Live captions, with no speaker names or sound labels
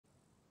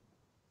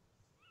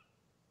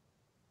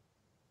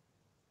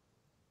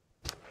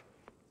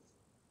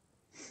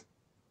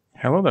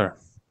Hello there,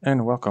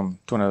 and welcome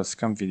to another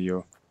SCUM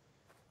video.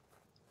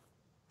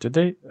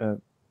 Today,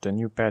 the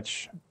new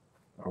patch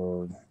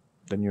or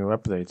the new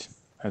update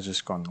has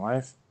just gone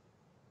live,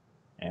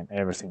 and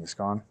everything is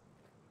gone.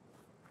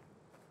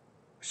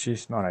 Which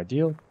is not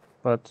ideal,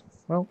 but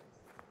well,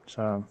 it's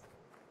an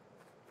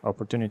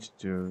opportunity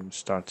to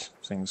start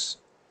things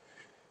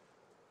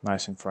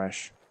nice and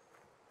fresh.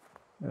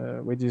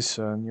 With this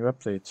new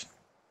update,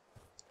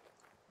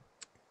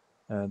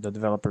 the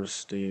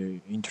developers they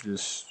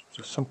introduce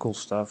some cool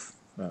stuff,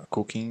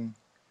 cooking,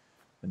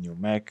 a new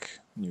mech,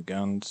 new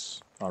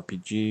guns,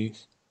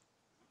 RPGs.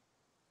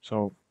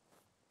 So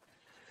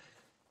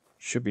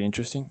should be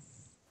interesting.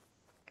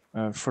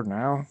 For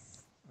now,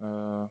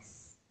 I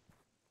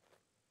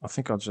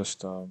think I'll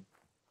just go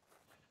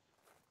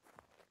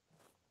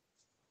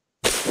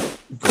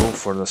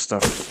for the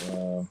stuff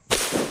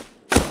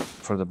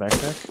for the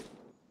backpack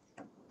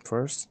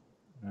first,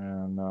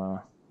 and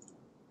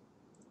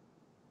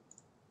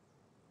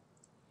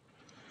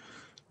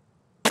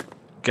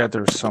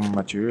gather some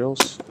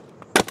materials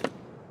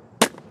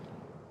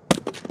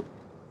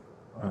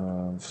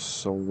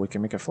so we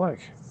can make a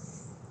flag.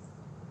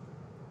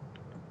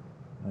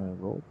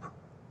 Rope.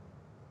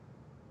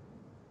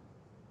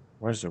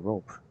 Where's the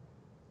rope?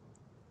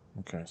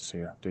 Okay, so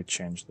yeah, they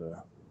changed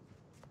the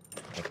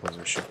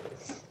position.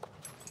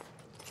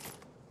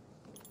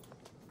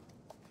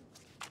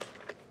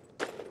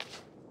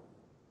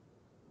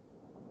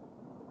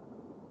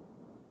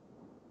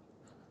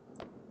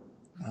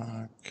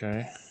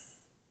 Okay.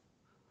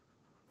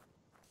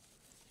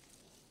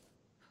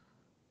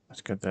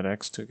 Let's get that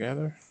X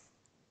together.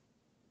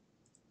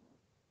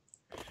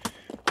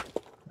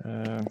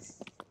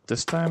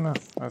 This time I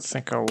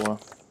think I'll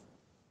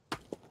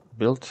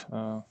build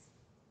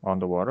on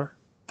the water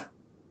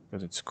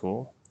because it's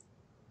cool.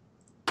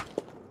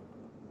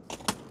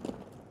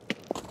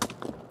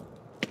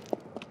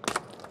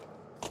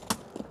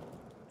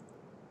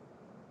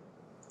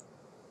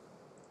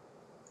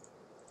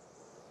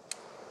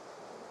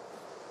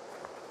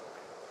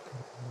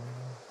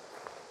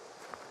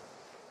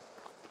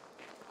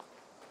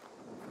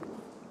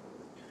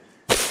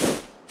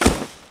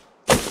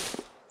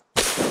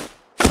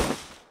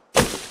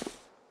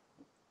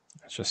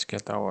 Let's just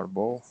get our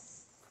bow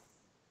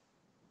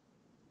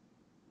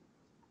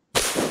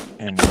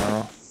and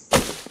arrow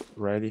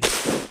ready.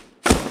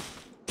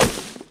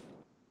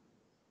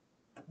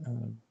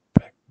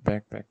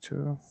 Backpack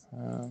too.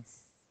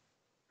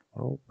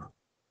 Rope.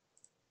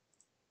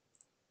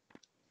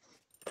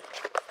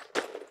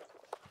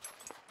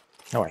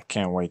 Oh, I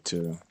can't wait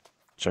to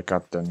check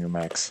out the new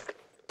mechs.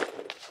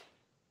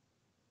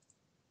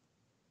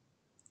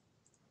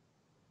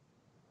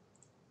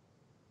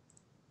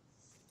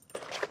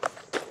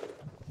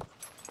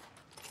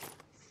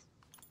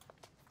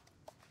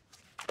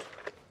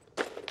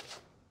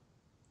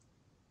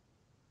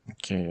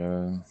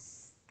 Okay,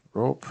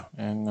 rope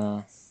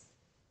and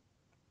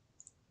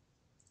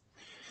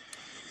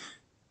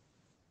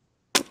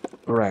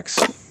racks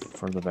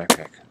for the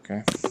backpack.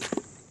 Okay.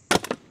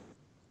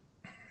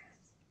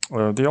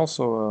 They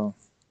also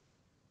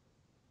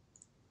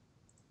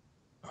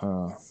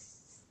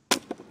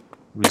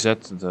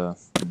reset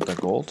the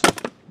gold,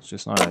 which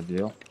is not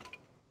ideal.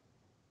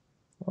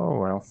 Oh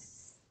well,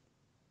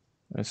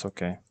 it's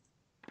okay.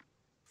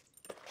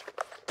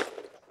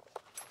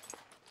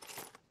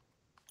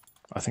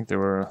 I think there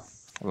were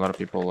a lot of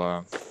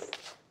people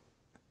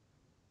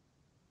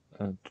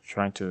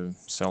trying to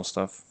sell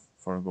stuff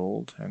for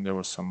gold, and there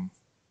were some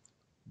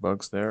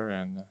bugs there,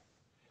 and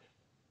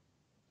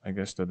I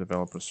guess the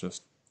developers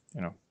just,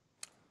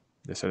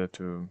 decided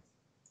to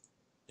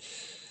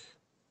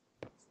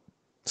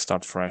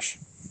start fresh.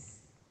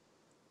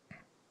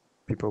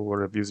 People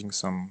were abusing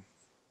some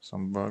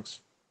bugs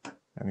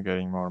and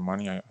getting more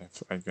money, I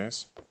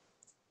guess.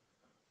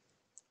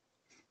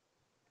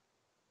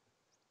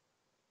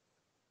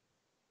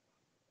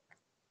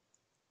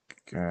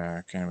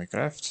 Can we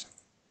craft?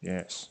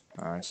 Yes,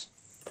 nice.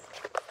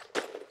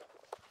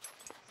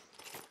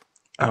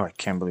 Oh, I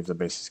can't believe the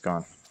base is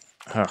gone.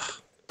 Ugh.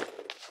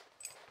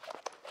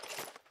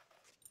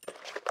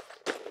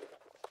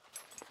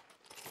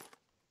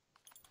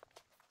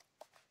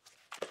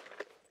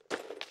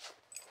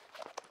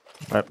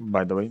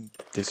 By the way,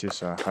 this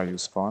is how you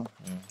spawn,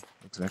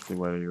 exactly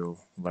where you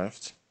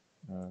left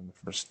the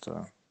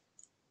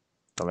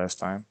last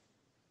time.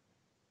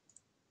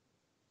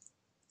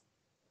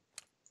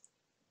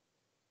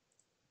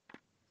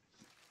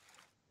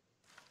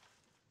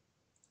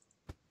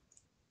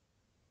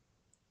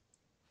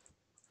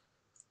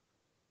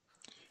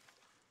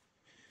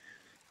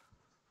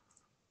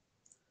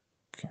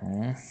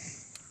 Okay.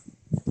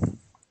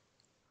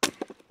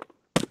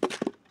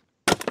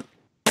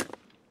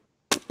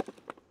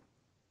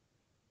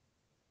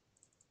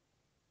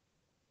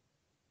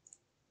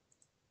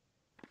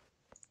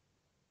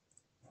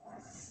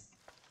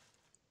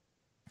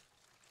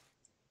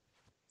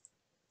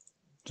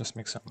 Just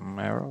make some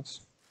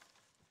arrows.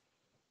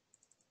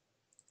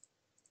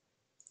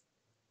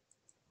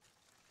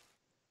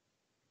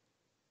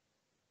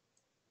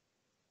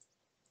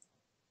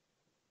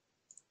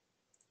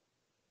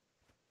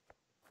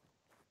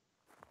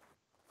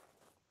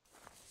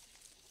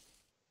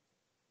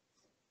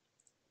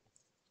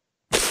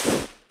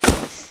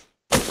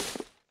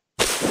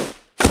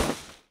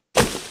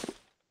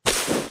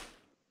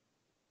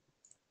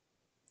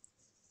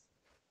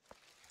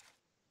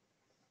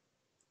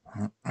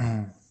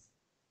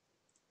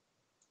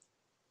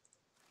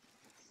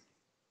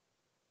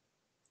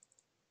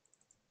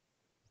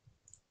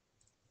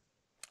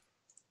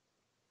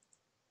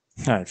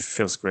 It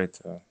feels great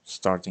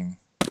starting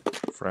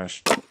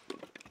fresh.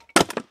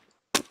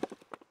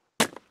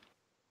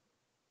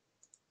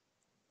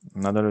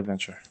 Another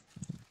adventure.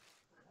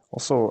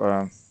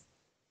 Also,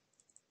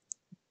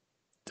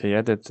 they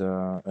added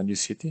a new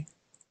city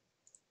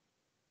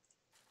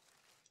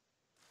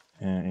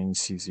in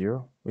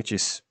C0, which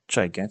is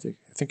gigantic.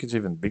 I think it's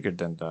even bigger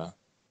than the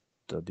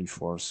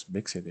D4's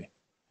big city.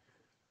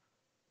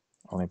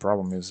 Only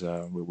problem is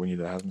we need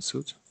a hazmat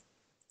suit.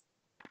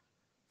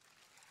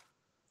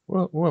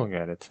 We'll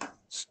get it.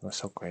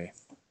 It's okay.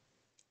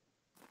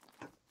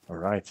 All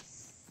right.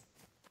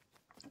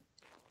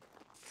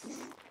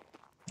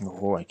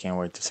 Oh, I can't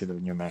wait to see the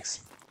new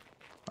mechs.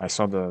 I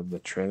saw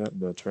the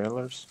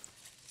trailers,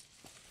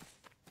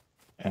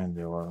 and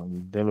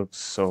they look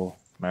so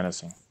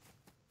menacing.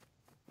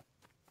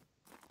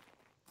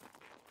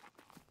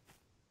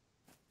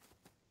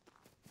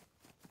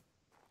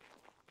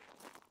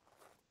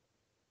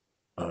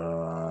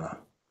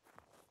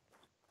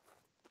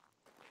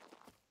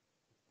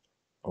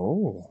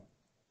 Oh,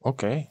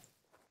 okay.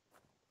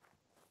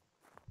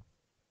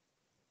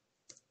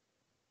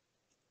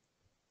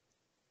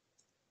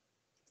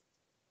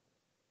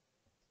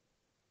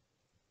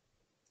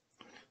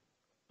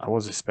 I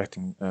was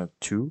expecting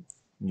two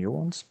new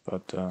ones,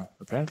 but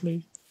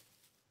apparently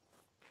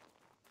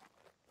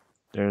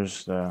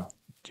there's the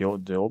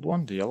old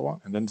one, the yellow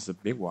one, and then there's the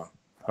big one.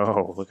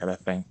 Oh, look at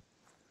that thing!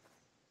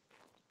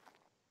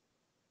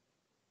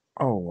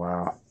 Oh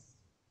wow.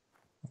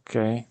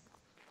 Okay,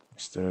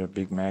 Mr.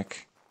 Big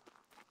Mac.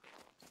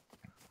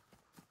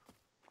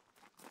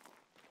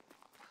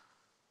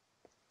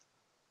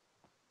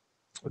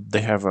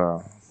 They have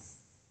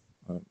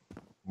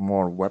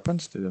more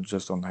weapons. They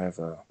just don't have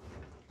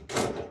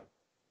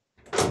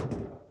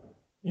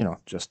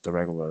just the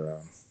regular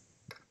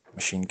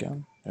machine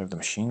gun. They have the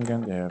machine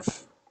gun. They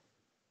have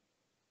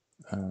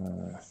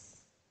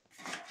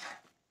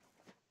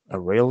a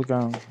rail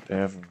gun. They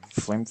have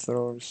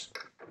flamethrowers.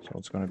 So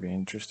it's gonna be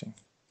interesting.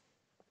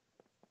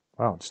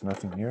 Wow, there's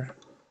nothing here.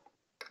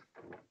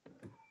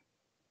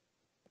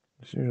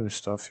 There's usually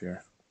stuff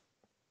here.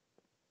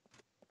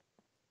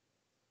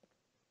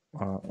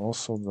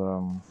 Also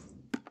the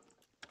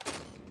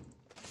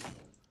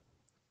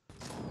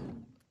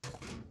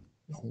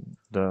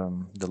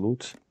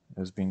loot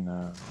has been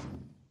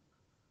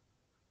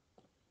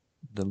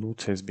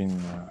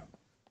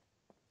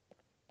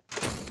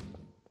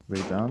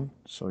redone,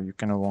 so you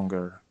can no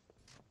longer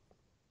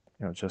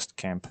just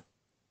camp.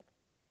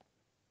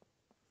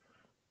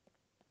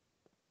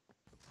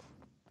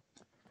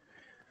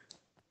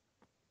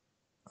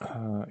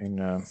 In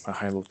a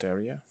high loot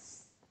area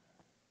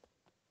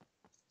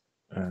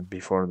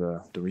before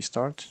the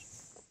restart,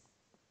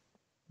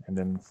 and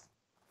then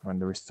when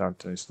the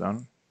restart is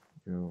done,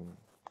 you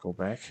go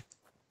back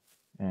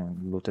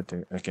and loot it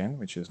again,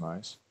 which is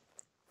nice.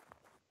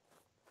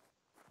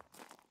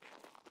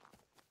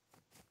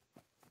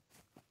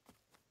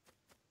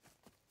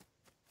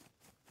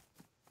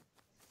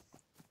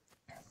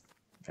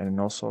 And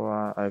also,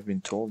 I've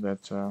been told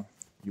that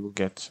you will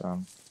get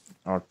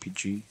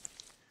RPG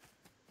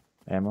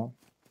ammo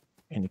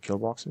in the kill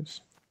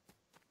boxes,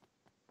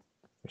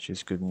 which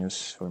is good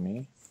news for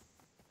me.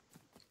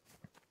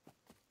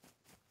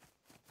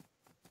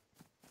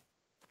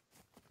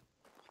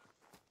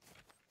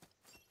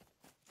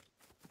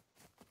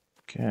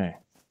 Okay,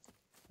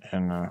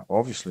 and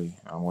obviously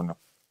I'm gonna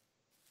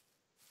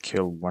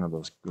kill one of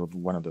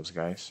those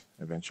guys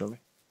eventually.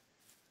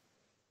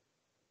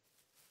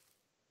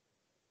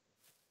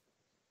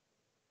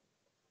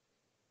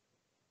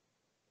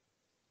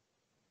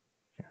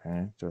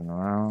 Okay, turn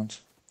around.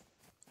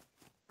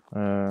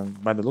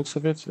 By the looks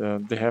of it,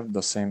 they have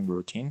the same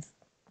routine.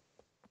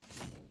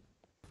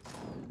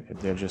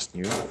 They're just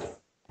new.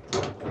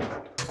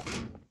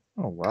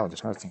 Oh wow,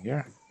 there's nothing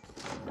here.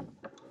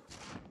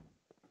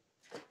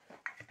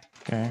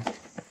 Okay.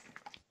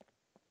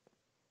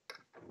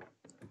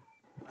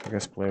 I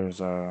guess players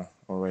are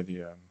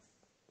already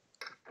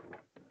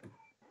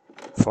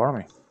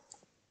farming.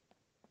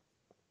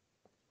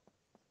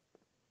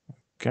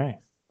 Okay.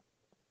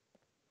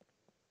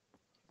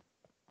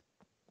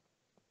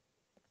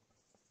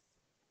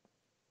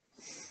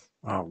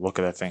 Oh, look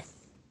at that thing.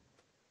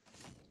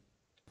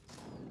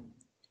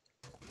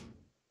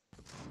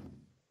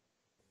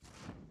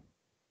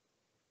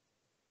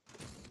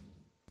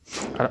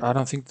 I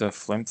don't think the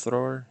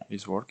flamethrower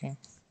is working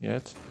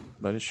yet,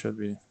 but it should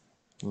be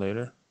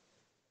later.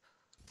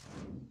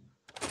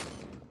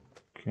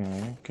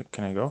 Okay,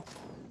 can I go?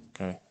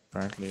 Okay,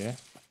 apparently, yeah.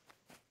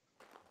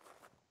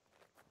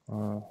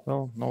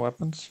 Well, no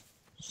weapons,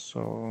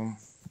 so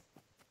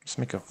let's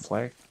make a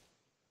flag.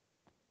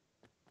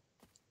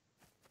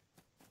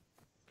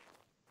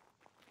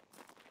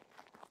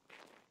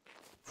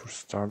 For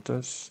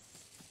starters.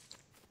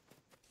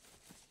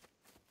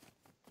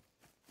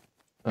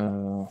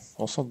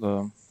 Also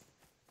the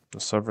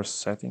server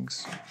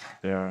settings,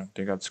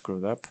 they got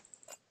screwed up,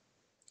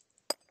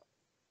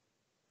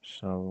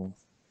 so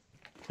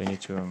they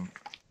need to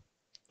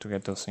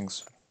get those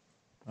things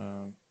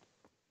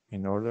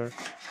in order.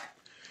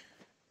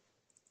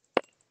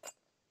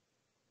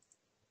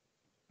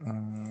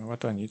 What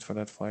do I need for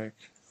that flag?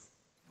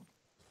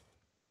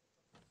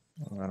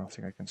 Oh, I don't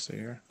think I can stay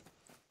here.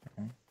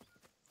 Okay.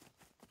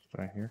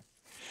 Right here.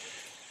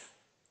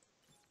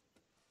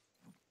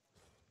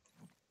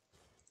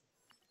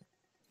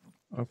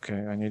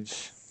 Okay, I need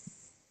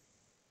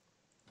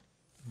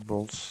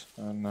bolts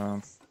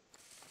and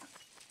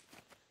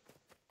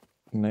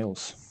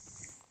nails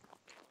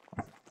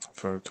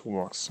for a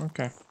toolbox.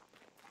 Okay.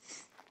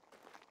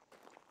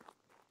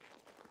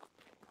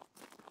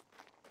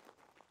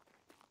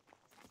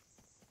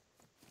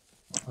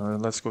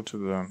 Let's go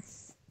to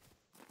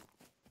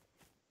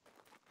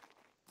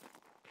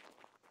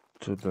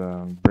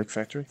the brick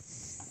factory.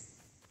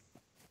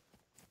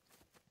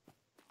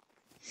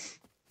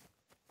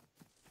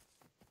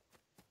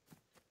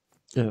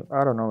 Yeah,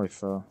 I don't know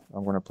if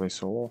I'm gonna play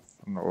solo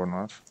or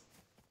not.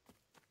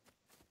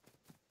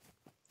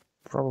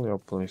 Probably I'll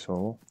play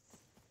solo.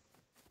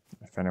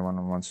 If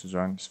anyone wants to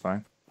join, it's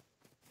fine.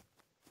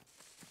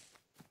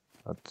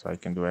 But I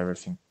can do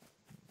everything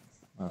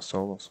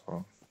solo,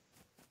 so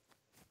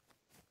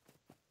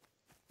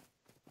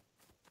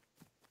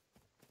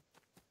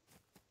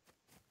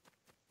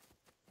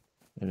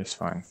it is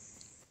fine.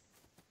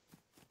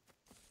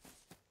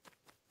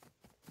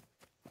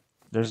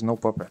 There's no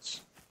puppets.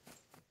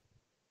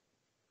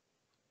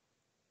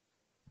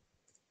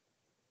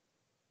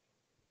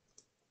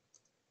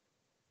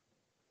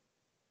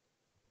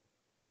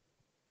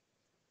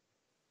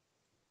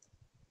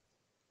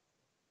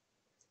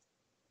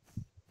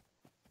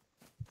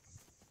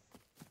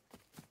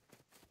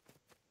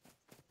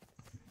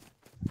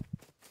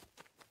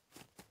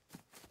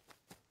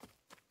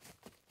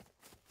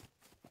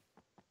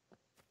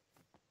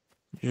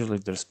 Usually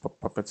there's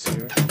puppets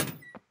here.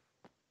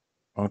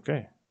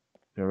 Okay,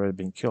 they've already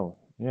been killed.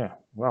 Yeah,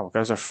 wow,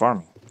 guys are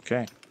farming.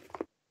 Okay.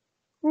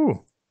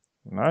 Ooh,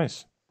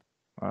 nice.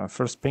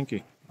 First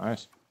pinky,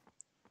 nice.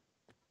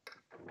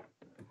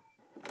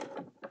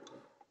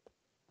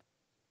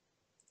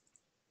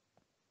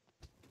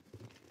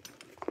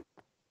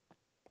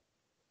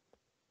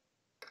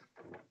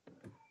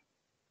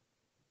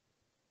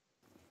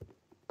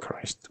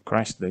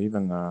 Christ, they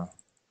even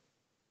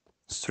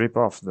strip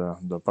off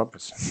the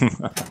puppets.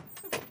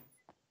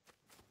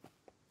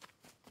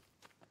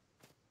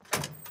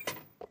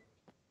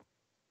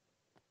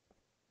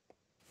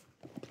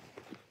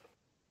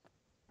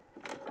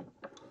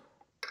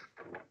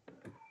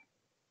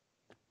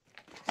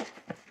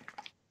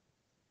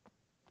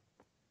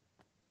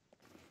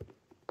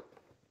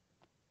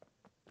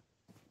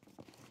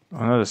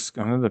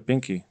 Another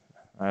pinky.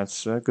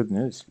 That's good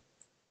news.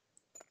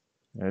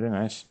 Very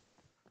nice.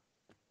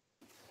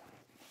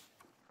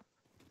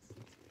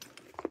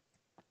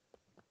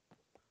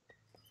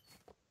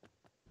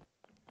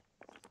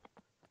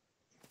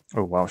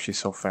 Oh wow, she's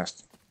so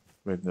fast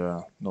with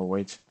no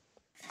weight.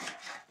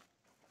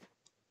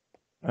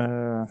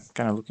 Kind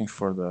of looking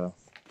for the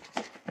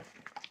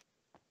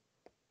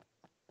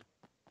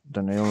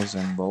nails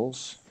and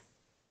bolts.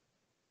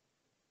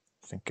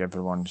 I think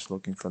everyone is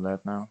looking for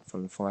that now,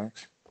 for the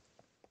flags.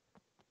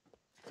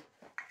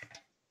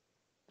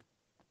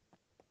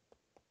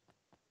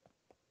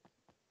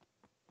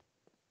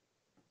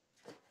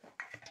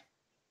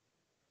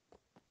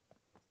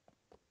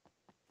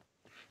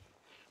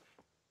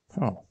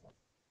 Oh.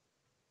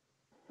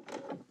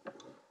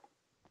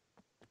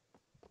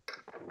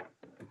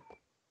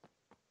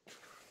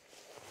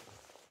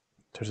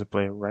 There's a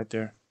player right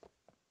there.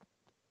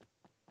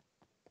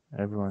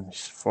 Everyone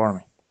is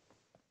farming.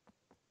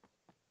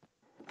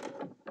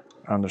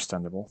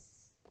 Understandable.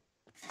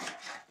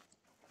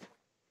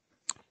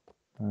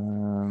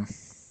 I'm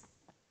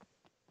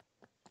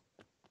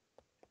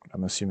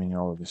assuming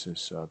all of this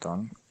is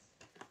done.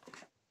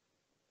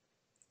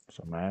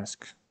 So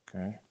mask,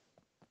 okay.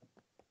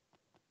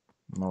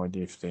 No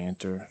idea if they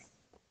enter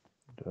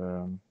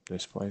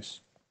this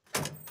place.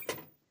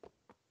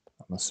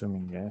 I'm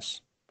assuming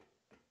yes.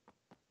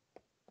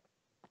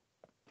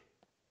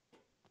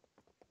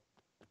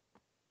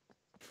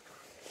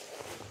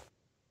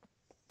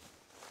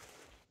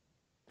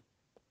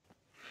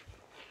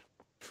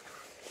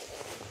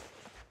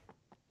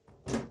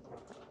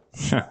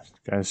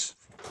 Guys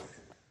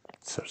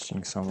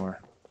searching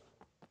somewhere.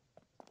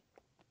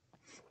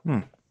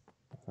 I'm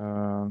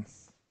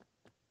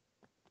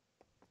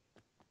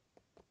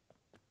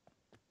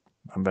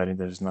betting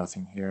there's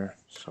nothing here,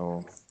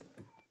 so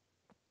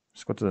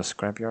let's go to the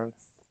scrapyard.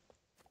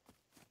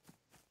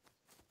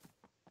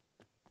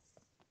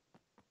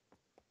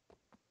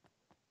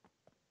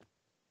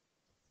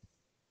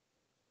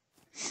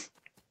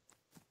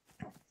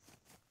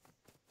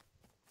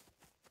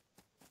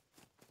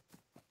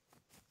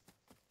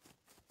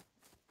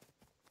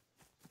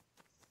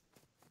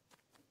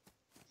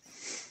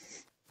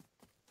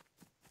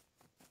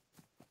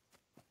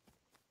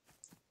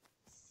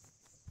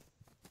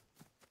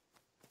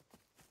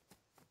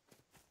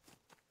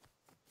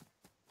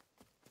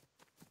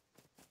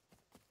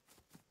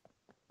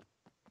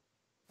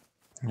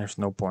 There's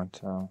no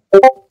point.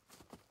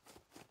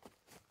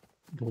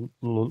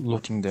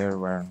 looting there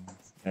where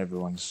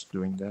everyone's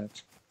doing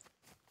that.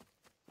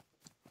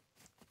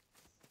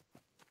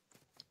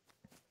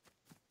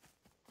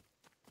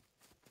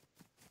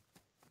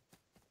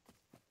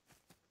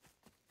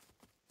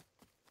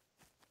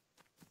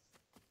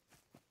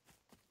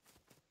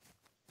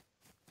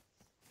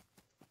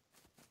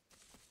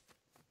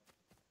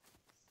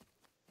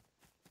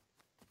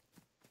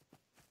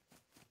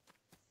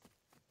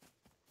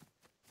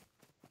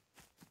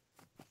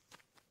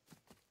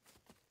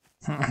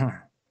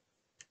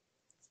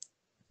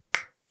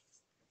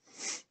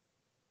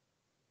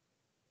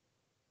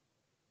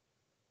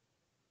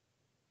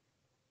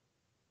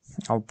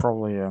 I'll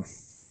probably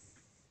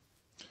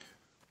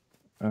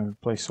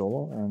play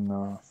solo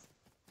and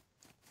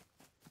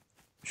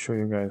show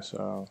you guys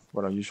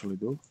what I usually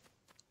do.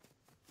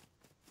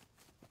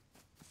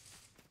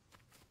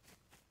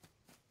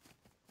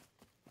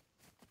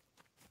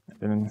 And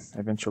then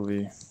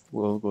eventually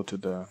we'll go to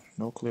the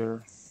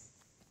nuclear,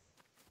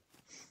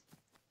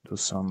 do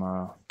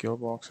some kill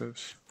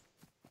boxes,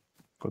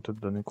 go to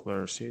the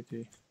nuclear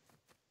city.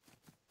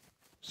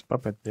 There's a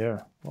puppet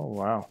there. Oh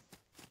wow.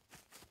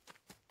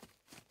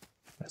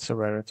 That's a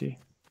rarity.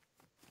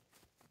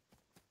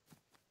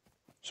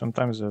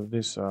 Sometimes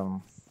these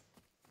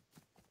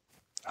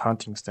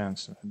hunting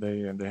stands,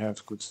 they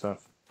have good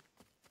stuff.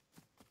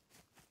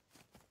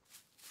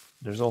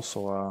 There's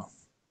also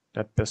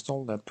that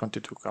pistol, that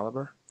 22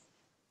 caliber.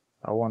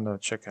 I want to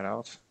check it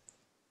out.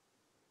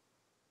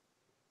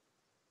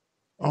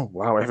 Oh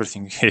wow,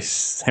 everything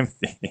is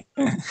empty.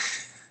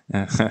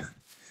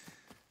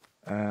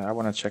 I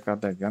want to check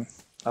out that gun.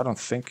 I don't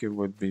think it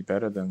would be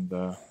better than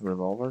the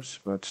revolvers,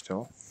 but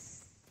still,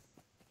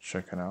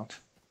 check it out.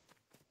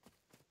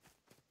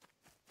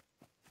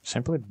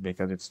 Simply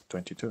because it's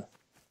 22.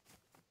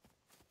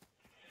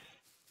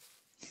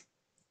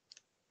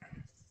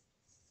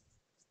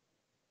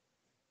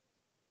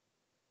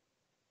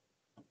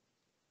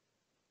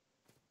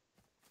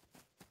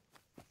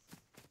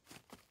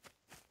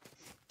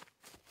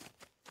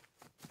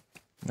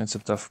 It's a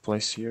tough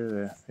place here,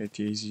 the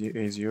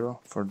AT-A0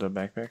 for the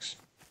backpacks.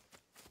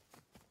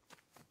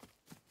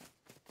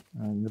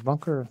 The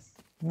bunker,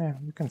 yeah,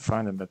 you can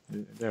find them, but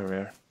they're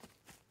rare.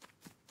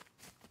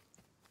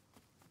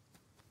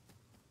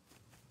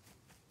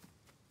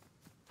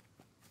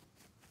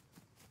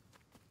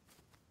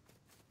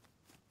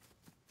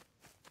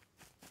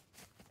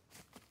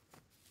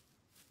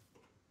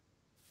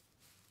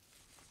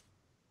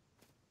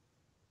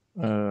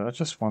 I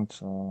just want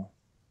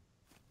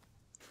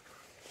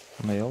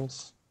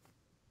nails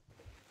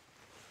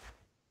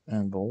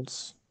and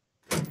bolts,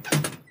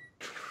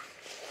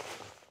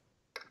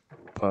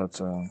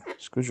 but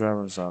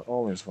screwdrivers are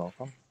always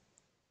welcome.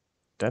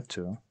 That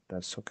too,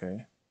 that's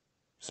okay.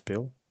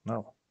 Spill?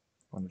 No.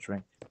 Want a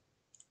drink?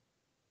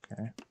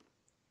 Okay.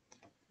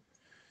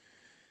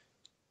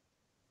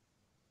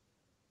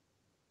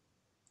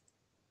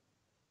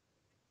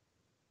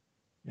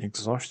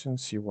 Exhaustion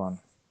C1.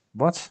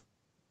 What?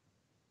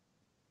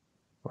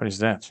 What is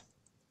that?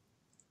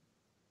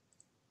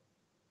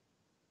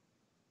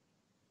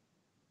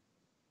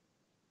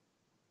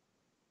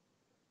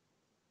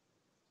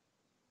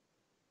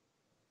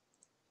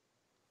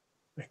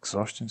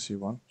 Exhaustion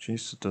C1?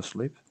 Changes to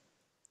sleep?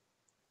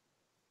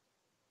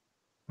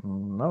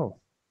 No.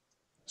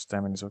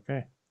 Stamina is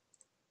okay.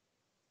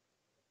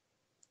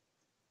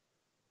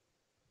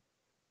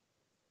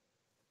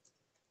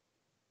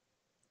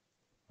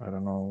 I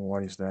don't know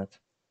what is that.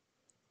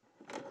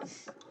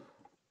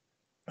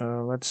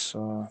 Let's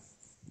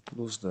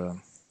lose the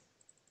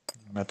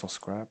metal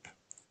scrap.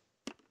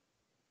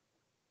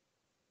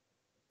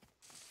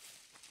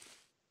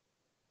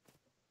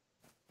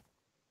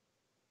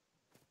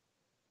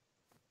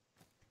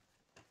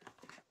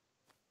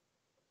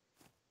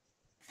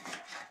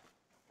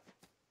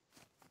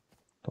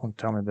 Don't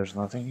tell me there's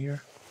nothing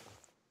here.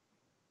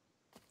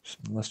 So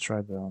let's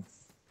try the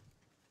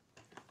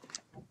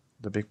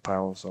big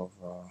piles of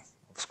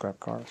scrap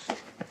cars.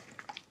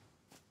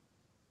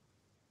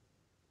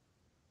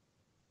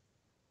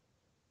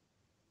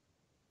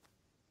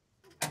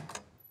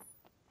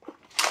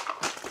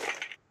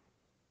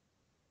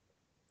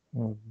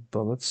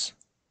 Bullets.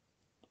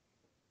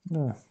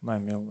 No,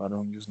 9mm. I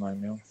don't use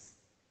 9mm.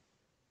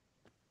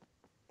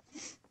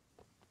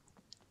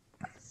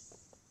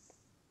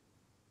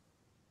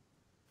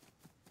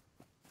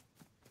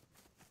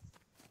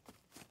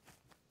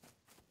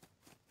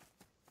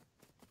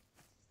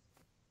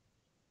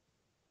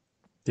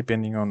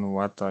 Depending on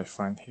what I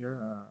find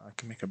here, I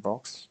can make a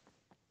box.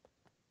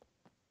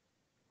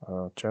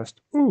 Chest.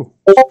 Ooh,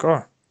 it's a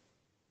car.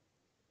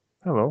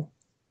 Hello.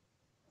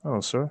 Hello,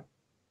 sir.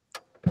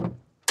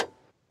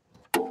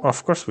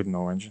 Of course with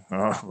no engine.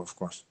 Oh, of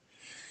course.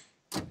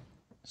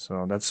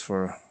 So that's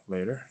for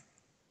later.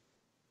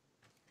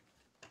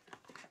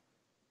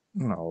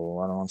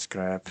 No, I don't want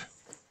scrap.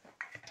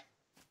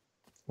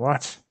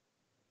 What?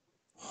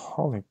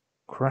 Holy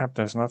crap,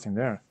 there's nothing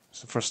there.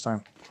 It's the first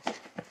time.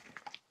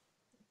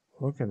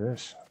 Look at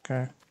this.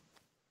 Okay.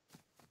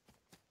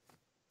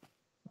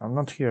 I'm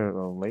not here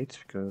late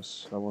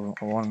because I was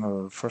one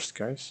of the first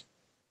guys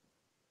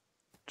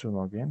to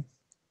log in.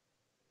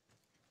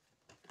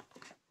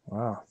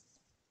 Wow.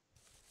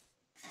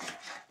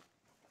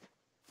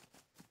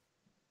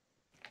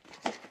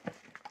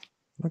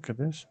 Look at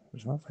this.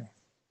 There's nothing.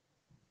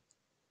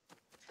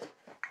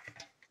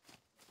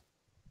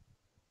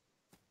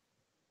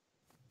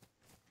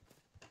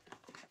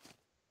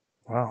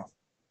 Wow.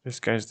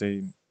 These guys,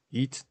 they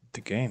eat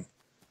the game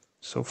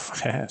so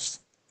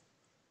fast.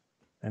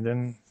 And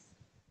then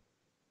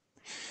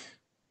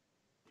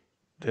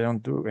they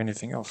don't do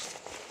anything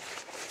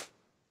else.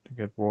 They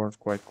get bored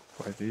quite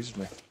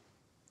easily.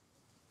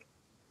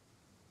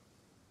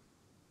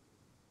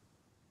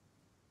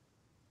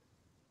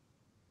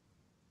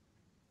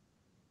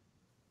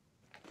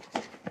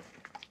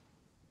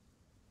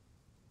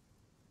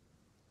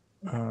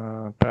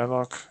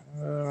 Padlock.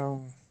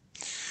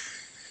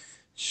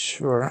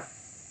 Sure.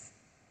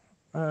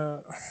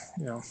 You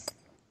know,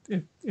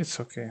 it's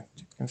okay.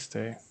 You can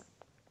stay.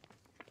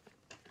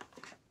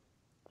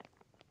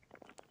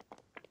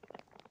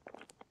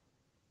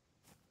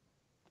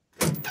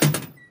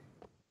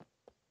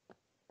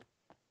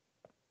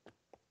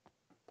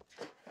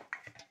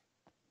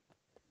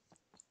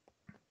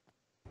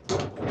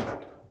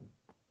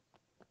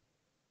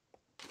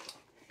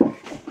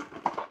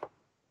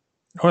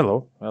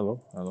 Oh,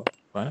 hello.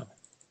 Finally.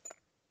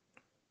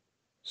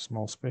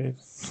 Small spade.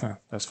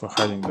 That's for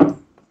hiding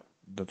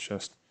the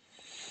chest.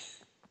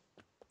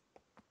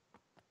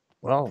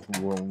 Well,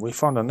 we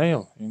found a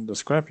nail in the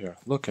scrapyard.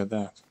 Look at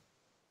that.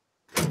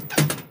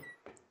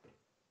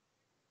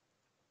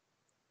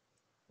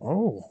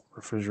 Oh,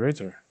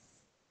 refrigerator.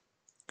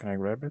 Can I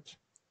grab it?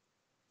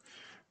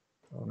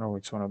 Oh no,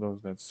 it's one of those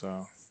that's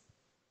they're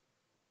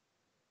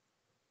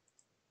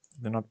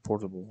not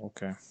portable.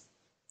 Okay.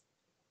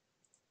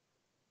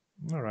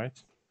 All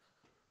right.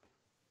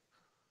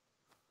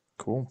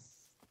 Cool.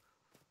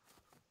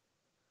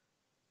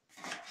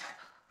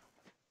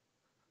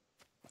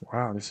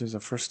 Wow, this is the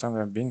first time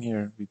I've been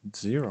here with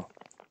 0.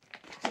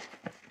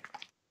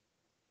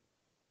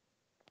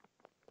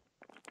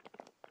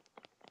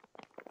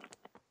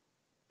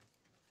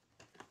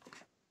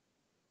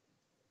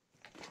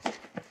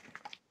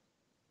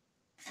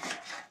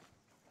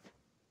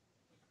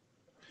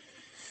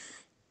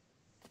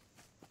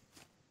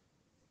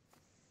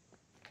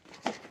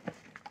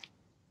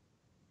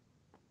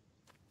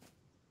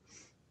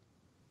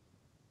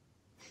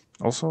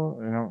 Also,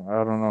 you know,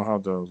 I don't know how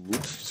the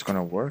loot is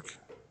gonna work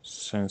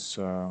since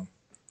wow,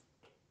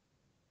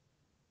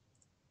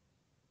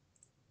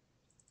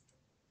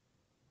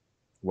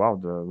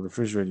 the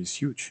refrigerator is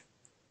huge.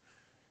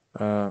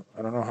 I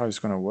don't know how it's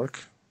gonna work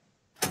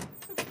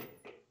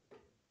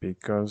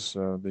because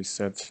they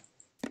said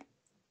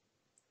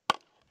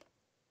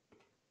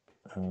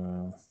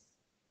the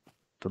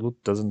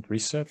loot doesn't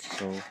reset,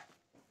 so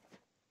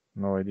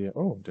no idea.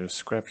 Oh, there's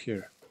scrap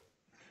here.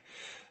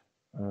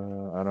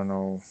 I don't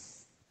know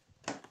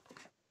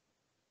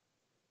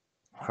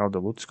how the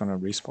loot's gonna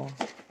respawn.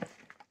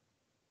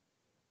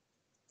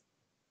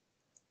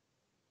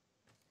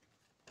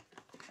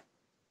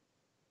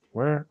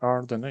 Where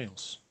are the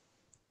nails?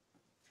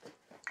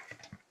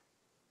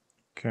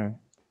 Okay.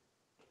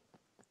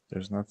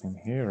 There's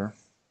nothing here.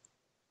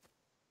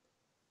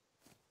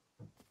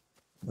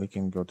 We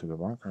can go to the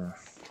bunker.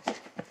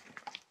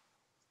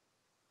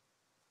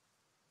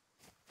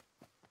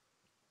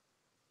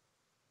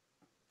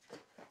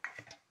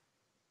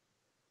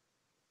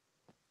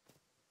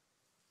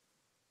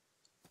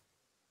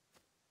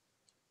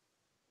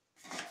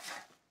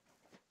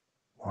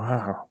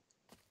 Wow.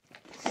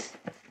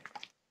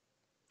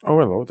 Oh,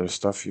 hello, there's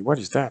stuff here. What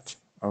is that?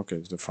 Okay,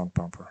 it's the front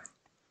bumper.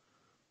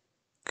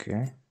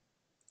 Okay.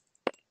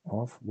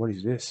 Off. What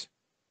is this?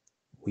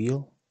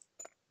 Wheel?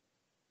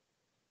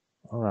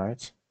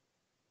 Alright.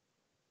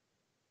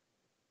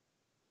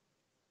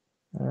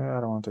 I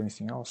don't want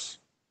anything else.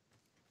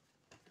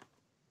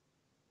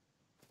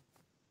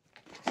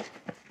 I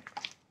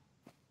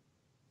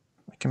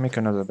can make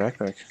another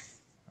backpack.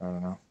 I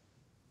don't know.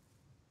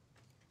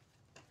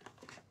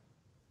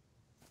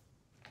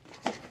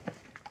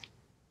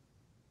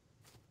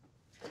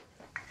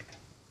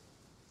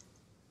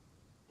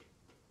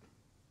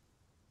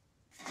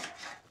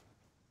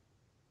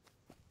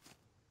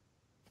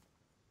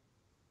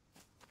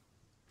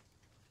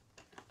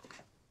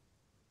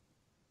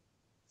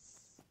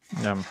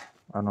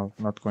 I'm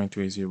not going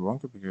to easy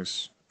bunker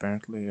because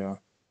apparently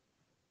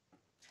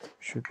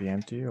should be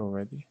empty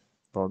already.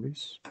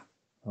 Bodies.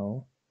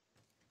 Oh.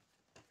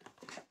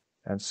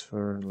 That's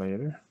for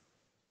later.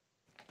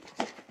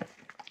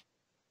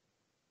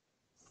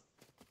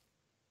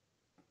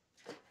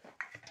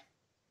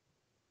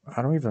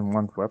 I don't even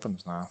want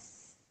weapons now.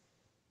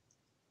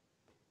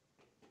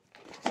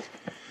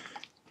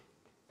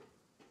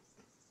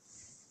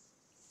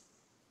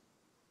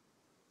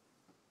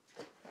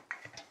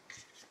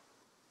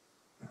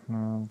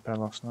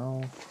 Padlocks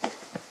now.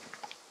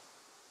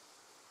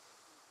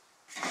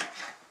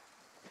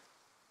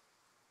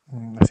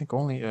 I think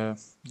only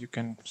you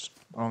can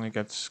only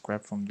get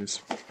scrap from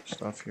this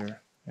stuff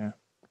here. Yeah.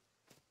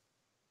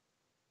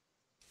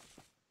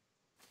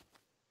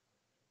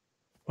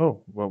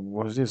 Oh, well,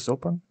 was this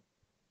open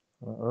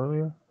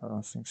earlier? I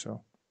don't think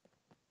so.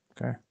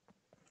 Okay.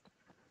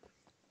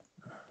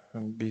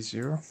 And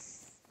B0.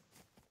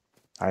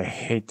 I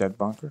hate that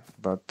bunker,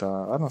 but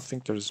I don't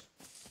think there's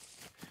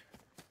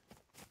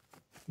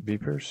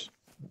beepers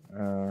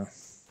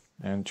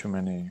and too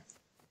many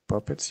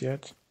puppets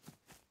yet.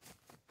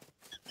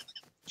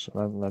 So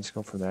let's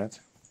go for that.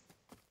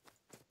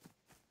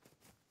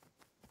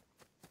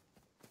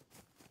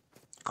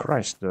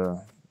 Christ,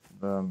 the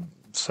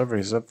server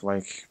is up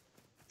like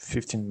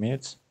 15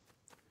 minutes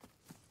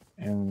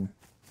and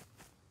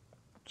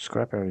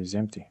scrap area is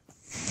empty.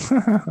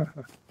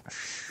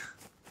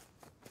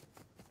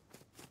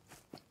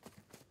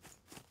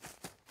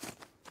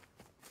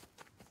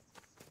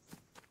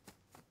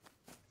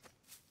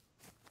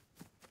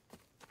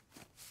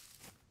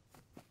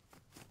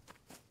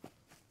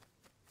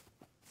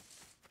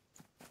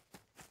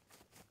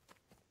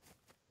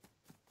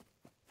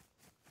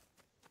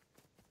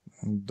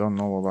 Don't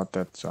know about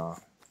that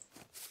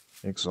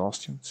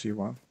exhaustion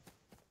C1.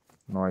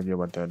 No idea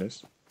what that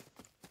is.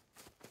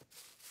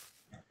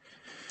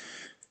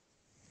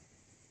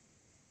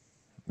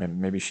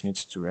 Maybe she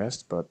needs to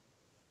rest, but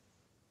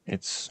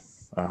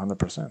it's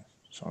 100%.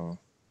 So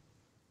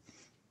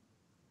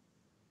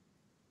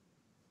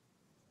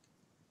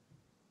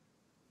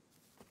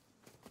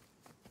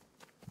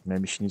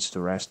maybe she needs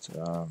to rest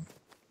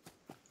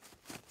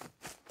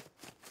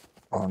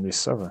on this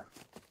server.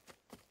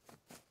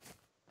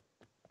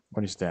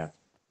 What is that?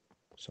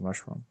 It's a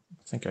mushroom.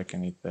 I think I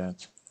can eat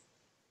that.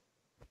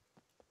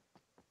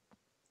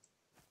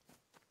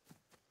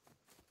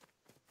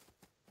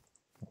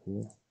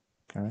 Ooh,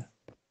 okay.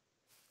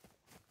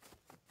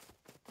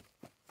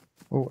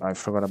 Oh, I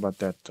forgot about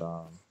that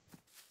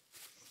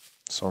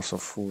source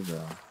of food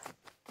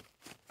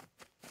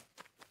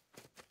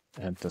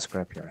at the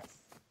scrapyard.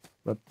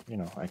 But you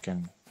know, I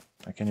can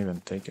even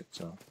take it.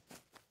 So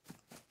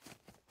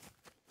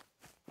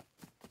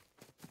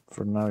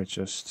for now, it's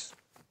just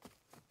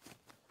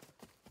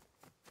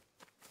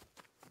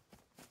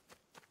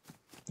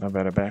a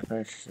better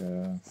backpack,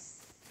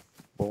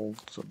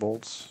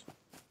 bolts,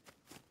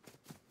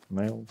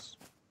 nails.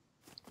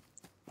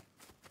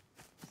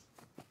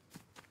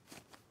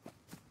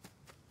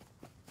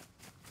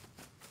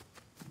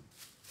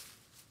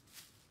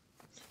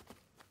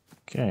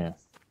 Okay,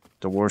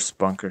 the worst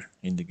bunker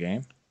in the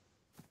game.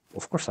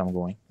 Of course I'm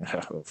going.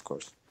 Of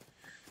course.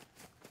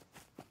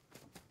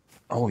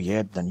 Oh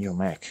yeah, the new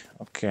mech.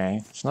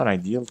 Okay, it's not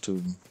ideal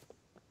to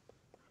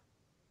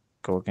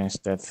go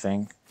against that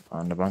thing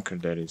on the bunker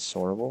that is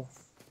horrible.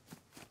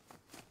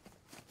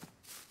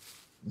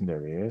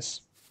 There he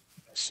is.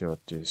 Let's see what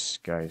this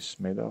guy is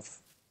made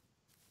of.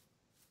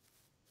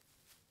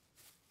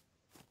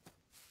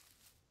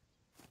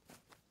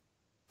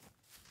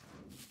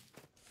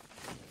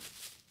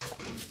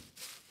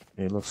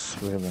 It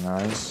looks really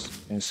nice.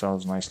 It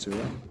sounds nice too.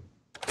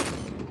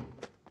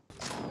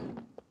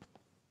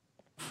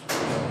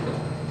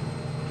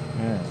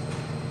 Yeah.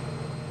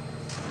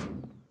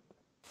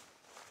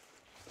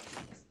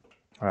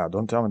 Ah,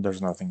 don't tell me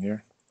there's nothing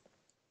here.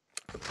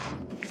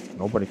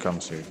 Nobody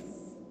comes here.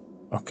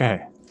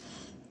 Okay.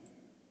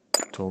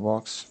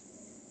 Toolbox.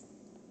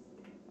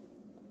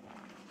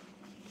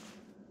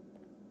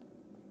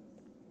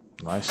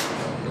 Nice.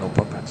 No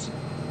puppets.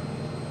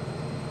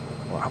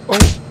 Wow. Oh!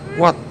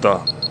 What the?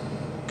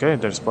 Okay,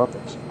 there's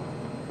puppets.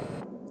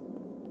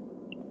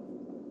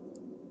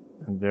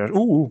 And there.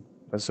 Ooh!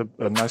 That's a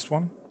nice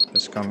one.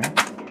 That's coming.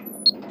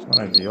 It's not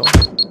ideal.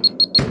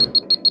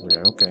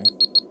 Yeah, okay.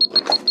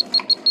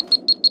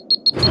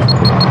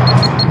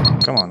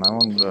 Come on, I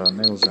want the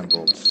nails and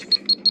bolts.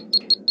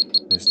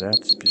 Is that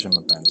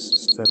pajama pants?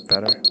 Is that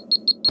better?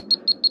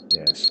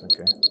 Yes,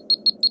 okay.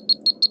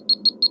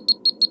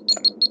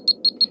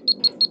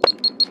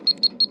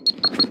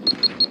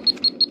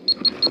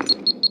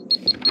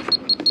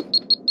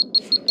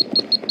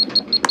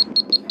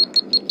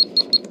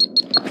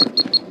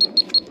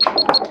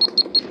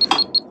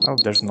 Oh,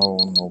 there's no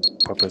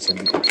puppets and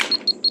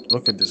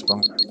look at this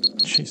bunker.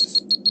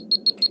 Jesus.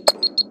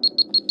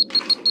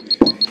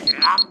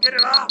 Get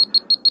it up!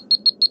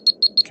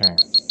 Okay.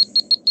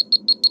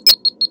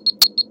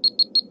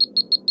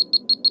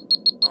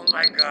 Oh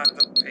my god,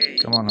 the pain.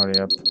 Come on, hurry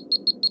up.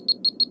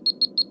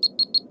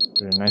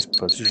 You're in a nice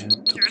position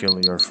to kill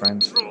your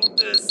friend. Control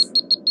this.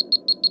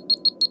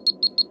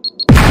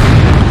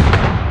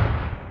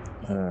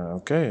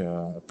 Okay,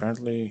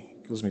 apparently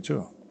kills me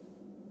too.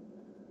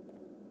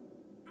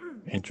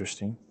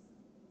 Interesting.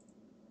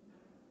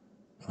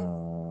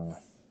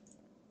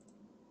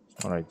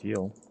 Not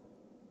ideal.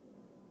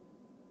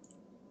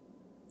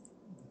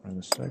 Wait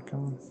a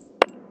second.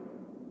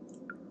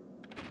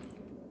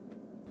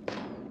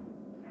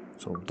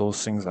 So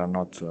those things are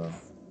not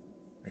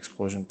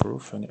explosion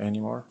proof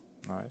anymore.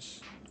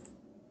 Nice.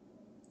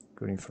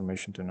 Good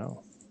information to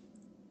know.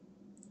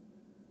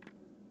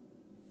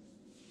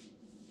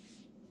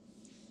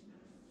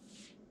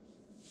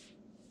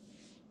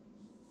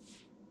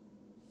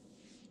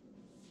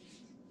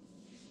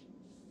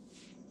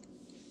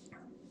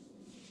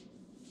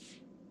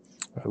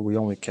 We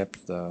only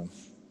kept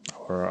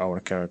our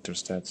character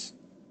stats.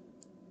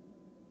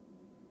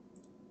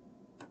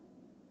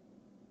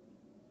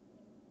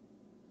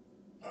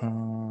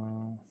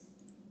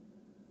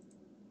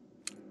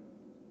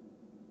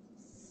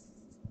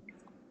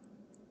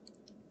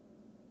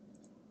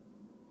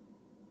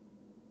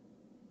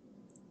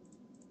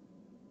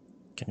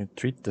 Can you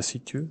treat the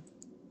C2?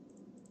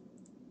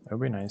 That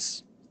would be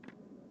nice.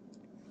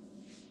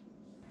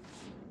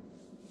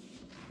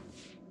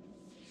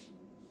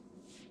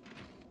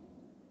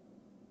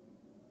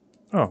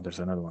 Oh, there's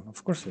another one.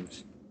 Of course there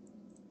is.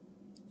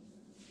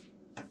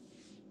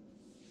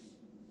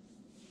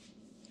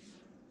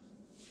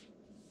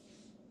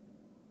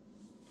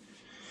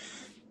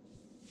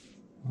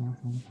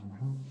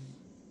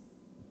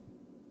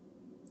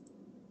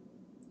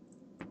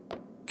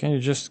 Can you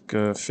just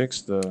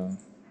fix the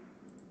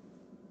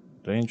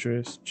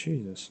injuries?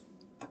 Jesus.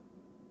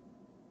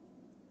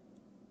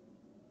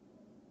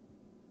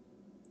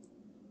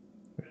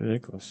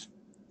 Ridiculous.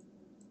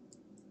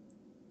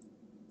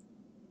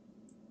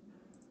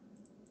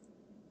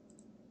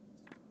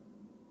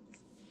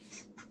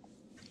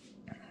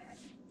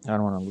 I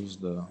don't want to lose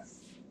the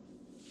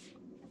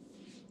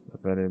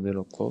very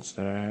little clothes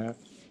that I have.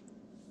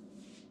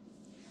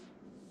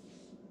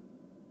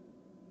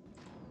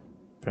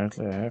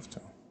 Apparently I have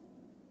to.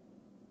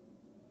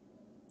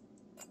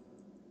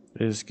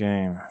 This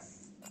game.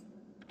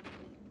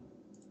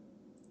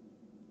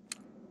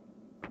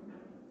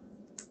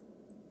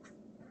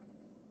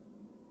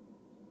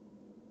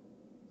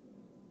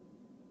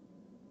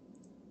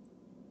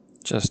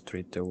 Just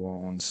treat the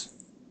wounds.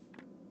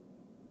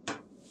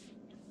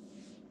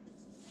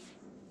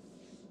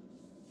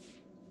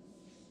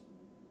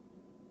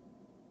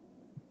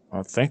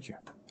 Oh, thank you,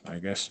 I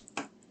guess.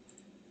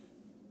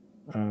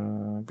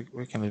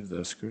 We can leave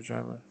the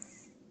screwdriver.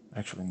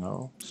 Actually,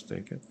 no, let's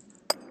take it.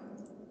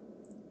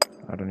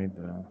 I don't need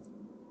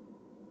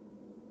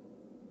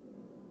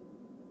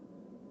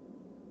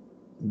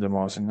the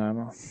Mosin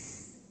ammo.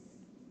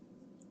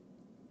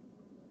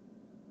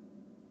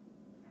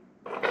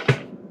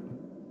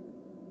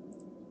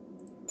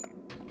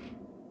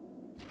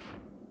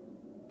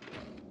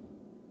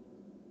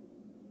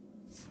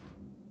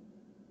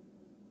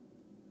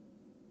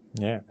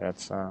 Yeah,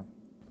 that's how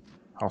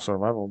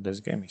survival this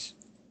game is.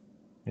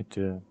 Need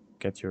to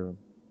get your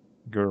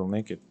girl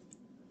naked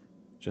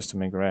just to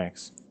make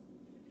rags.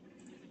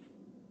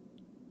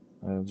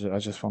 I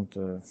just want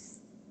the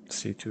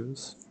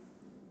C2s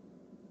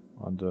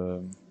on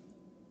the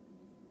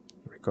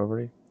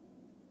recovery.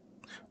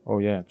 Oh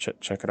yeah,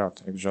 check it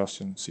out.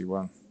 Exhaustion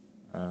C1.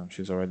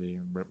 She's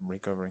already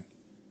recovering.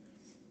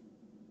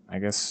 I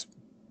guess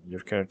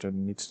your character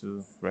needs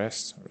to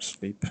rest or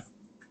sleep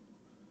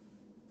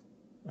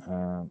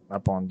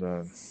upon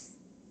the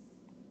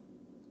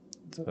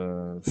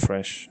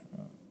fresh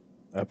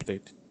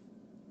update.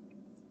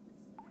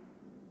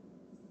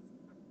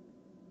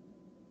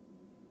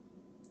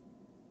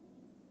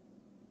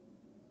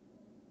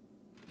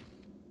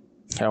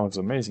 That was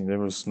amazing. There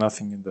was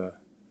nothing in the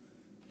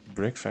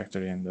brick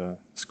factory and the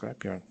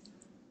scrapyard.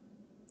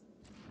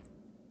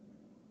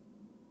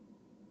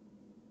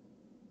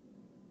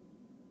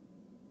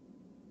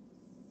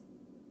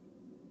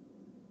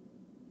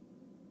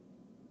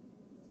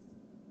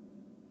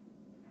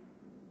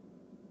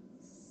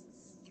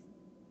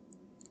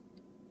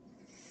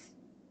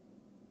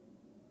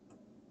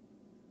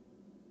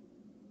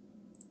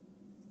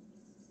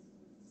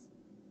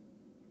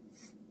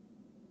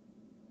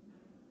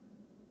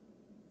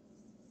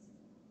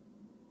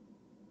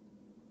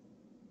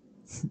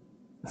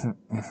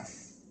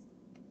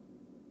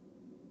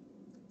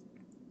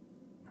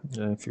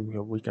 Yeah, if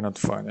we cannot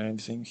find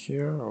anything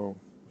here or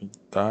we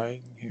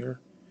die here,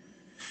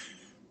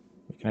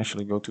 we can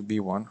actually go to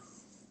B1.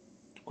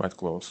 Quite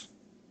close.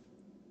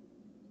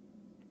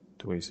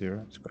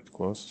 2A0, it's quite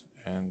close.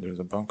 And there's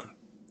a bunker.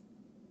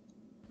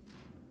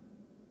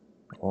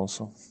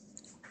 Also.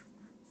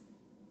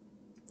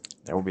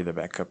 That will be the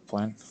backup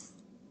plan.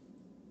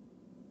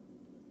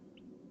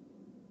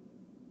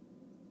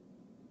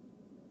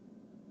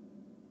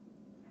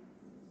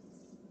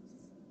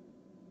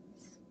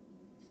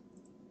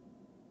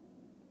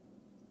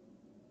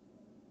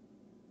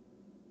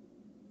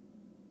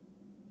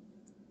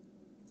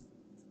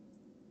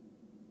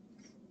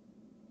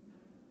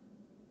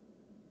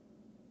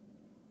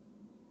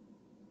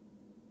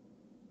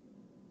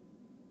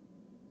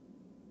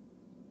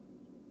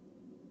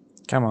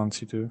 Come on,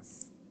 C2.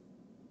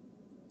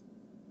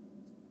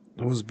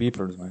 Those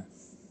beepers, man.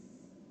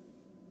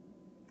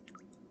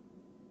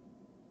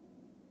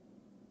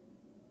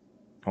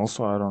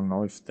 Also, I don't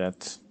know if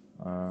that is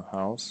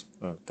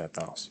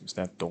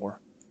that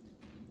door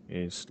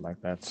is like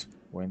that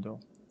window.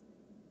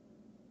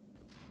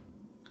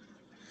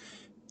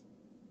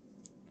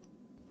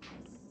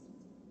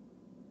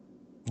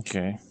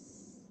 Okay.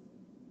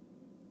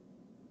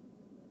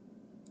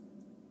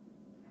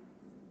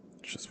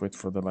 Just wait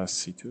for the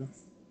last C2.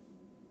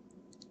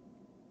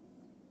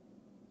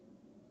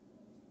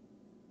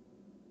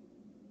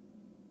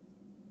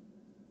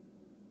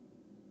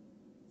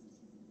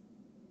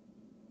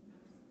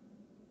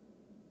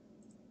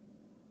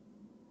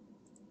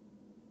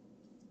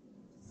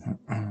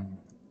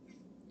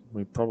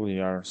 we probably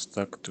are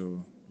stuck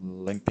to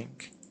limping.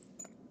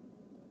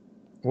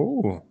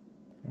 Oh,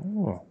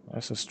 oh,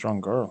 that's a strong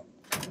girl.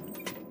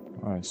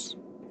 Nice.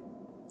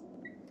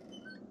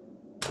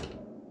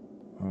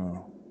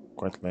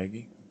 Quite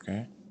laggy.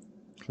 Okay.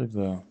 Let's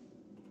leave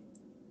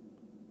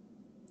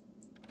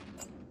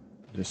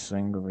this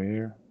thing over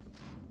here,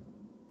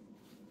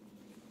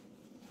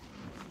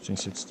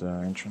 since it's the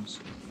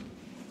entrance.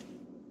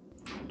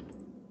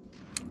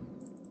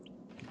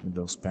 With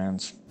those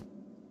pants.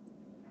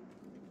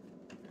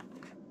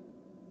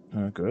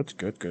 Good,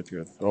 good, good,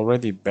 good.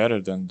 Already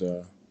better than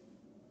the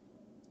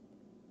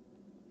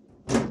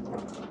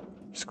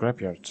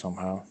scrapyard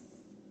somehow.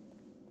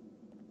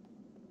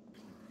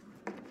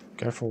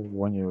 Careful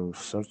when you're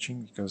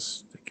searching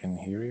because they can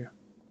hear you.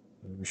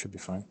 We should be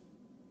fine.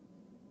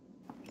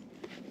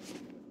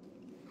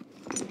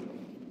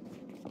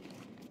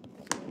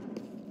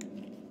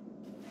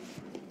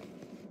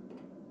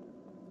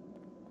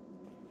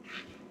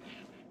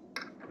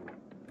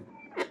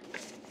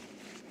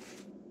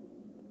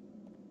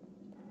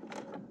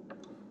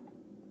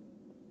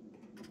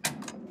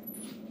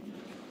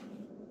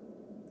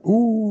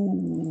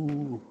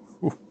 Ooh.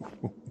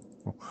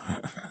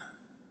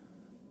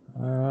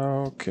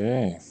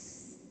 Okay.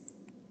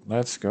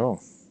 Let's go.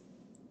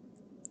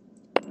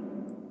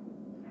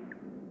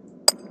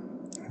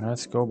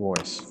 Let's go,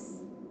 boys.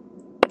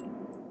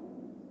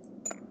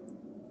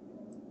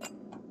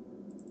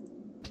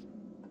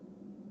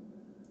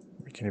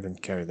 We can even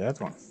carry that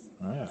one.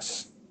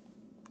 Yes.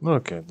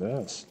 Look at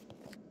this.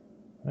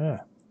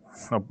 Yeah.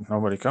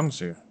 Nobody comes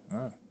here.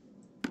 Ah.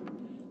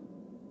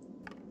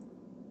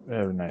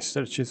 Very nice. Is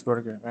that a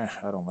cheeseburger?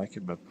 I don't like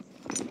it, but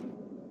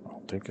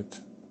I'll take it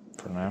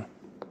for now.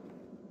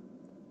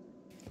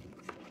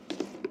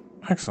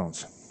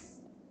 Excellent.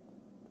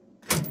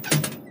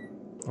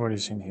 What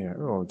is in here?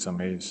 Oh, it's a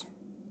maze.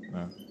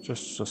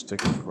 Just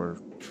take it for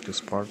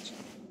this part.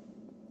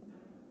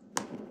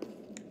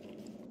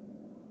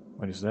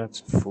 What is that?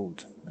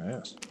 Food.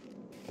 Yes.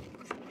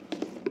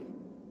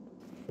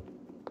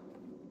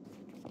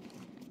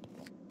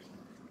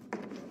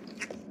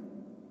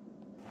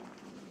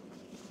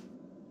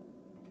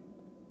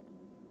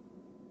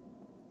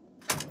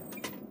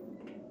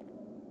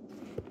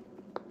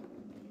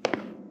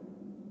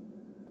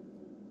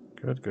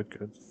 Good, good,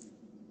 good.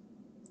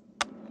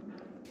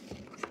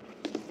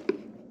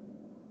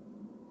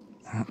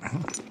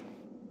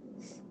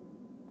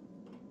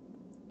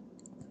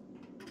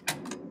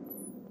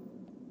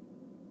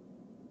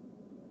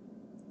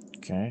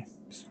 Okay,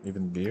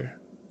 even beer.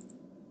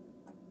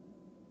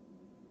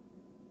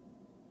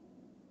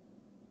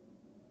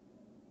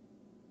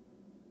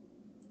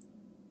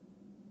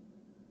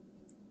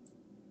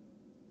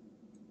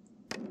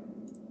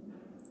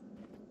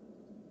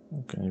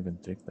 You can even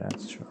take that,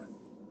 sure.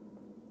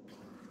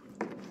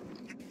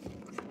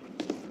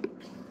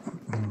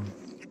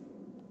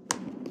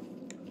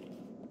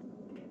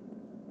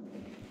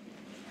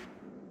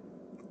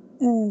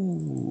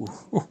 Ooh,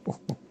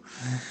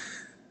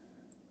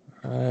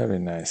 very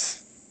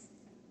nice.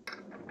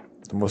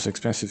 The most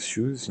expensive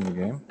shoes in the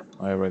game.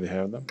 I already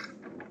have them.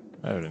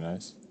 Very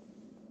nice.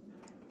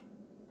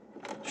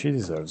 She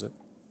deserves it.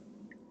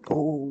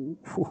 Oh,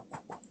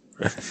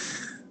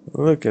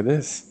 look at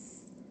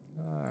this.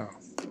 Oh,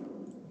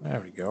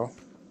 there we go.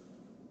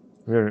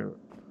 We're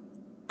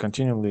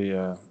continually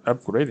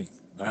upgrading.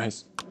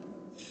 Nice.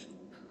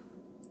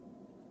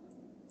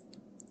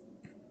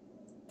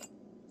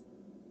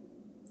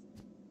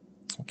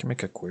 I can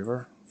make a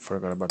quiver.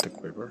 Forgot about the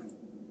quiver.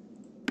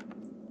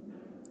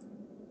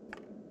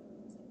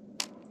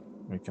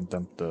 We can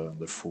dump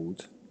the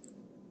food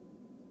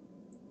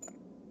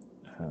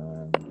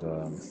and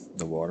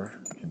the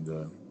water in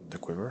the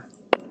quiver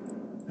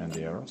and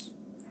the arrows.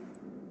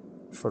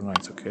 For now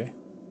it's okay.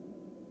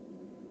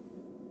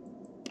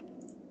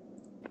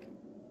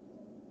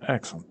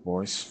 Excellent,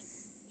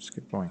 boys. Let's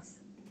keep going.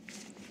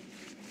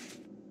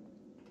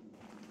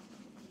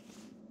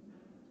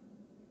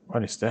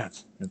 What is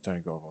that?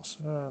 Military goggles.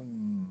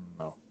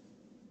 No.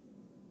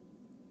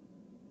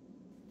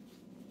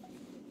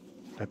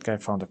 That guy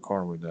found a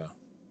car with an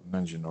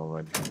engine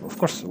already. Of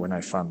course, when I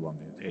found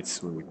one,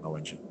 it's with no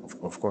engine.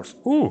 Of course.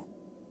 Ooh!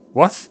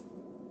 What?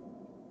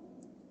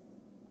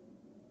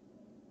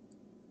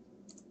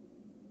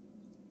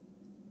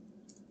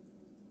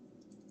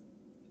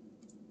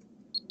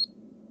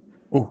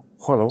 Oh,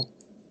 hello.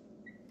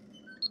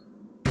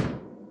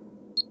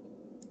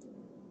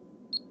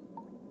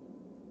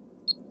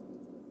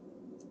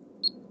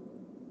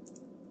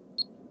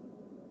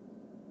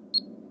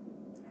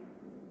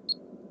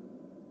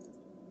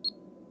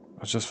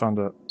 I just found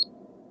a...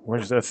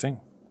 Where's that thing?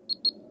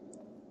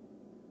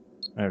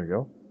 There we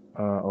go.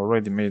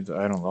 Already made the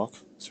iron lock.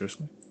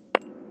 Seriously?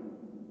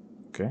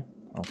 Okay,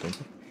 I'll take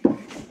it.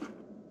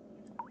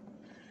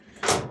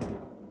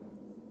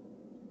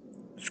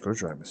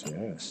 Screwdrivers,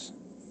 yes.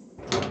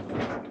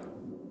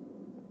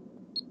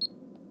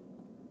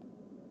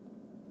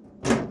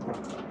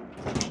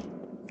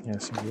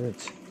 Yes, indeed.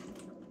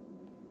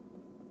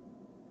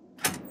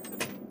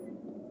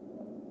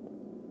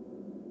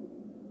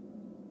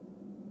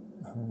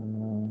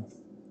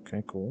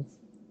 Okay, cool.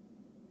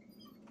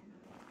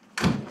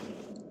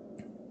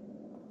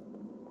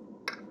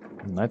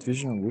 Night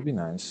vision would be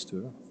nice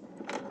too.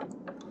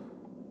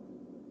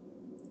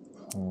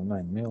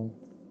 9 mil.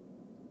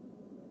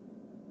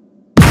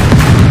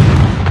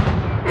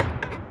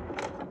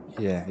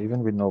 Yeah,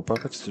 even with no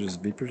puppets, there's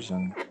beepers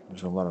and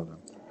there's a lot of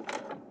them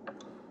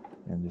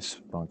in this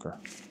bunker.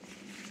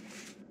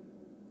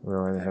 We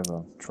already have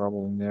a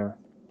trouble in there.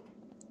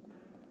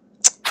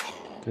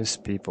 These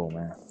people,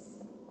 man.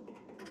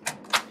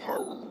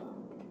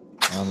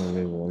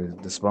 Unbelievable.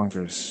 This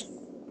bunker is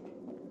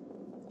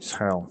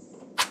hell.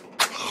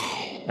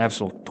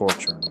 Absolute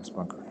torture in this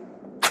bunker.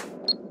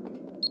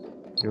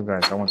 You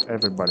guys, I want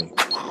everybody.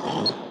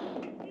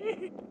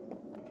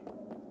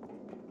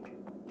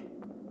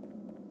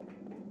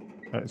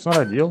 It's not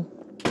ideal,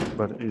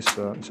 but it's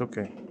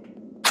okay.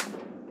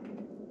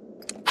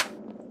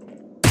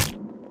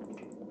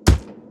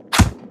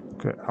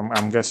 Okay,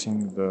 I'm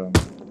guessing the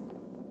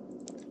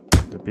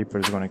beeper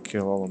is gonna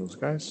kill all of those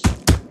guys.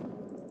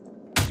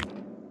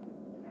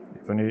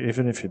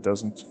 Even if he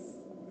doesn't,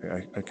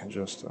 I can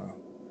just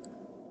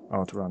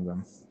outrun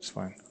them. It's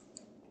fine.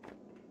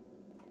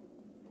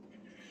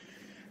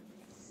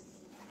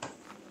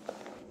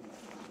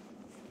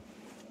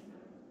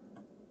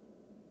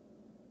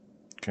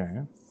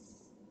 Okay.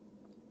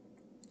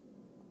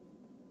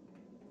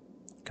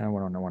 Kind of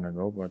want to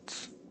go,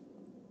 but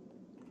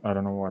I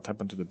don't know what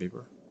happened to the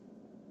beaver.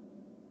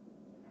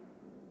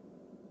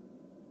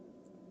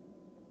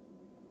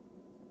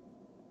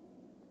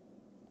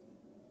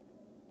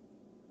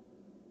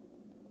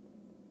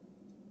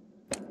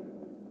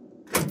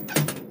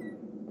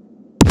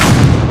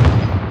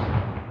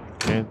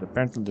 Okay,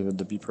 apparently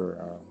the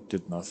beeper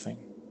did nothing.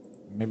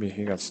 Maybe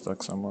he got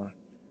stuck somewhere.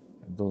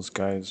 Those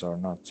guys are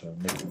not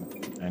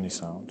making any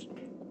sound,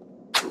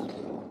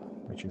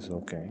 which is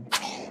okay.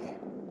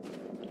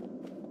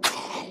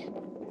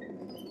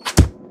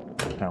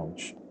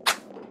 Ouch.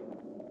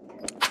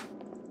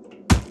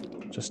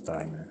 Just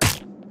die, man.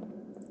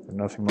 You're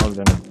nothing more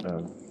than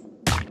a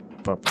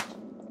puppet.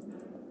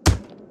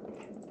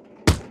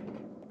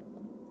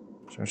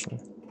 Seriously?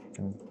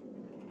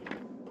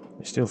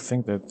 I still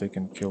think that they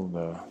can kill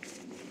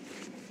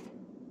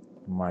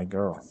my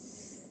girl.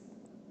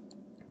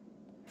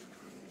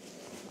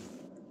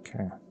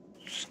 Okay,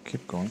 just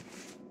keep going.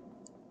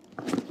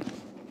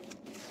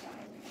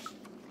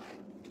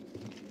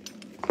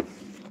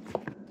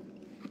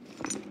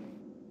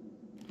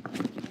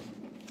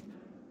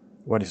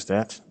 What is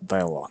that?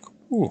 Dialogue.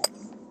 Ooh.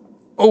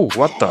 Oh,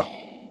 what the?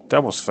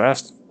 That was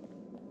fast.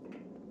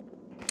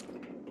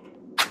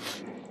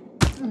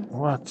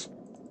 What?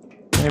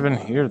 Can't even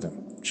hear them.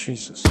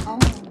 Jesus.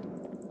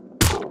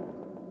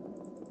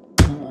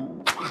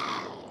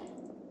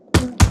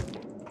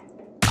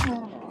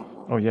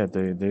 Oh yeah,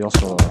 they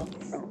also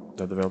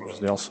the developers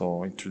they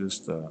also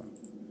introduced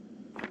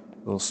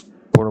those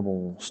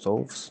portable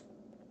stoves,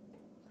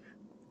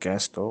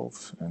 gas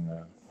stoves, and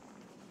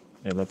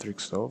electric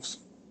stoves.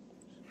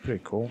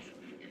 Pretty cool.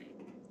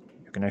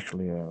 You can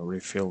actually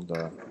refill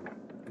the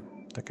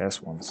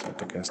gas ones at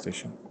the gas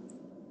station.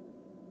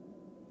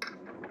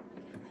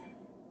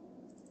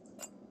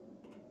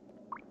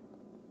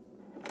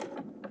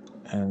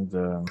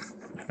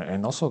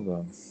 And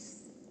also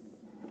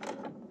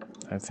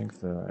I think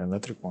the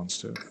electric ones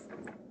too.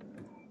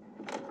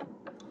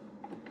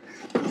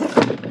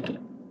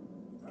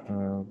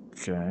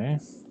 Okay.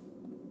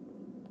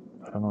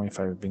 I don't know if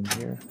I've been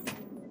here.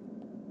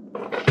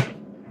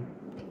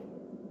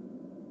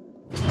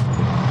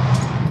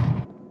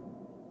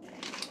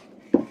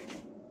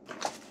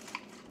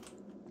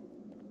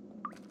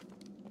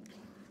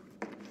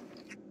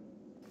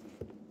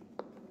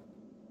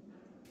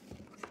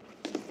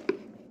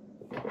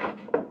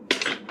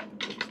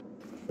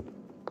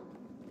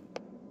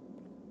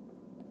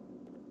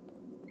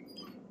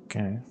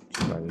 Okay,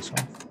 let's try this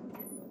one.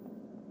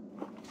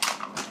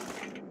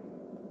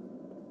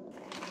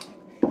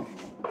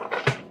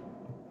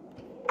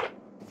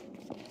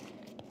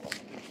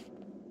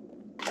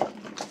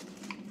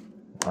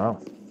 Wow.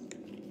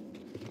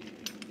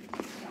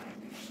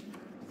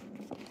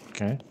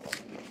 Okay.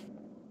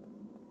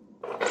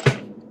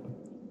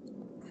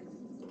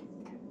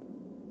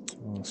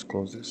 Let's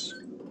close this.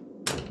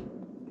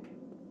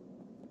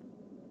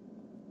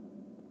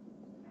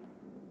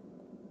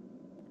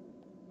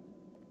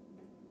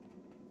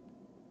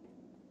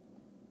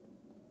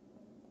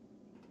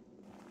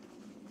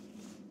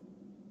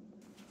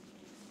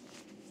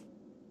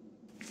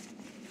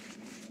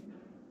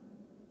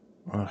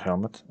 A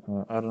helmet.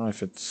 I don't know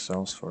if it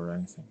sells for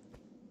anything.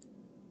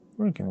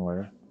 We can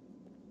wear.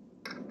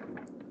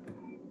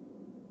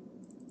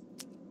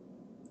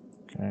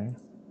 Okay.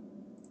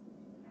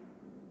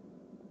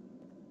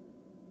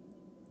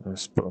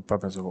 There's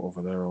puppets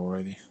over there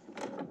already.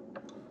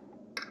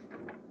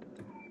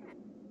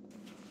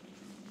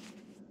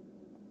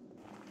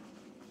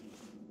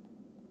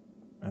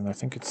 And I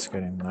think it's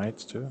getting night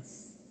too.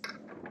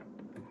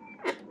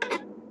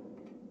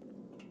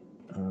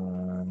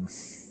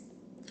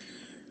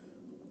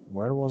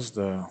 Where was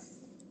the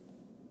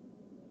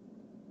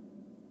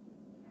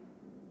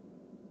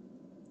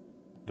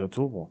the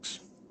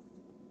toolbox.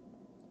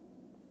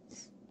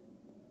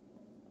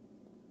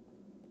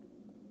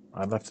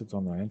 I left it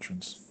on the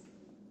entrance.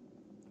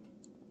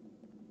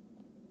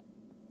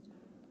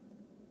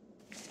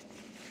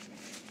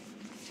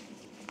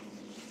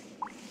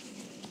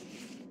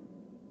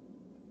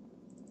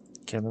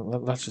 Okay,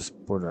 let's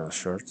just put a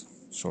shirt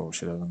so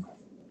she doesn't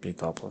be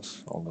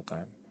topless all the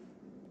time.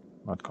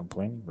 Not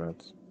complaining,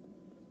 but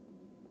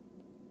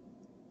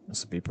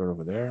there's a beeper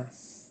over there.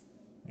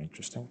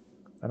 Interesting.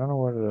 I don't know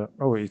where the...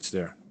 Oh, it's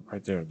there.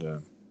 Right there,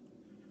 the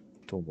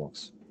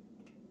toolbox.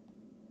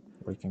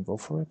 We can go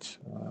for it.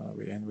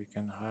 And we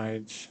can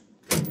hide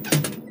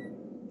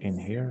in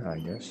here, I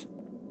guess.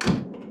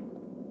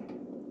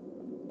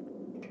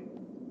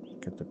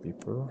 Get the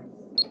beeper.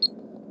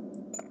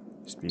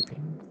 It's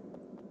beeping.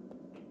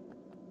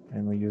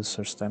 And we use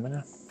her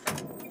stamina.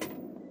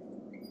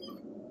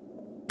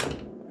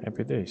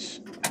 Happy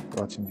days.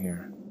 What's in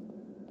here?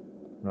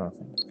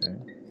 Nothing, okay.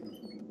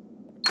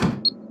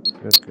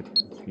 Good, good.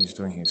 He's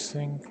doing his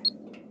thing.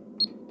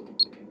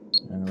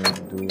 And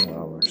we'll do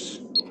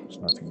ours. There's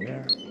nothing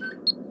there.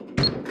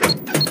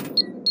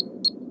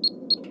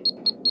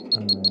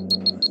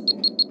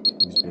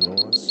 He's below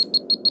us.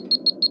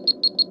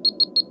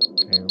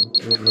 Okay,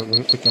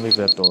 we can leave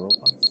that door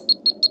open.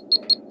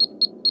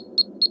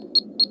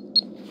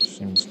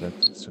 Seems that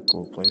it's a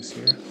cool place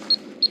here.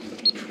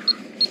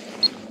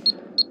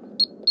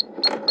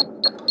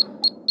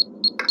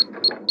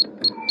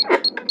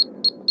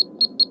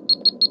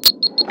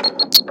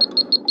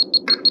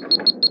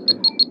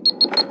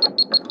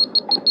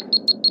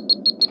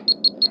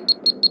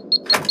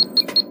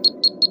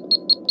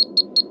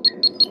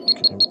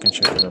 Okay, we can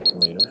check it up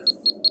later.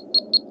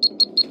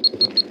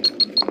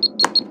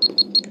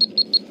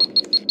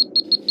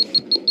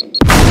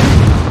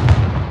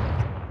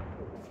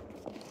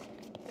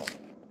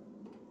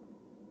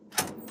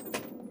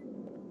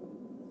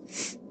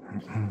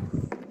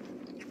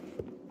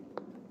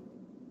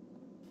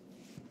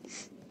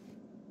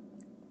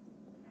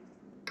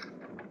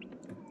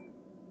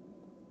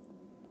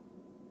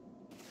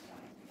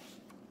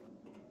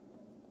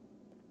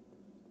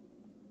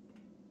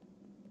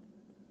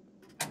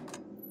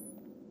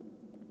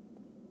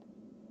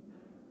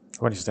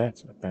 What is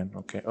that? A pen?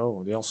 Okay.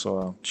 Oh, they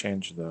also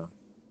changed the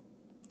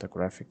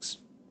graphics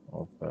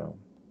of the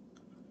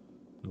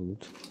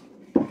loot.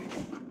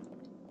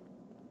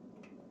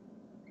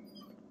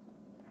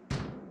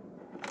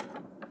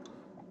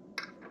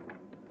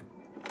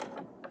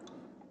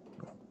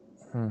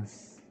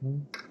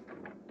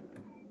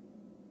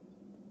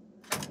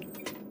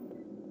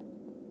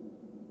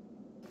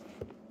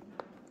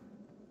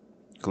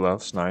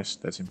 Gloves, nice.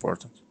 That's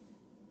important.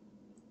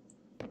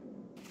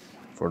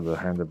 For the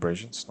hand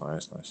abrasions,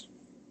 nice, nice.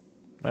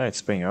 Ah,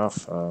 it's paying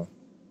off.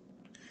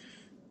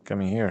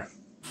 Coming here,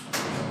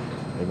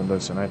 even though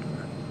it's a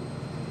nightmare.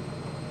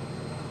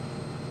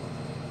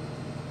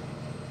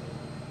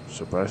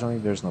 Surprisingly,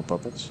 there's no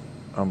puppets.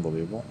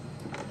 Unbelievable.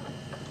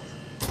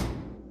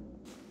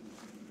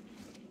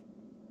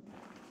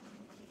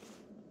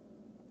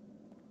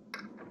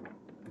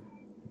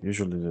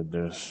 Usually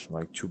there's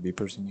like 2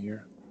 beepers in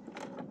here.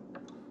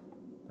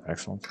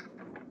 Excellent.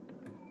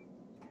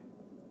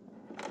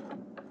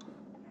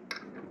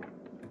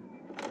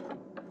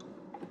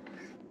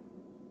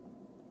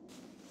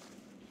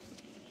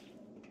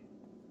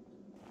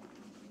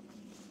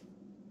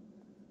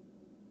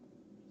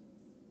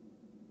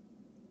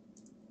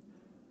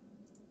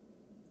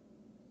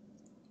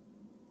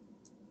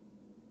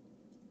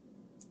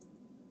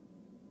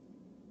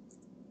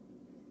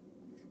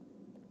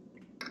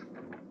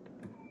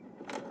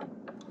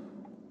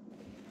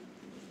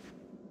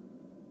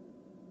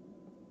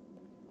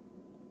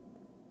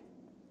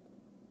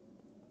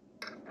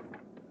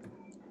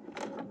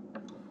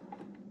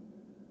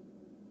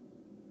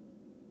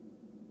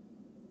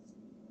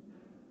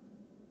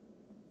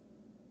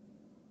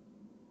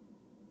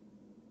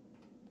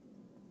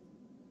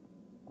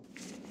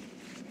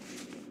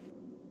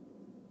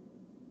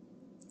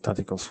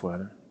 Tactical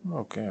sweater.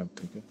 Okay, I'll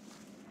take it.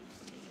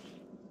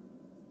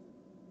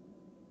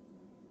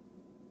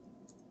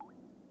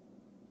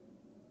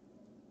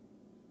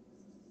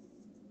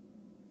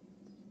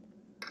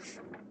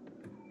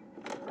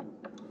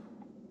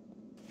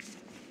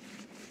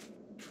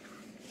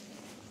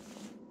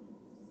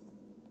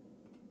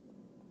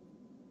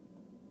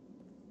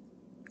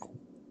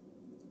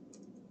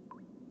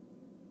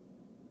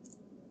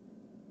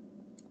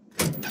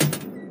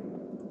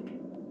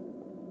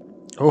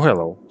 Oh,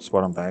 hello.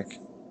 Spot on back.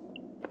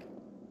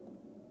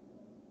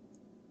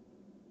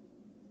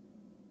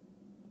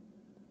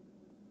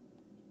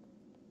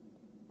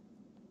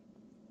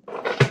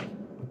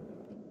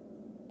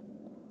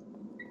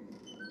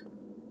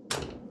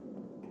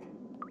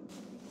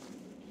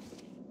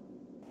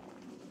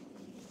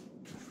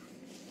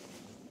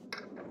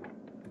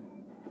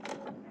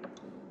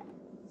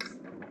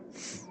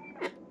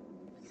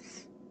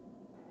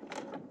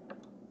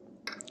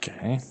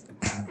 Okay.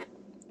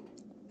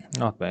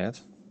 Not bad.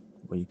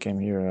 We came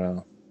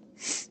here,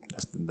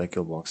 that's the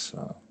kill box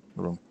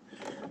room.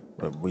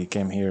 But we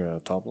came here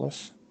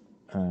topless,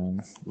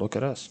 and look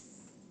at us.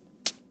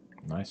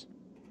 Nice.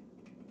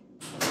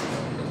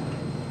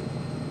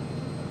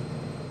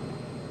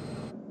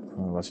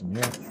 What's in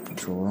here?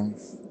 Control room.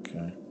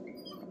 Okay.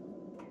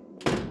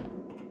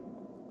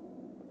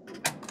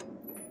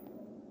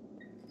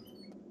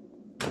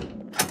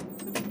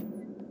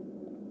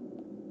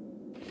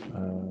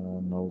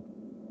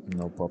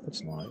 No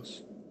puppets.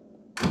 Nice.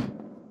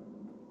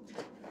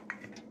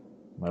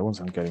 My ones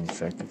aren't getting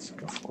infected.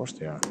 Of course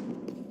they are.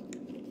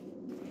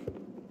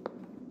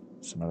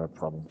 It's another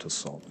problem to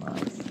solve now.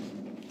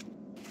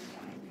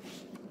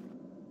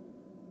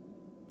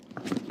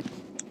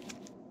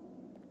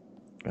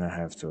 Gonna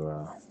have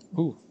to.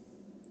 Ooh,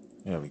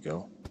 there we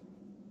go.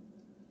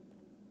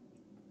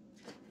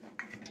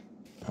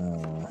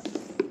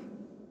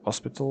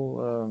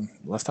 Hospital.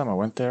 Last time I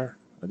went there,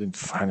 I didn't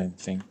find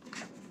anything.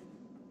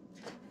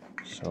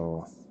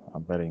 So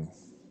I'm betting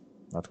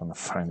not gonna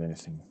find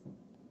anything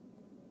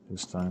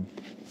this time,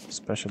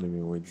 especially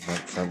with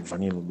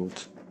vanilla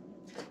loot.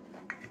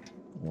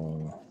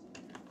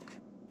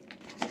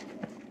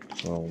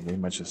 So we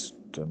might just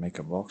make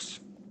a box,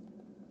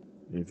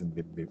 even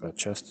with a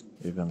chest,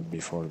 even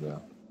before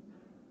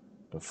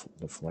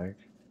the flag.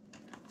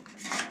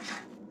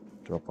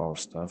 Drop our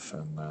stuff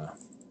and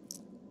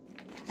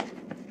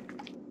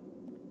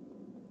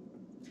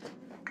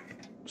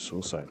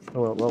suicide.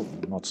 Oh, well,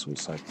 not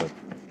suicide, but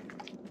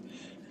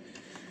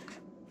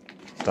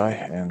die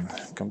and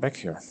come back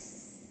here.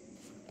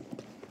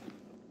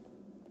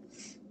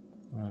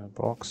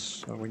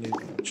 Box. We need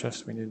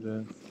chest. We need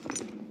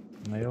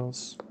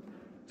nails. I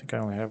think I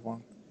only have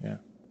one. Yeah.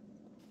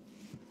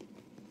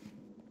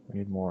 We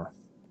need more.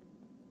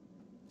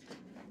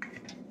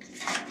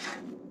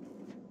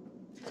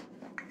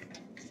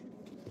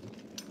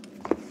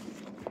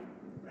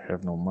 I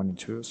have no money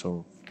too,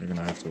 so we're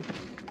gonna have to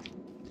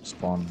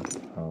spawn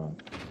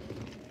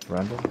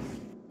random.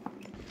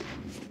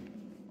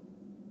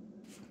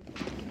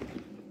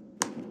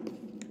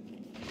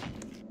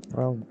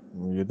 Well,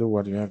 you do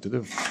what you have to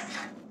do.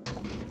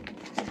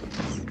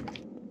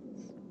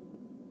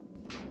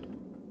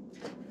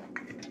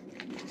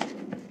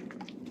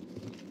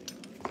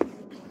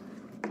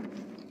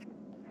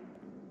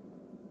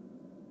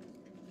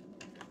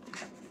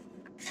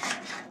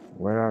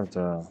 Where are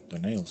the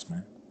nails,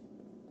 man?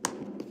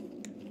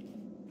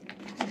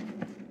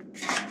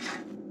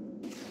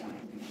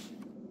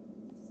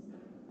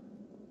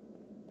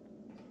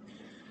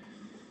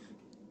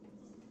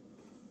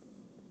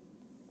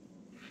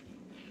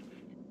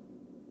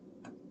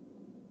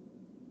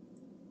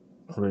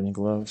 Raining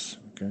gloves,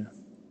 okay.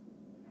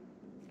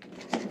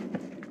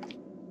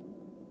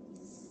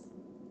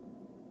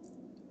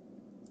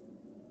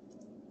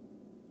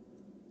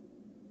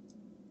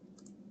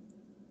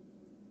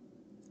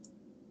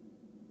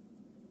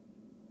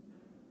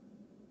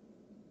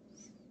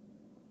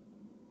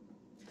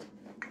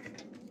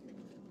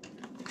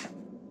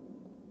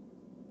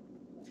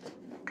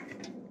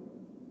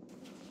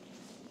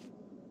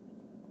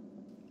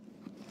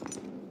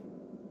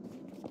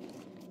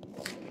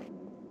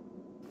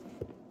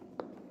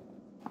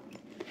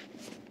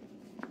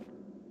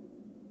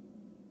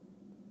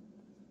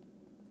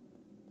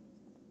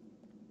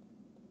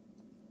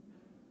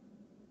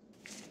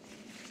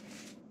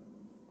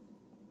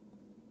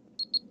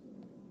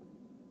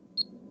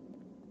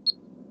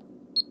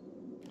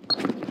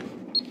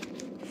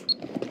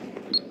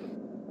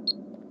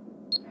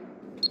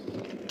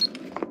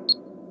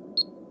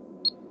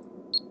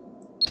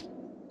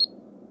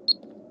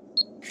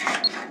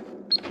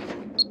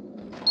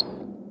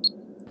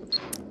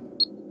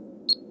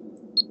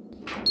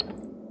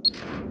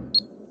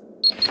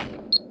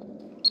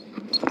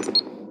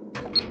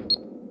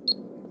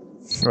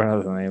 Where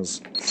are the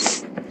nails?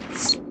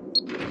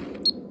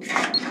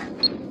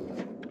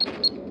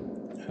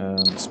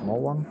 The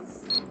small one,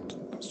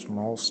 the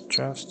small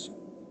chest.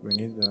 We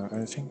need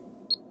anything?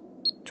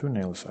 2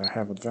 nails. I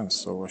have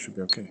advanced, so I should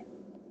be okay.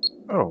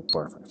 Oh,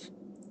 perfect.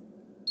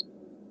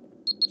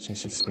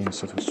 Since it's been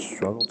such a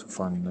struggle to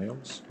find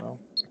nails, well,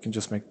 I can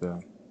just make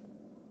the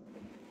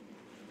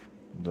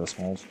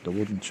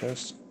wooden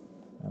chest,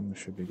 and we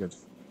should be good.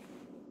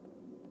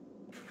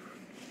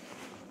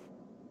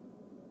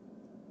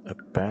 A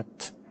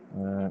bat?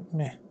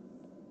 Meh.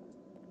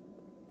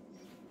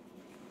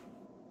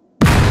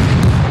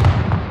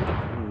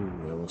 Ooh,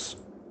 that was...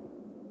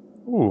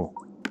 Ooh,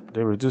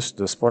 they reduced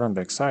the spawn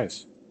bag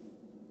size.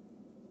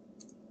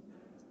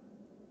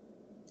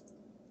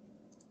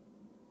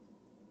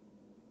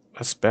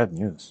 That's bad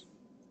news.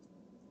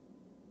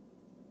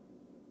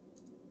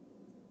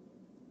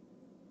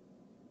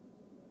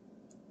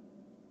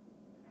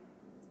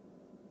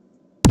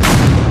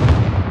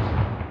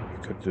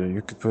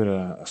 You could put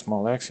a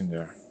small axe in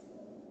there.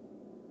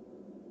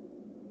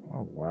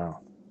 Oh wow.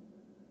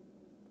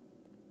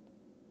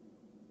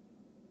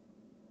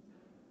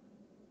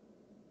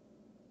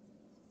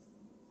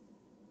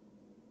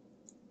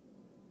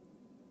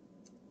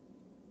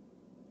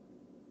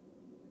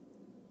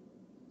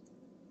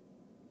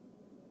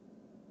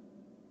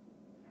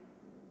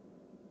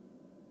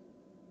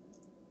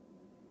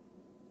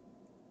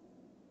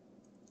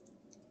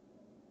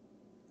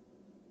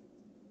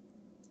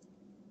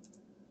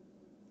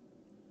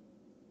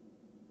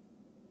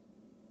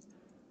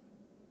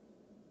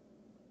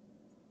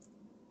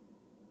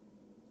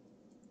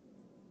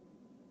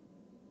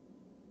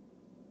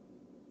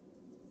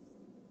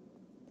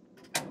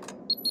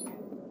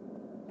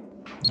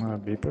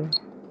 Beeper?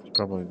 It's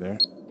probably there.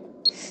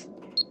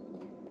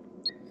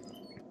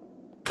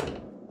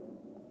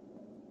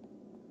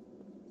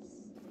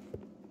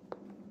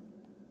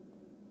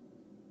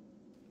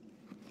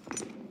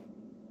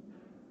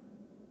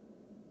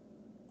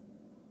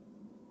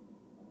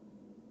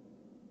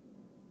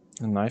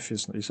 The knife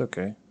is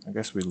okay. I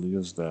guess we'll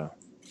use the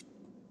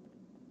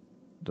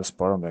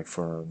spotting bag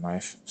for a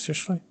knife.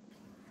 Seriously?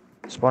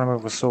 Spotting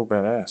bag was so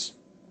badass.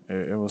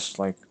 It was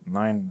like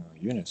 9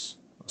 units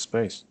of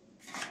space.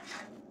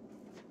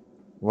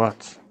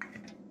 What?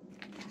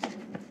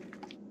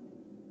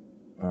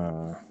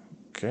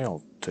 Okay,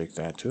 I'll take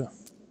that too.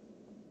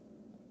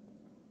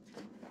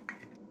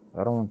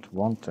 I don't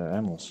want the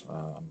ammo.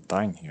 I'm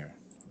dying here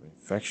of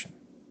infection.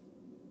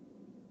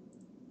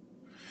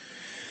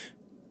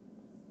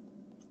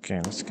 Okay,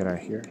 let's get out of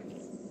here.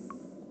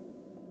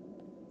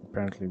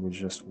 Apparently with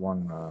just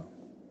one a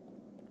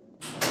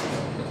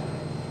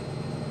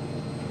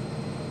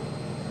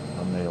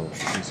nail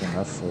is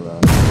enough for a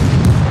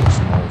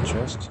small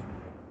chest.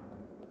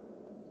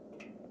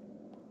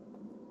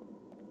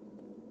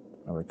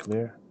 Are we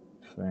clear?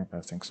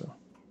 I think so.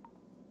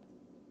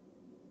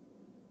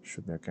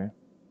 Should be okay.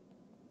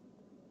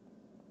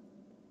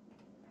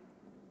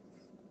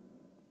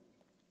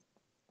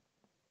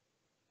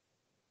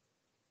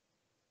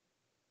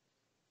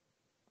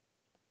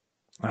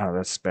 Ah,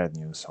 that's bad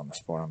news on the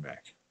spawn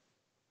back.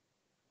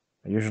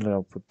 Usually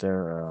I'll put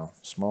there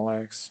small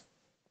axe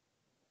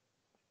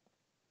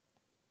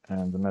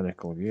and the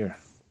medical gear.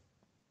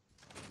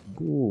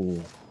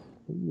 Ooh,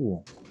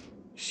 ooh,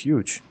 it's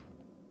huge.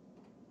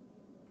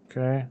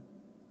 Okay,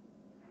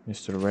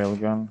 Mr.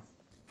 Railgun.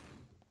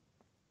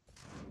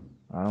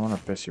 I don't want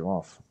to piss you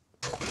off.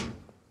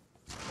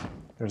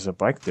 There's a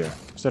bike there.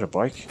 Is that a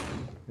bike?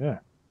 Yeah.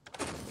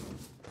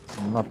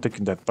 I'm not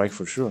taking that bike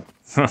for sure.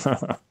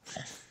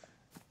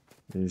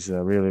 He's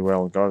really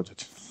well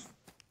guarded.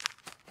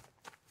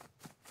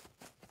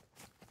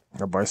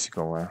 A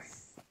bicycle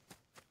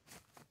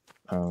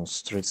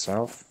straight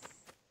south.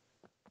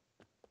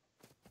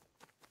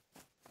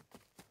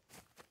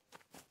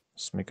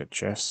 Let's make a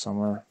chest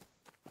somewhere.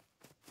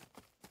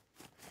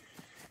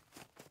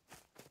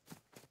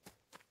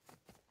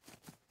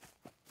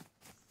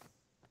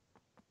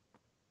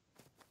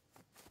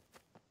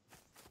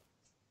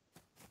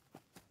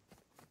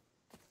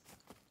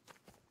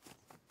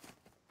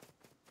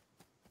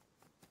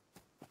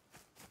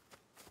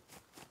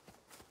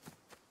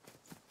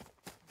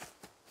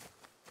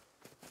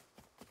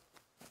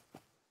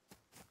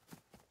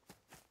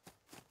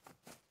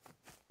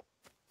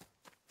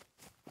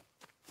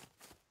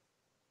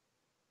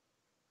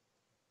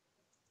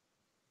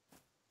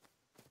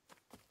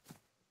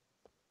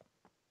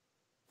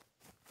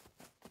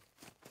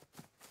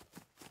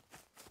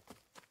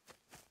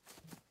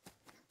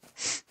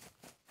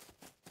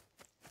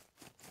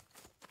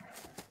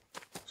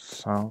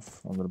 South,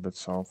 a little bit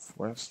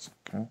southwest.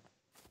 Okay.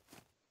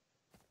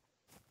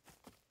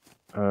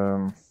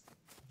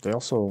 They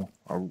also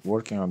are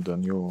working on the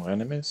new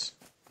enemies,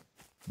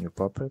 new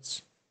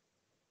puppets.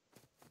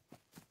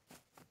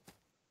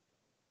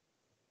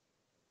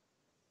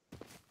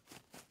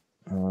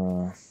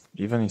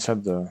 Even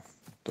inside the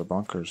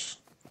bunkers,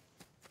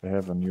 they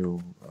have a new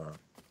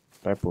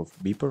type of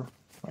beeper,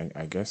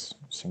 I guess,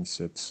 since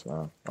it's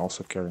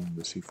also carrying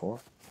the C4.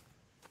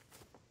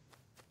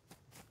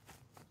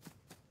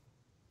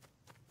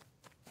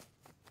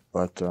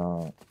 But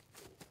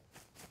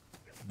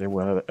they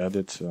will add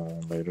it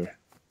later.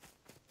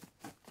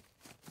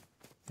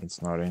 It's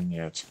not in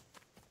yet.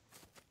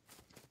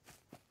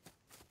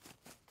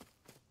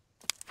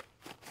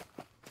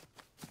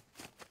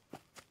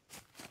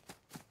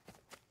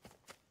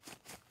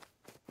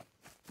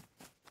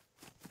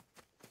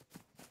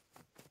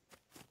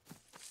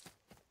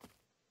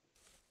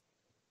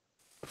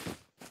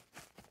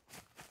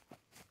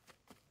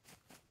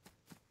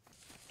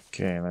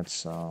 Okay,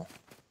 let's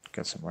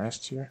get some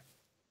rest here.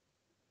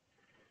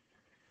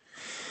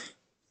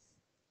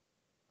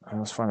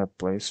 Let's find a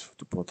place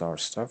to put our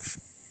stuff.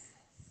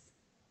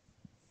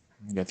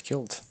 Get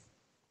killed.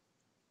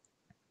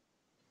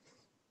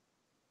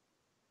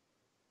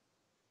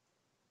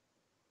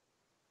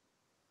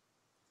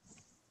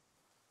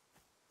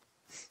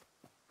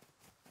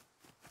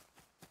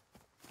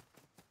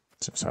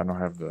 Since I don't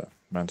have the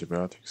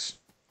antibiotics.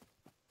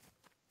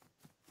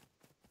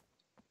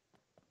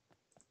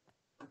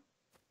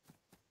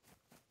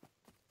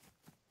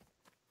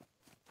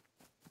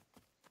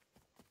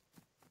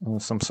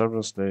 Some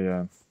servers they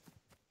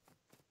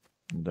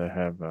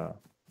have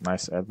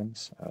nice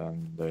admins,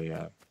 and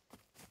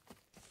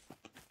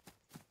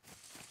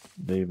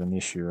they even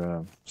issue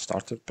a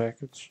starter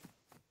package,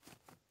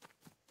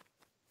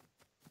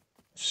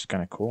 which is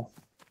kind of cool,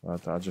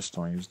 but I just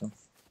don't use them.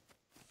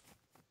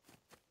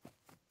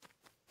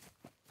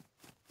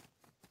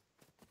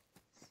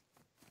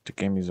 The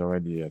game is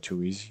already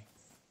too easy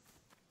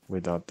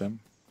without them.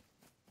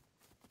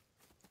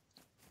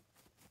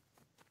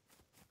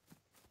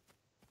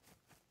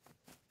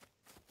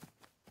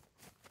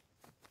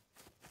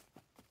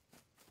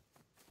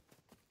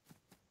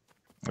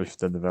 if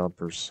the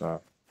developers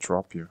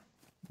drop you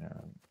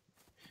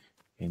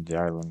in the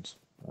island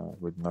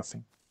with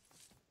nothing,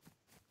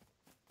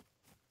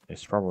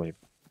 it's probably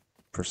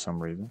for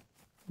some reason.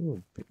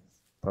 Ooh, big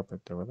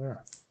puppet over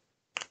there.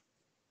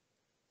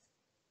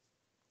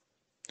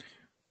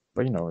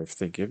 But you know, if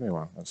they give me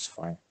one, that's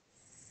fine.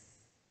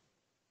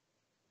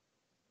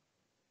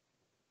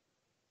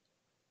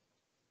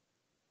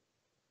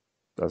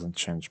 Doesn't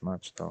change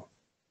much though.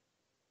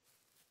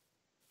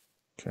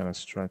 Okay,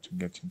 let's try to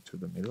get into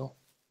the middle.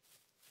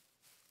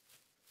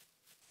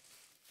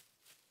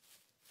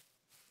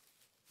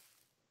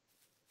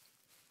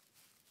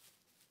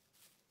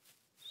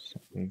 So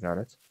we got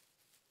it.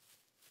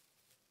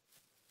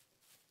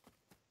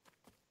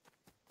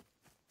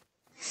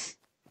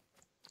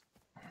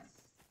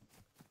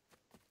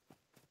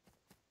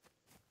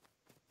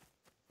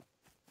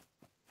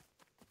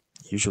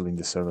 Usually in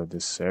the server,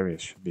 this area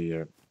should be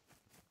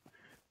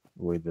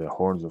with the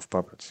hordes of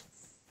puppets.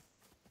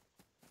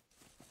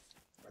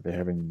 But they're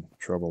having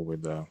trouble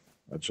with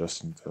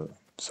adjusting the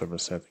server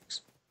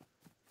settings.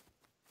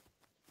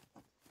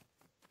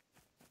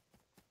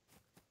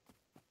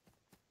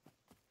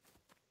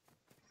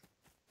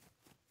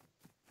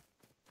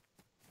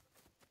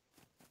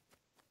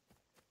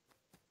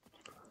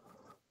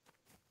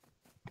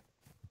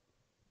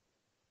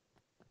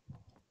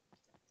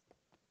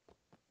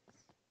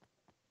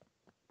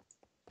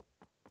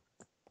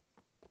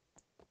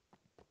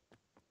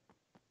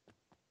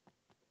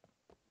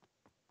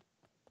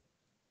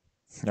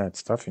 Yeah,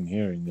 it's tough in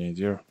here in the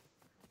Azure.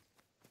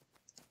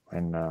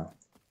 When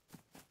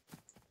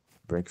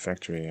Break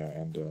Factory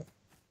and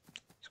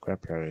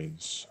Scrapyard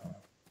is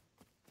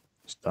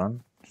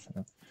done.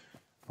 So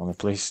only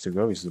place to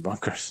go is the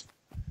bunkers.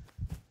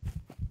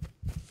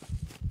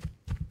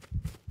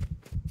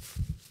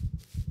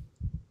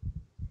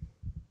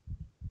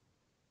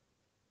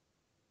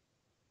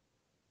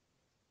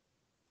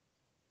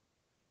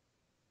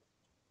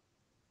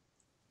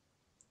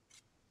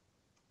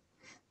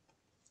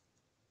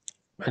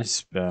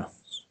 It's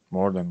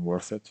more than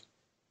worth it.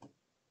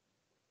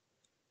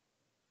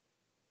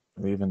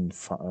 We even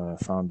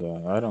found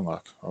the iron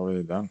lock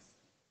already done.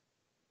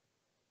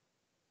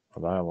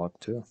 A dialogue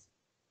too.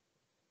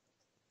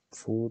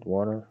 Food,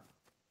 water,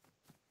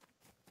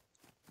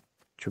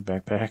 2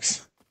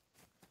 backpacks.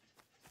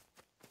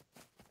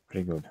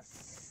 Pretty good.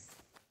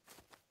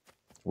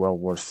 Well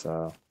worth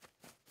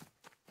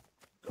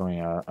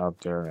going out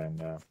there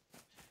and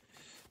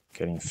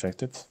getting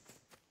infected.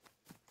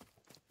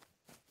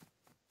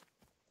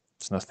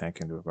 There's nothing I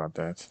can do about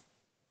that.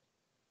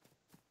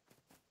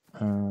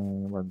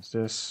 What's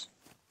this?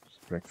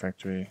 Break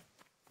Factory.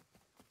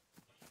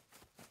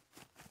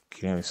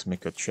 Okay, let's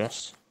make a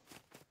chest.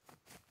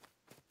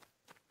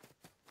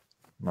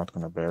 I'm not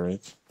gonna bury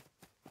it.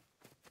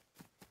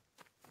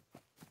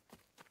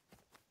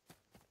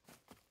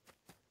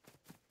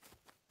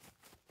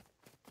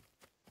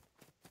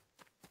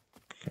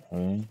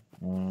 Okay.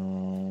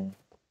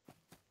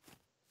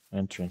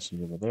 Entrance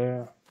is over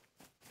there.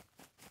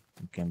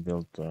 You can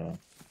build.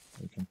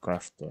 You can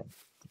craft the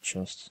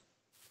chest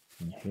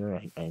in here,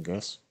 I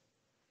guess.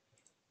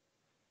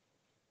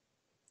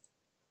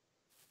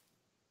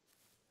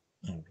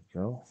 There we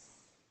go.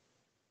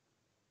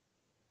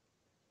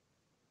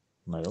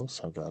 Nails,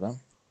 I got them.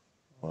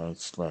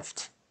 What's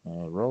left?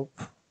 Rope.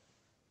 What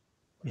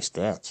is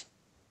that?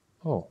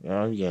 Oh,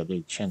 yeah,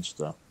 they changed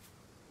the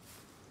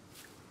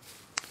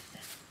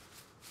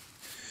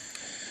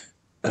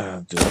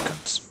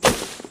icons.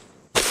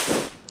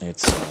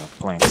 It's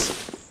planks.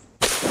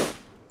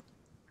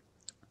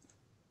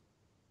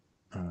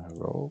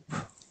 Rope.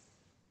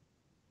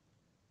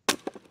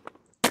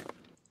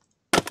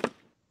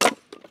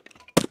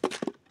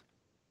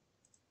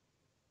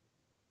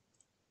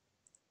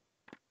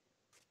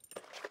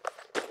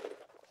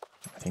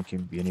 I think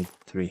you need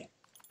three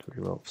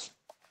ropes.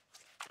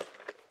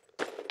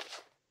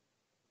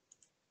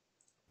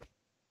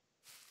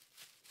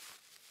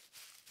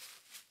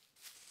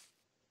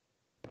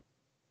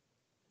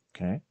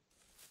 Okay.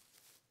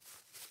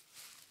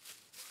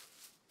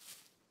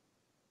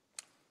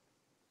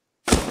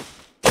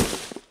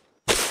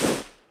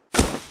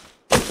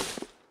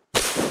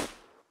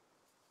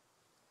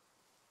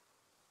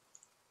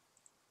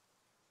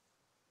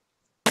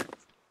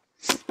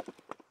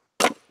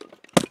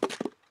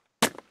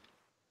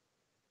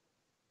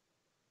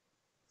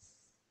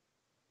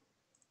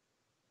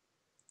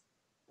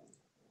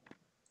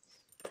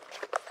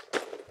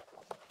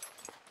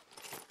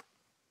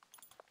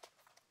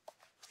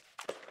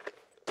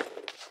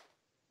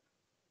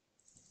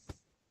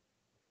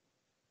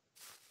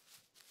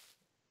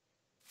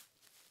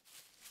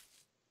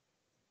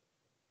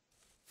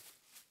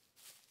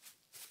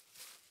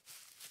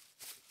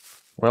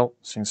 Well,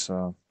 since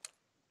you're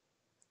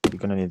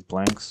gonna need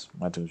planks,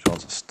 might as well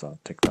just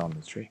take down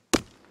the tree.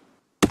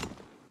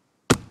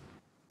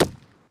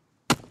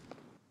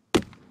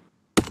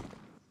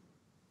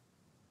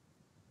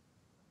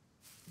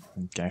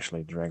 You can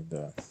actually drag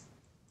the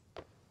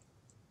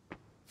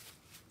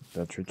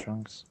tree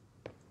trunks.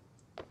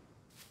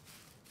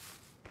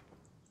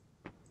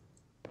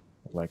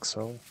 like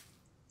so.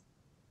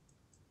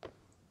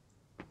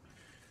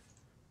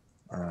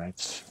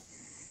 Alright.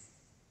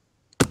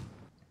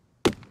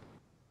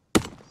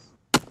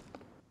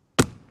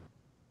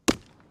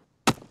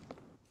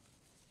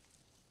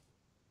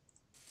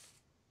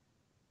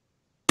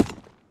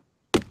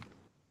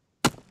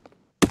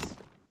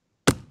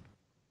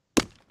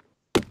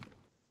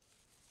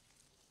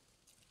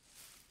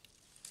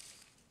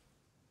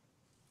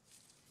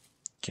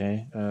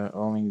 Okay,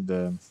 only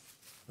the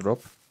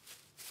rope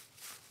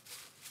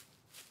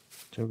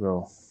to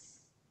go.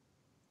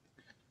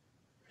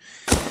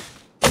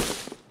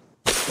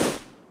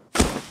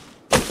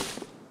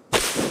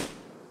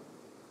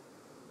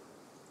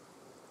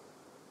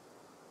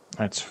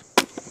 That's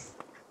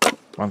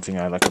one thing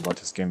I like about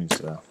this game is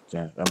the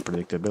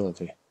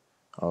unpredictability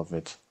of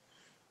it.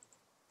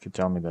 If you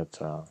tell me that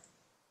the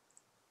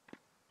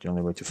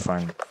only way to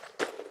find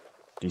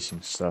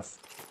decent stuff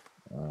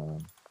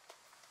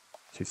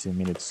 15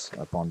 minutes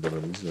upon the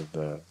release of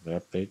the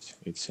update,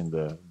 it's in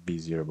the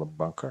B0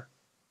 bunker,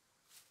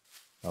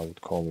 I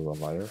would call you a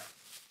liar.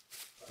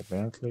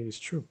 Apparently it's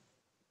true.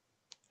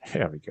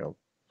 Here we go.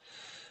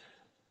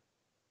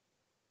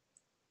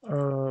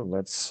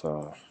 Let's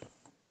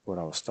put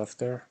our stuff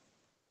there.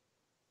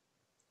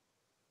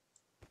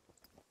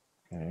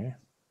 Okay.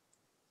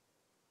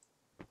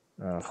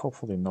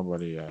 Hopefully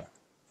nobody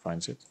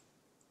finds it.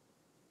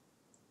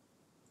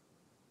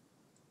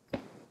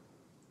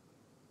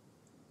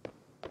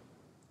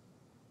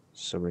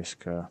 It's a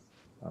risk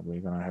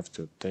we're gonna have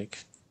to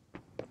take.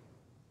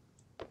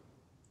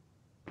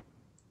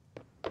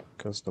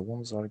 Because the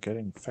wounds are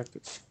getting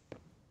infected.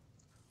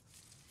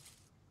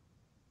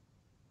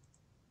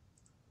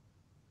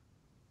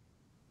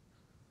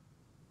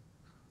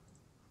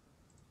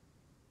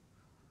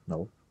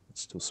 No,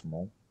 it's too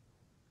small.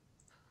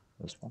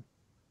 This one.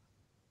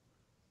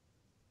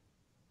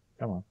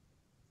 Come on.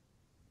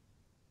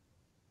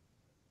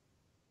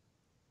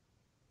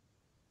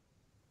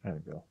 There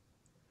we go.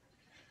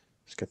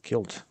 Let's get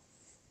killed.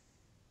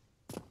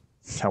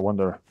 I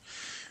wonder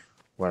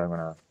where I'm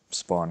gonna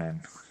spawn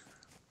in.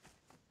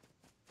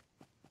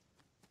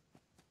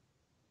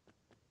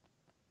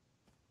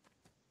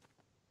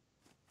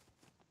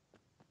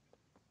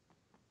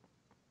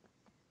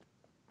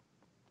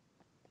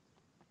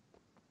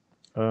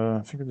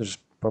 I think there's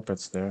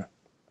puppets there.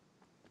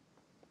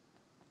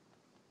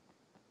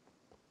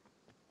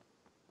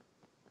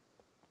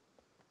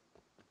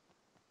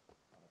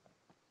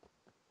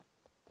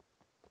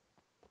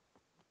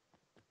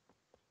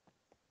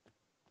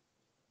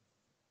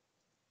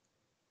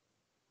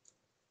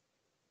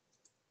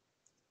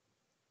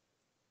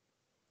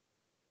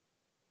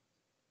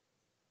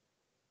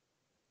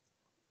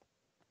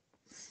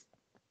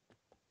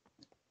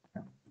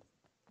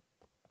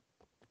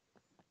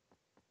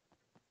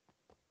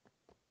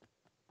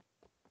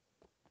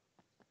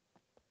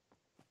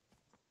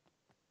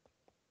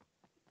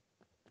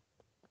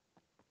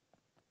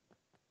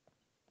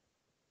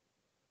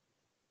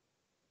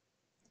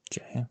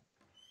 Okay.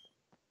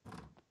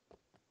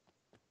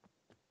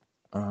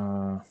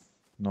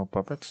 No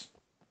puppets.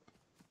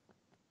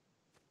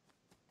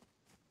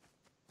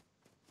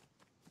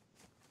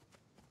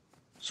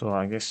 So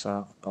I guess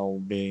I'll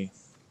be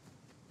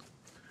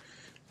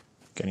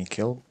getting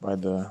killed by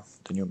the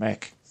new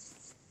mech.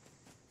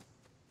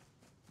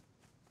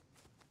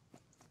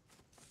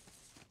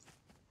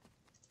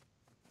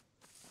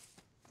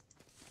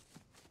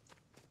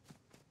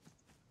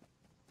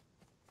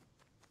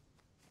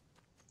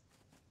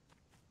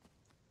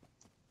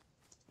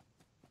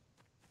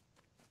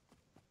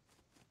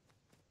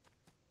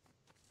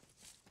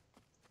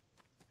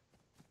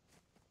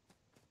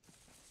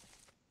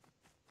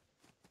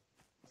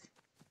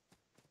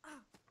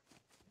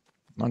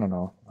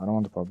 No. I don't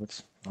want the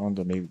puppets. I want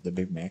the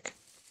big mech.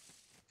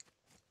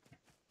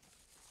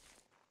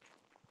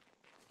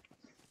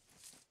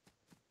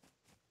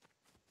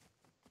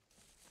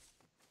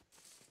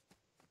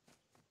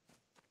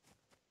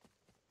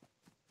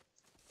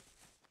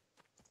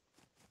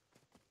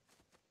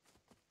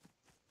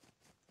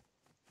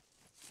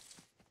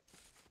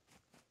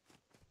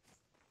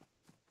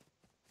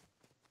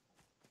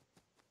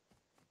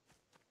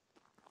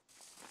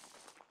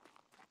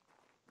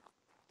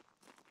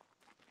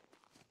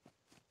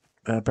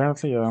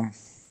 Apparently,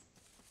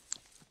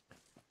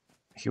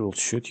 he will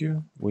shoot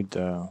you with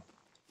the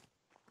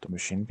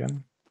machine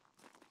gun,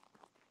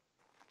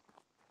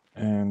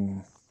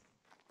 and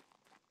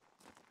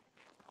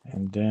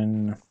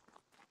then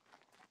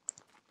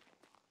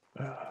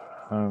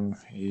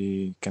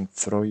he can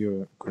throw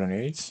you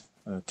grenades,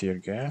 tear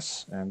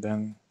gas, and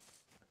then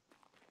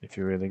if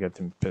you really get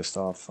him pissed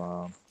off,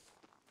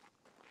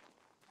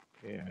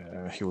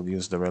 he will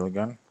use the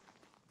railgun,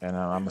 and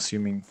I'm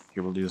assuming he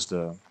will use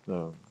the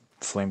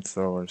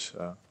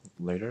flamethrowers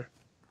later,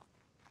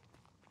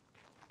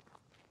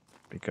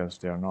 because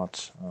they are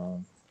not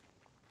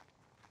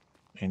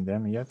in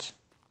them yet.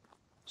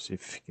 See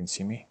if he can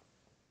see me.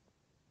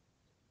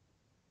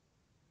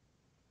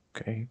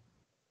 Okay.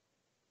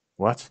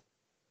 What?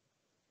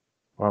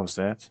 What was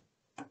that?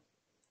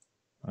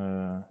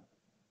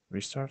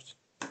 Restart.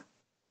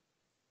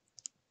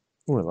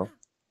 Oh, hello.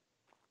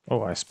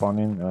 Oh, I spawn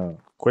in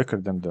quicker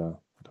than the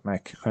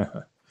Mac.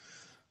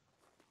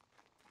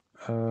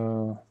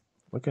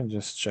 We can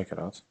just check it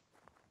out.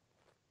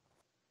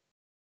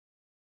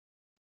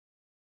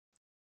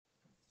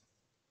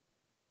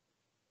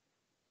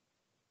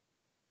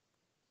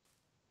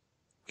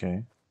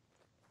 Okay.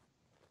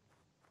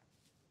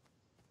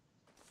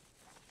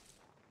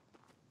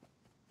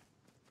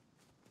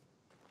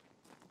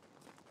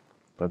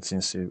 But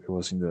since it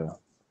was in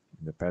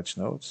the patch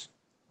notes,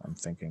 I'm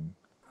thinking,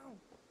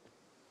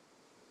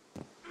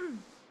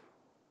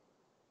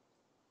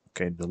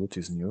 okay, the loot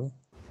is new,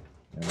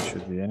 and there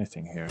should be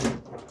anything here.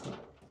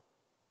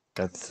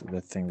 That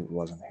thing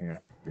wasn't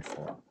here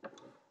before.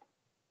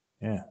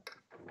 Yeah,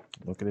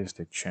 look at this.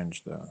 They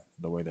changed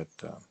the way that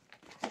the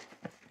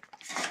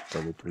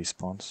loot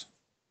respawns.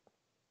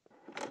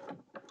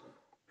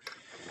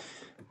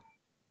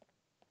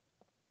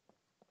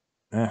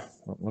 Yeah,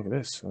 look at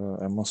this.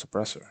 ammo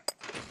suppressor.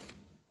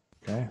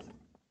 Okay.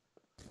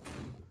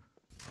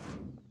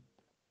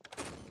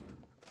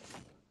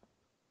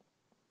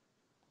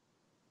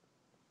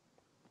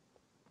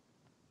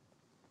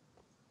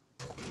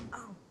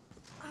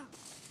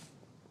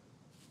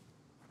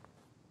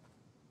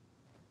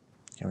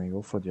 Can we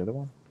go for the other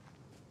one?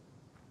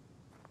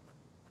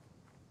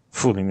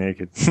 Fully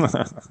naked.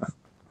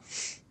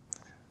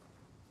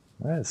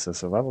 Yeah, it's a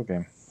survival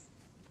game.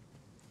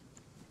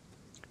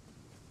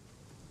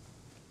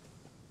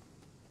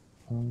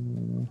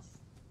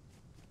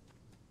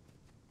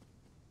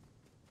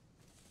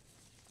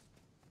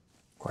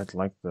 Quite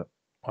like the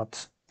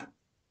what?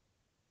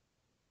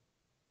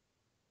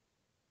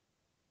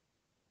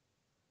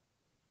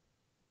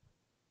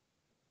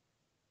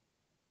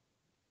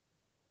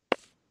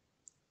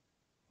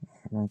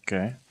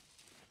 Okay.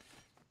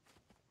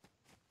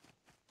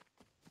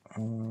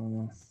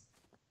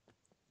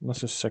 Let's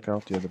just check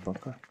out the other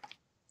bunker.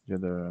 The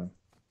other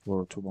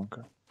World War II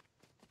bunker.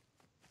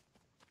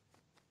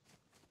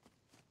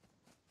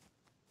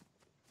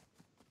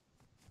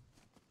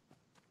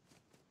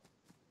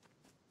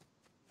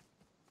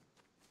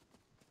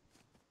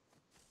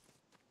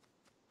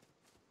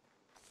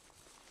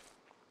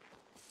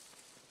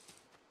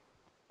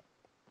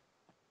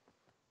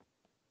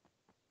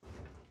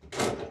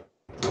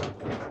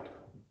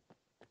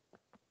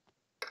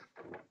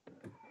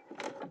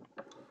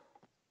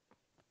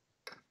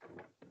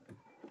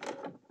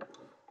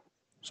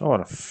 So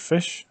what, a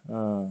fish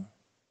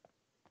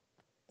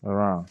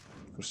around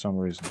for some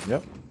reason.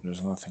 Yep,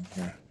 there's nothing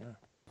here. Yeah.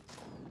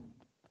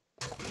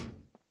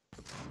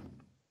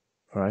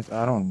 Alright,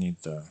 I don't need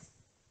the...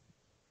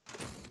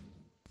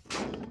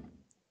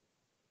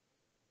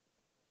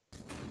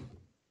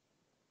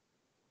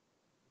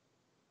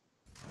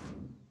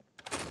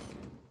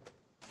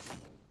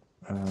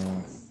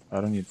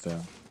 I don't need the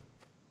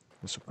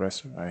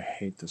suppressor. I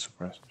hate the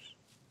suppressors.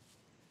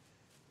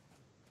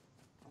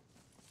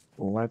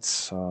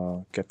 Let's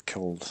get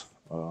killed.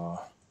 Oh,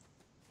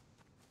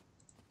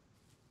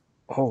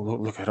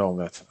 look at all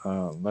that.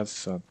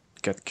 Let's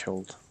get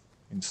killed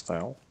in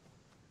style.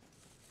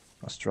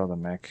 Let's draw the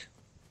mech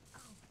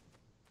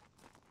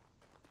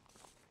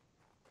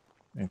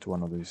into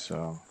one of these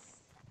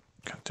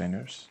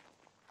containers.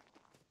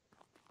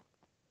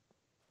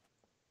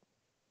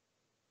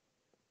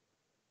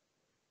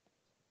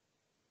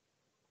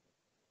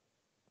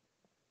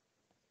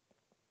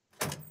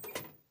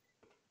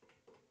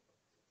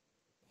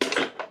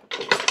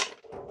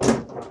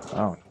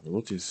 Oh, the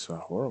loot is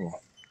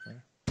horrible. Okay.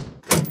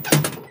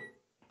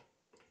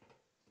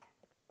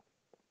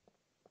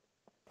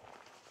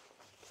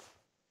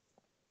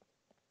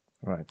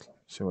 Right,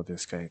 see what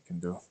this guy can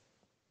do.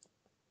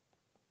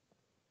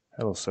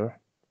 Hello, sir.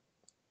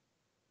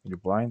 You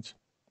blind?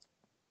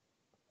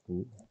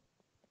 Ooh.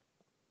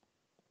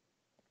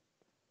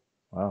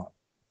 Wow.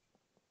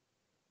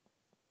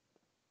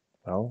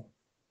 Well,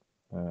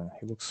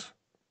 he looks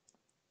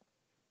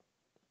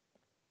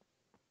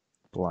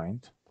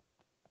blind.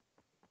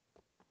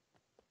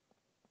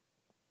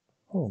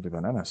 Oh, the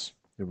bananas.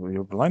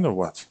 You're blind or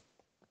what?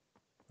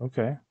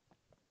 Okay.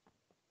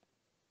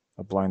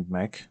 A blind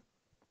mech.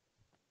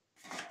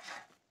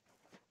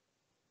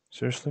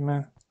 Seriously,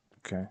 man?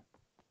 Okay.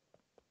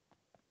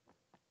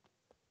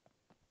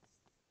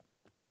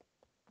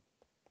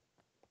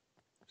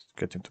 Let's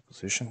get into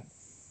position.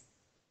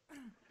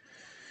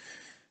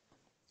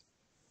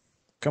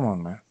 Come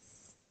on, man.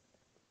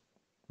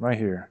 Right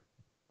here.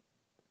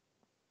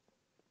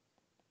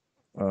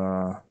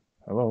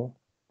 Hello?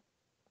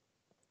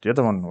 The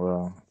other one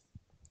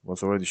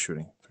was already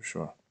shooting, for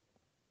sure.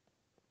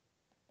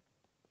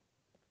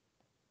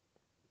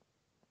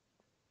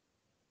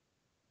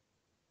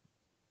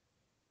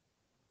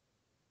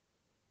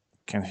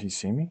 Can he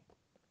see me?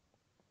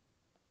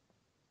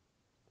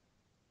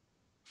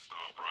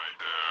 Stop right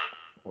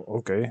there.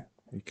 Okay,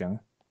 he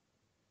can.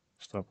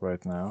 Stop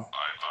right now.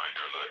 I find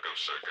your lack of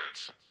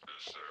circuits,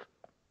 sir.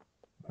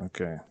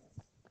 Okay.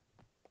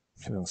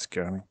 He don't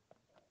scare me.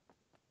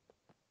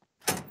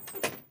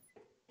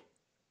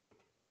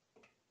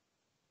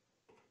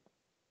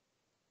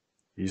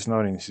 He's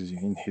not in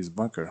his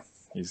bunker.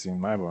 He's in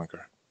my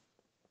bunker.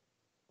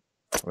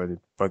 Already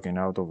bugging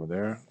out over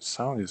there.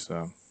 Sound is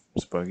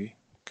buggy.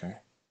 Okay.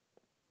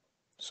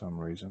 Some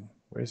reason.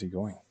 Where is he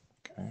going?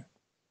 Okay.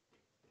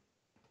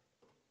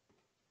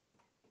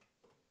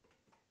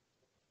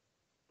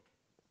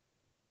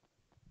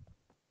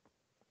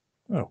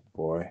 Oh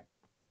boy.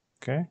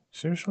 Okay.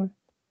 Seriously?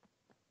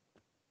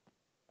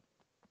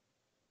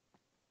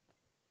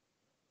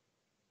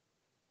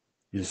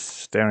 He's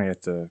staring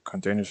at the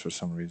containers for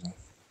some reason.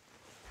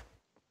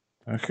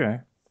 Okay.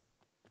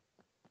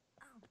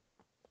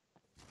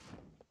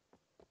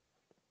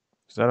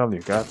 Is that all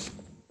you got?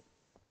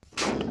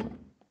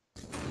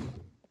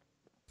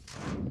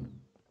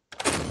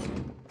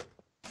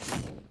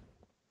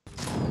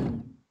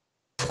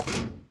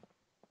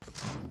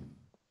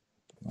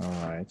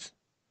 Alright.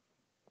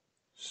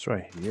 It's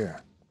right here.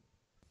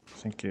 I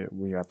think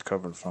we got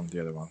covered from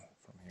the other one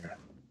from here.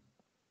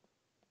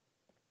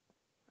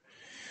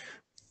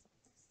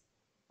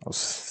 I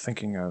was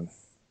thinking of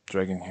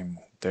dragging him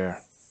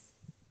there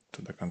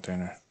to the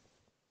container.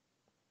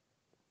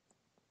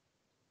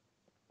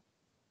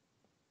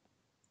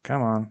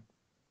 Come on.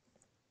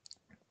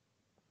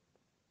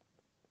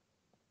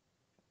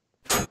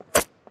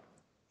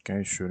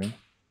 Okay, shooting.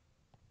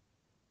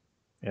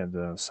 Yeah,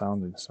 the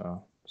sound is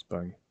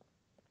buggy.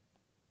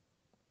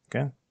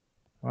 Again?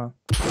 Well.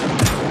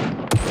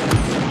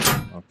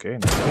 Okay,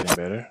 now getting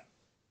better.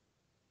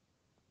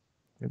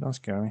 You don't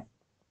scare me.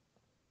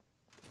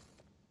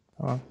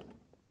 Come on.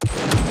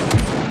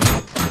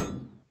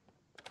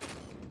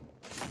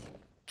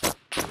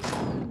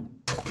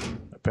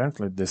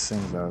 Apparently these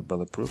things are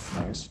bulletproof,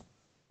 nice.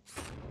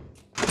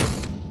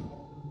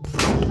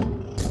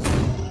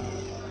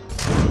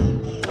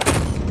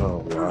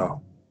 Oh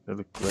wow, they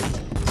look great.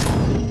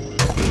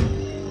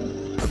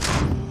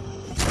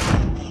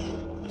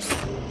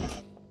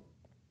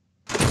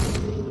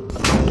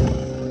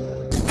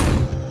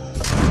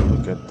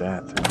 Look at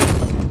that.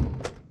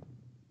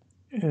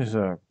 It is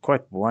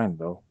quite blind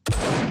though.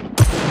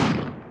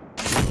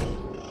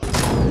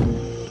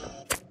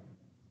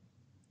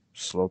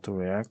 Slow to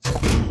react.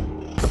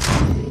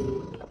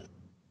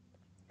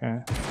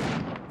 Okay.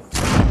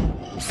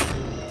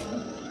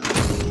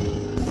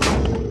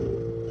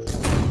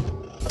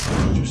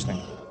 Interesting.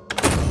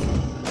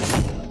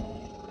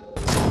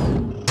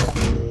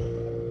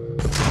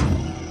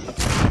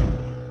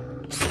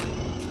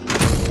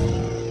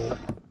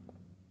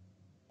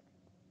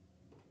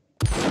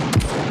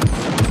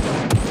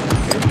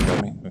 Okay, you got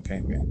me. Okay.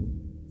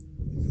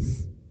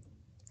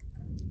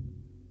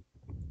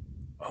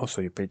 Oh,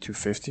 so you pay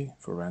 $250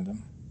 for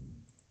random?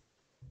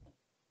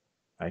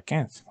 I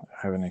can't. I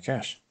have any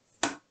cash.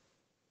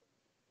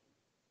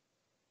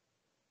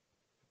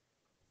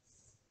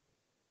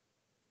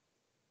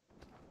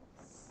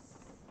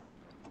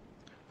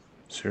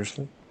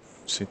 Seriously?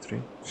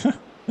 C3?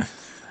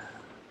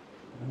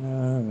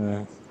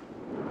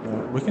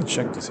 We can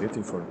check the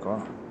city for a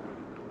car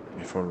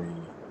before we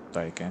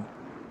die again.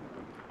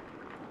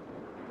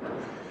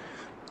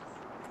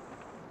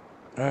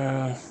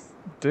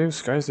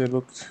 Those guys, they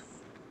looked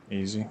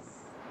easy.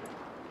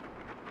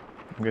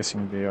 I'm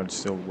guessing they are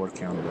still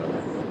working on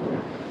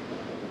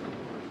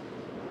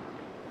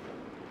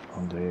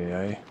the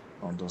AI,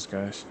 on those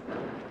guys.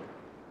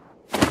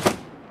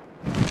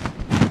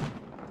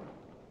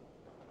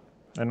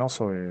 And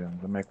also,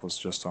 the mech was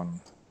just on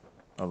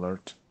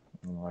alert,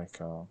 like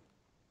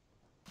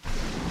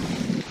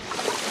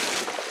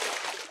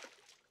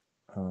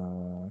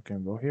can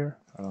we go here?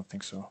 I don't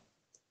think so.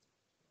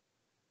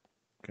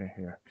 Okay,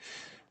 here.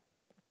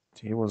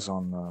 He was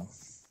on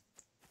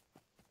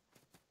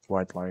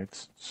white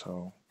lights,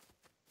 so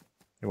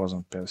he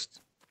wasn't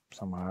pissed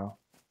somehow.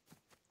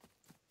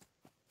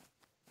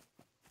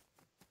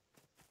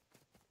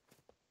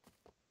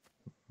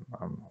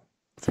 I'm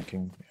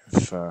thinking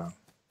if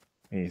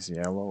he's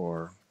yellow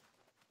or...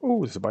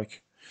 Oh, it's a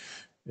bike.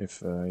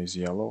 If he's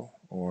yellow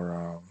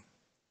or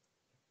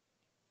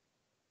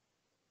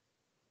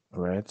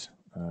red,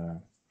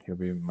 he'll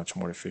be much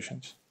more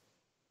efficient.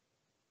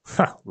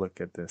 Ha! Look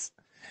at this.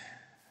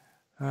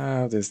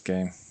 This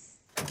game.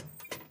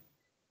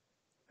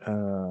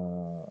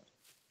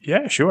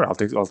 Yeah, sure. I'll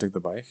take the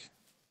bike.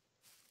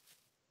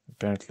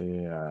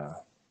 Apparently,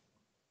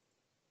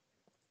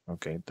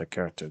 okay, the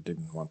character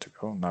didn't want to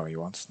go. Now he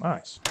wants.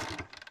 Nice.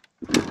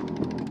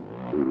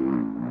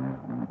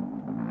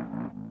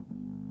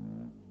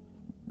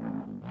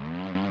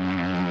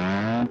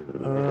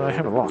 I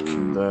have a lock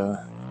in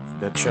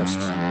that chest.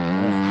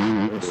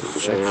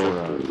 Let's check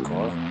for a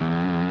car.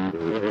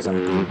 Because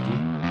I'm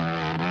greedy.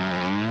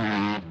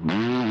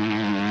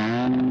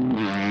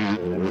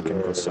 And then we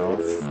can go south.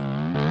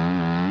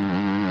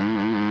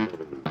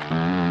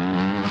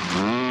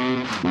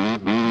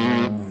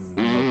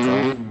 No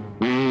car.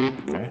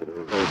 Okay.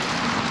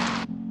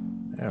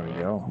 There we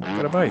go.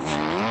 Got a bike.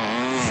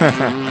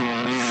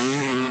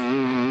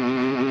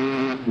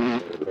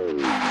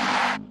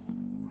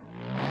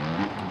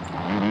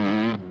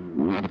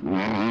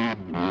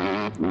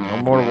 No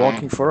more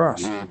walking for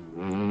us.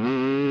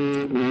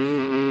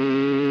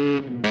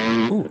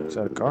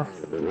 car?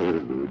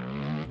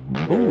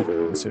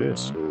 Ooh, yes it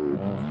is.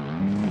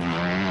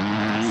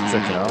 Let's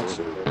check it out.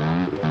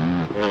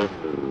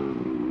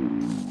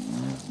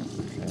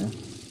 Okay.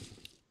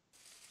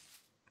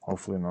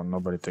 Hopefully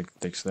nobody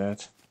takes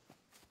that.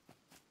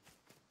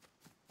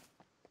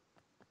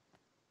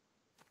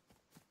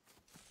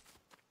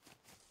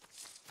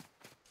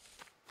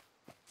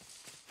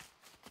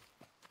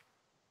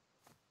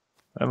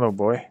 Hello,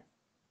 boy.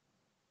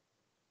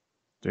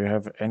 Do you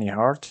have any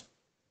heart?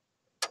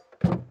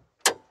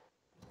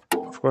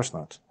 Of course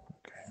not.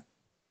 Okay.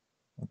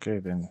 Okay,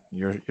 then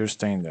you're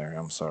staying there.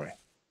 I'm sorry.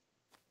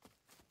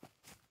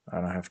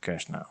 I don't have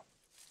cash now.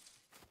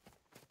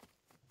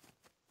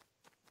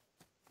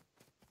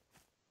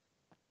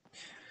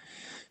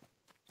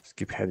 Let's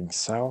keep heading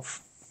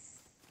south.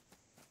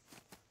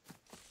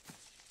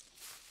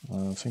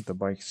 I think the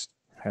bike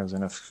has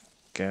enough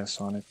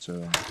gas on it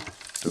to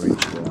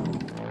reach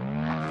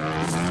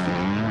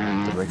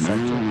the brake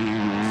factory.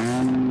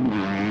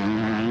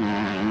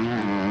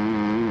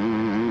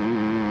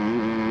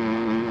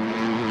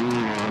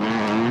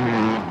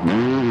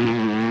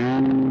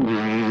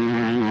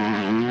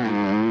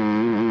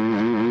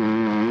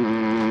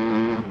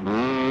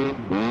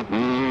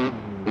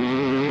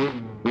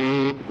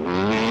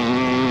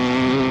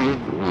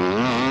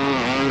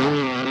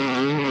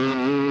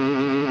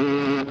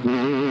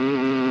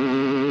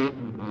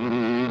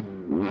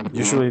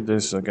 Usually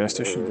there's a gas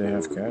station, they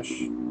have cash.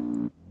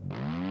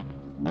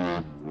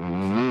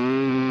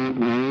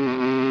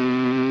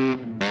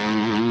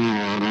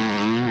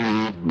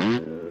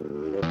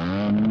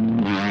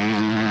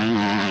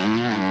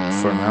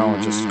 For now,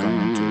 I'm just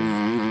going to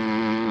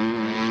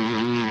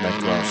back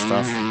to our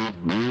stuff.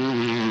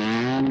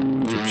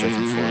 Keep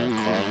checking for a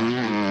car.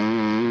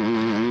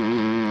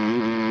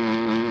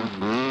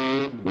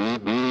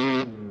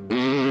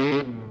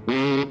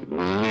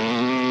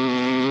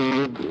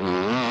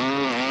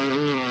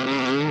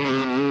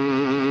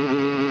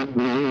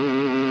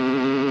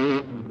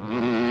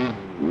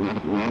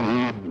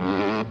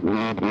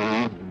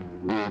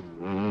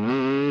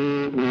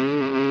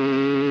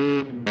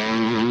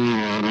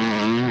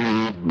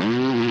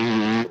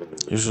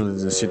 Usually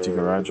the city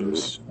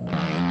garages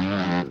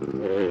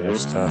have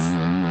stuff.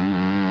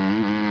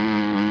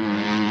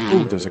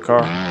 Ooh, there's a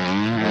car,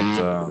 but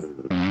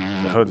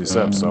the hood is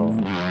up, so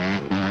yeah,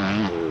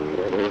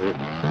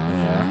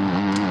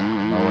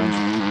 no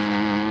engine.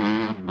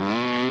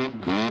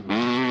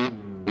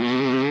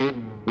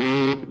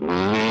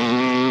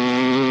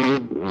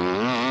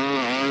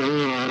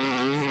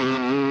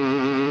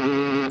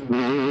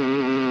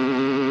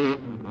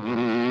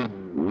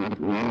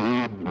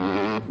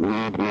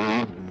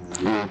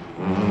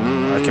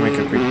 I can make a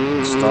quick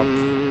stop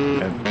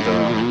at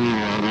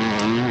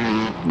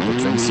the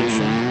train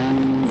station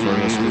for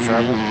a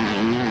screwdriver.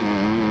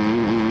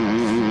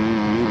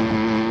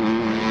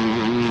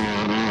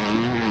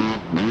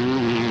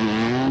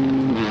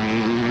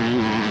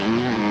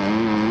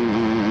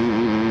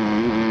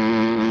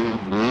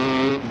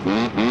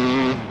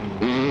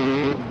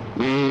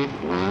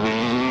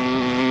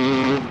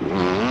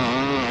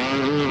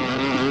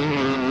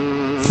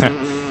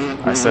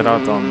 I set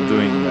out on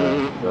doing the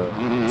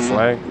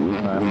flag,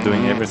 and I'm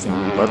doing everything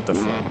but the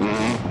flag.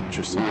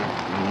 Interesting.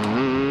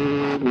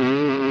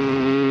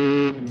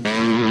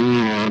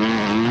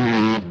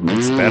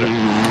 It's better,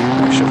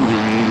 actually.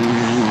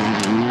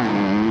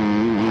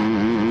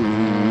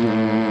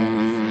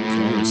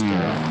 Okay, let's go.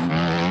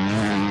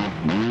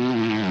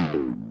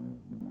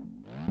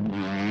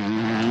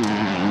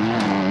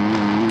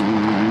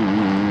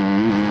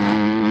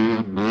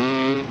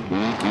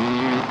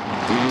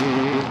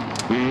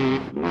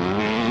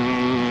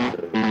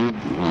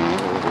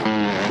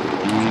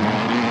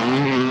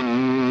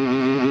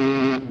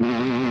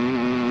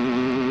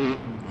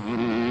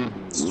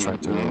 Let's try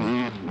to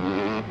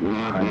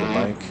hide the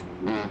bike.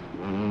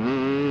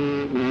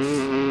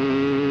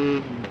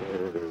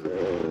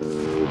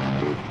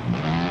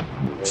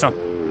 It's not,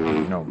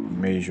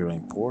 majorly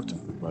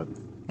important, but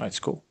it's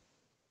cool.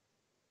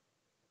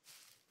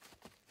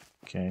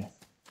 Okay,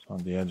 it's on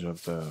the edge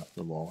of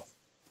the wall.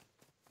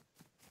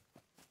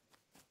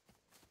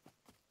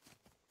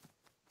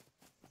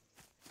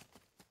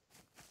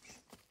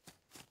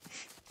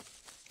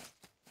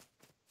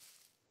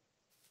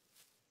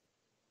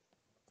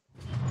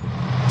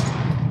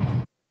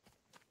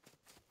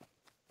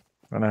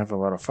 Gonna have a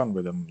lot of fun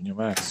with the new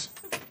max.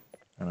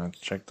 Gonna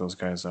check those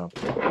guys out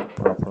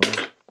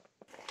properly.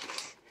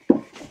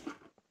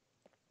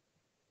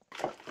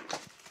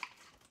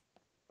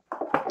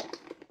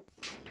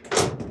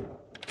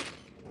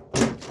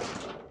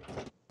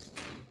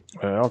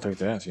 I'll take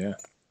that, yeah.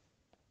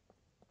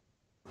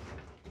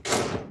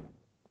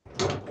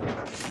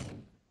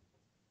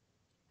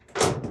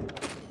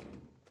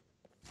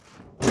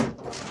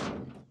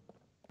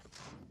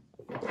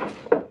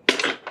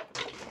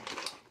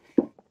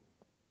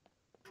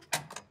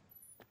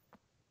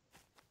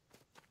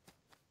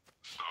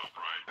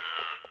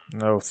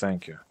 No,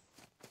 thank you.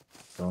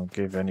 Don't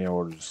give any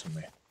orders to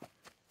me.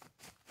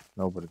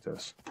 Nobody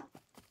does.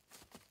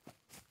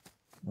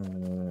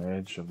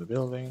 Edge of the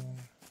building,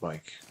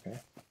 bike. Okay.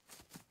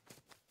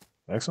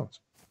 Excellent.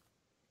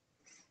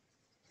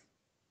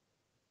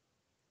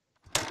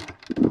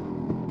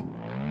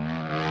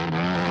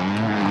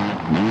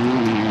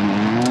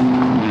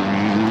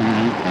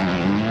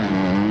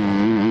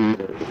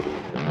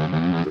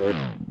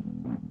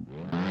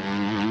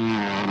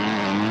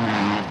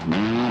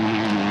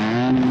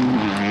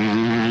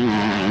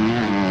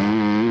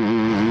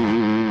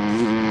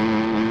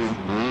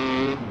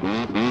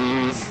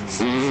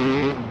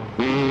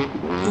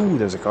 Ooh,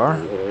 there's a car.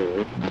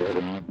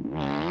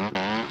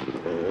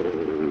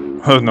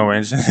 Oh, no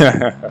engine.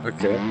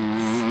 Okay.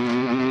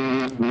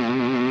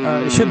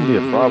 It shouldn't be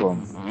a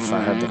problem if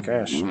I have the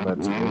cash, but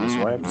it was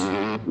wiped.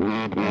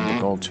 And the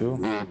goal too.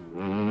 I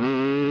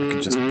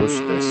could just push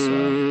this,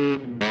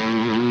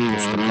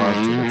 push the car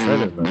to the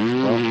trailer, but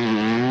well,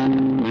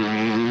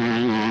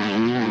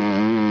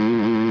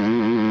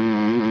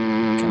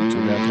 can't do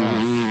that now.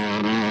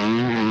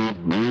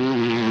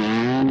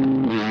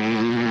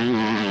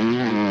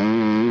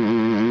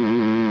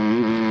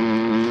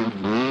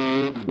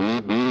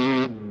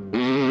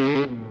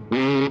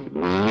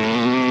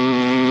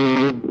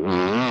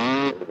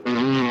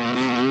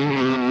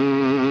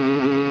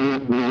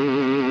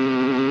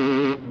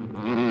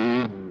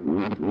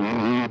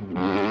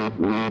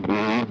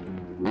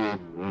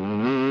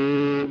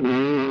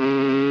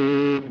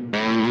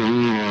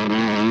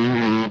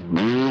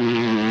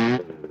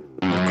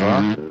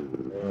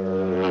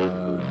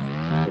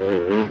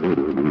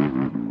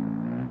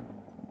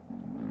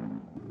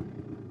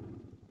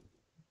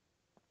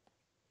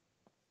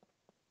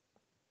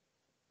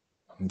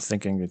 I'm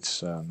thinking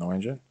it's no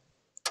engine.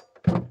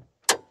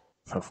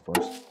 Of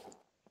course.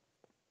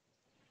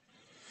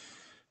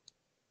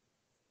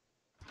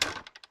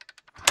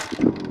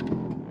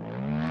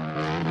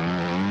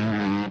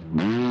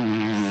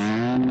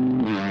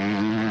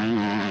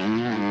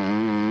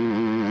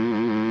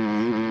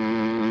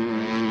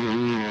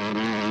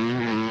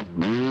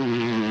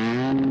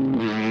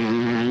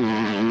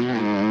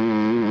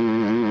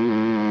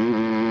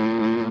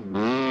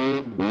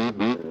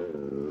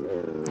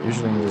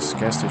 Usually in these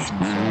gas stations,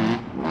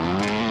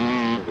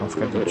 don't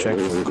forget to check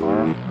for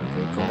car or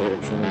vehicle.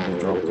 Usually they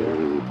drop there.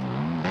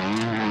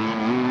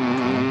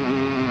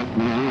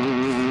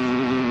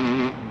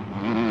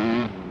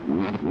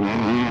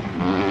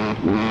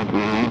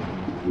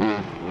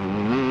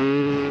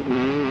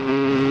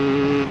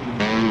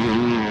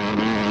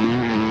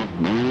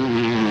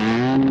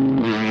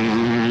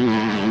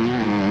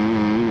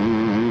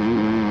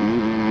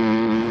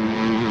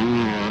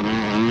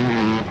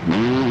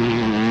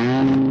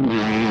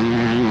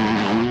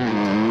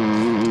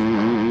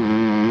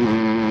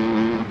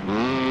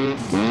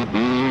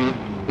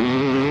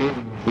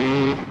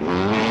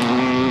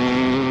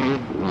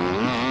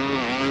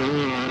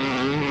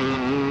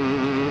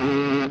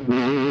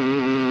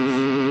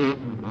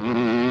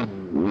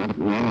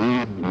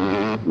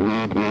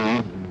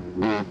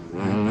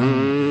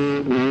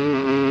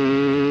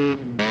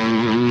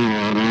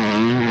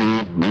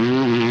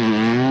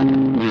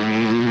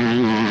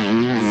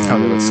 Oh,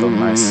 they look so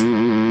nice.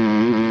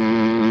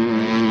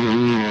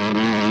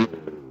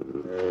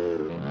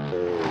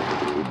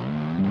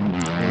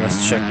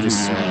 Let's check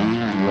this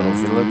little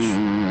village.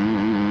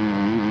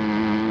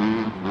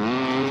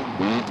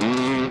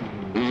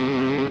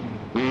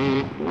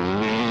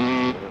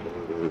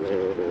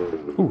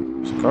 Ooh,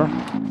 it's a car.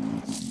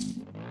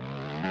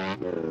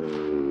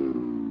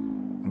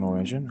 No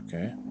engine,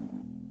 okay.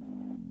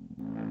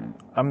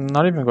 I'm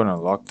not even gonna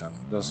lock them.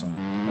 Doesn't.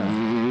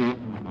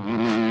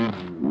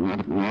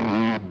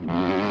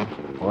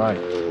 Why?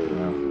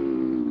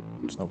 No,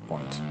 there's no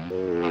point.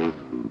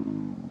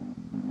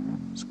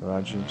 This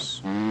garage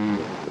is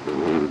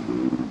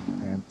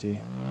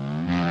empty.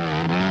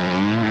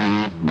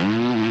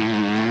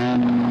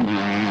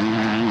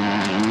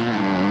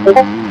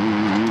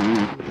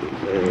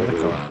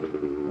 Another car.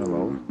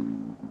 Hello.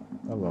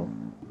 Hello.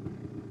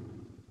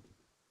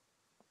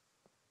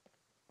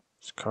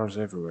 There's cars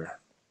everywhere.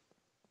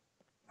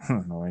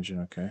 No engine,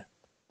 okay.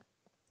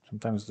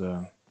 Sometimes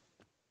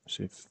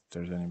see if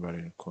there's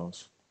anybody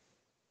close.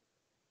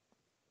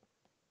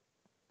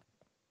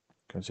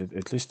 Because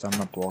at least I'm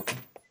not walking.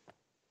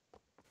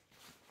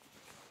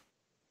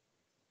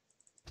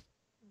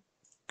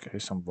 Okay,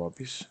 some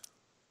bobbies.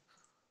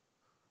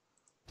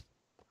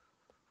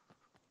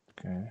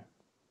 Okay.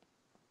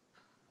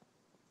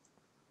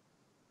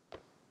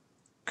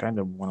 Kind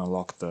of want to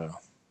lock the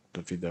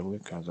VW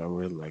because I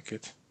really like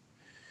it.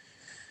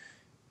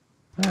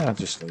 I'll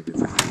just leave it.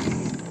 I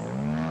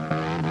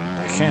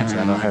can't,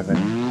 I don't have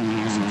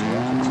anything to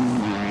lock it.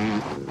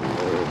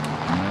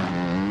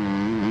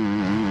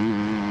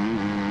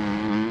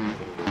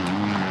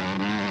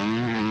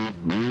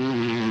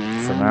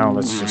 For now,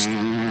 let's just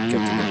get to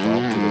the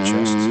belt, to the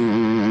chest,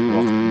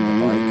 lock the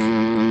bike.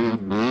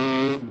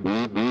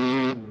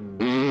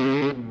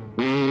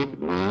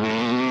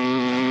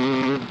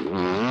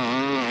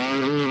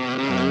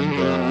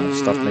 And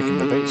start making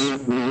the base.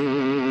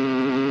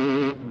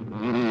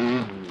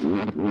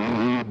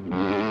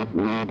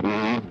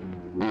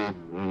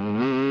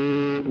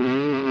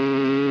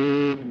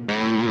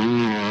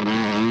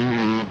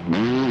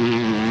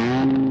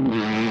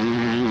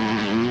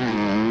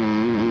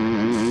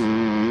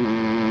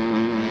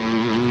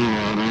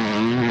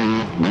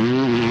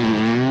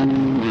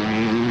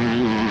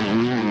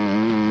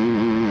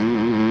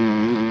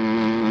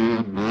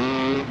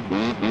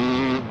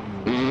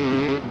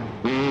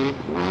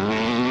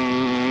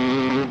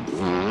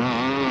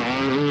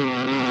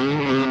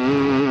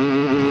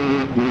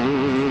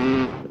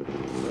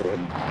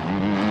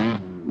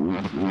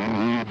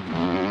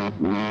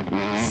 I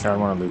don't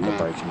want to leave the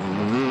bike in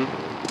here.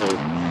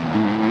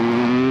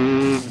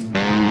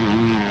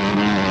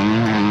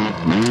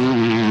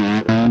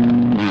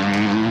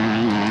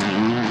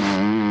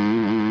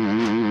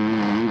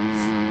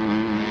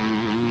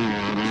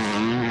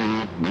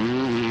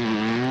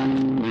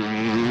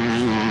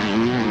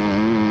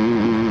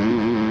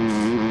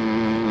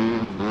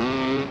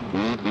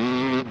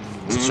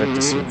 Let's check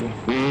the city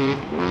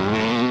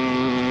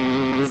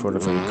for the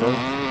vehicle.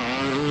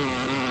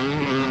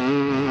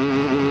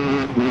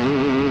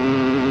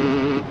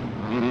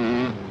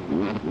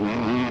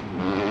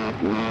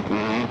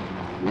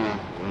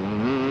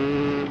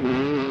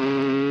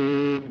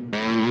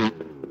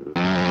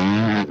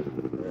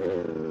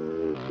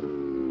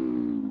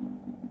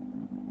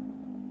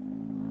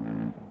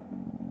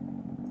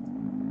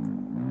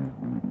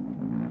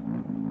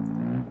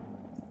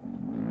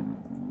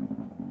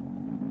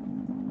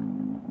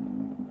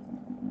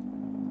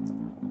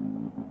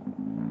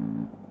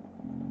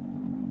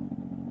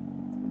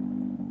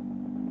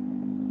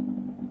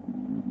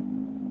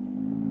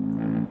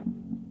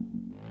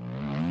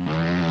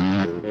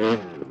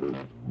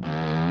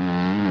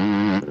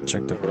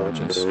 Check the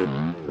garages.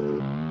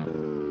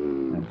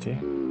 Empty.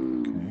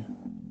 Okay.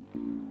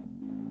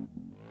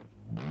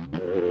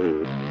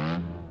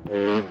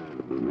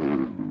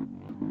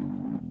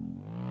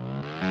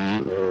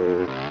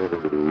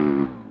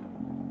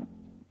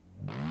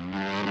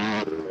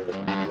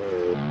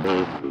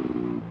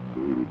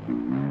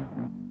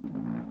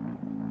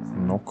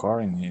 No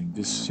car in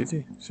this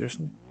city?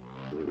 Seriously?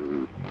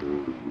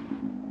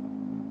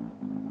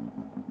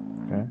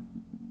 Okay.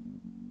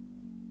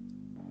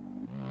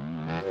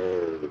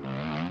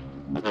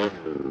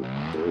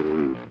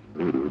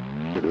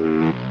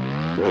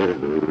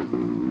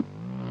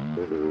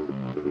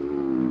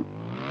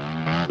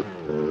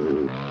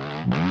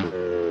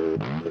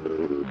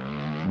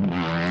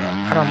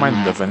 I don't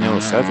mind the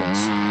vanilla settings.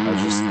 I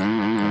just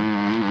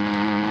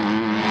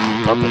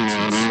puppets.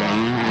 It's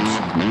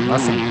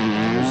nothing.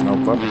 There's no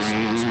puppets.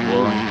 It's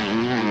boring.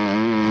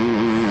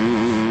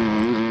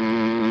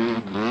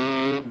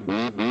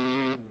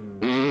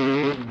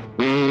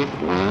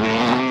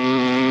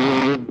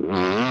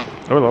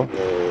 Hello.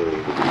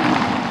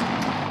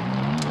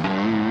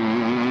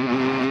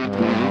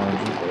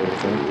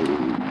 Okay.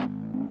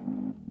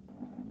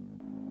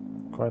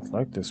 Quite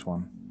like this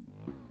one.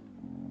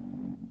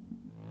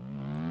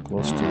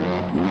 Close to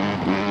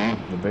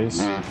the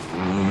base.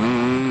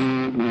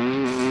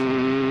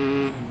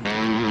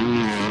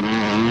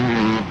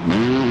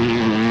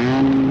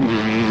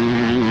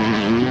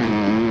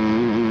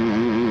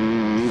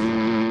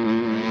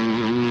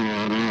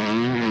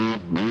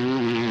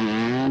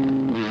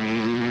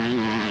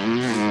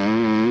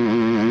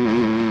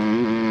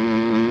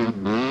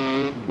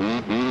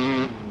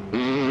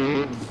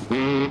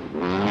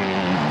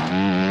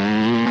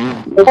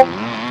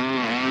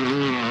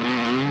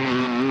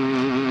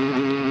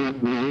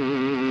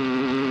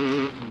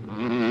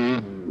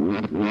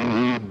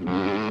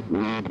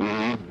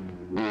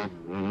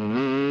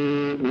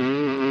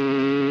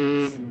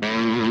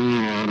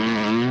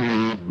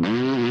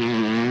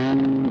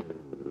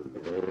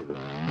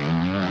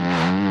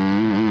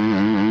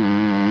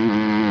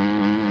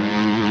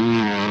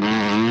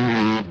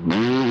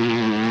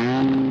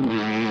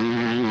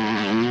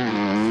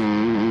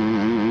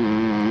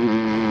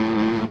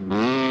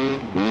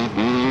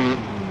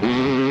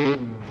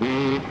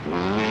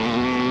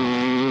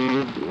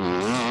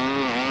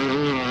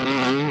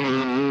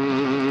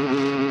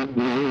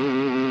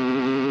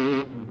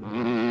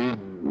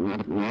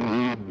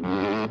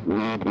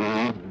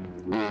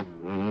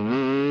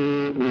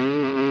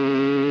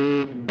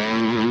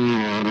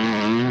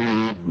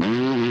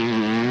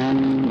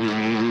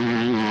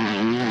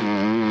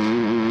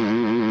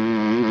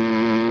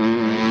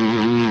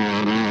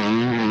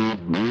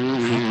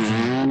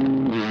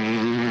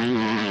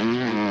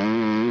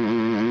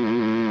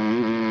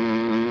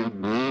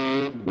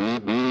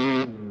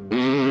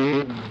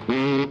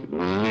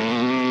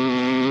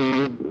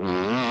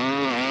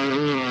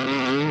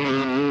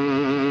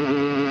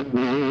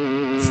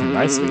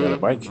 Nice, we got a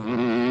bike.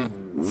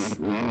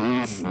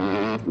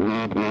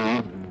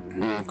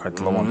 Quite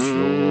low on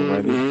fuel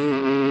already.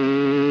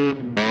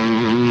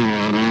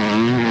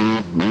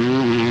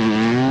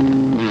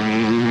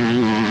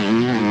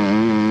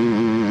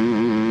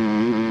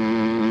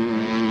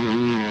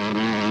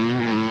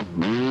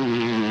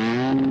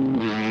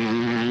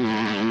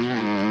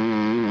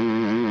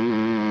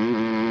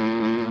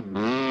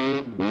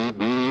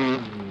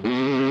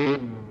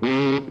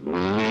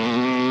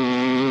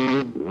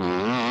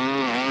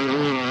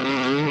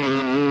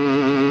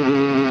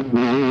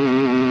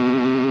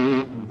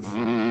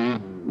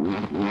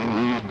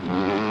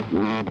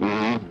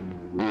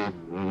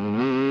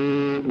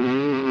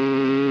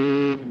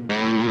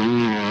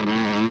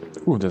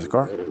 Ooh, there's a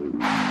car.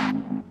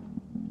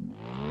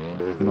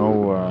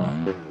 No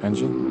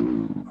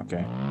engine?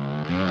 Okay.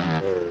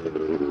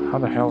 How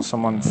the hell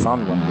someone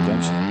found one with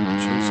engine?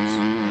 Jesus.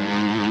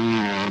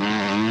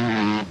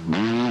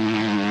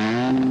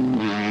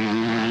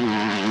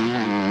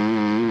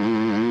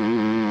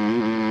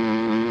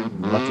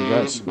 lucky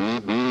guys.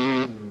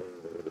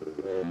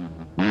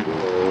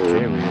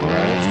 Okay, we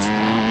arrived.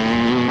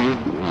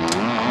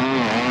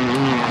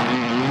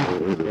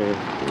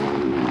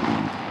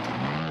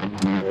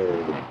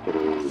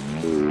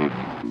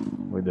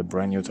 With a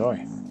brand new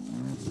toy.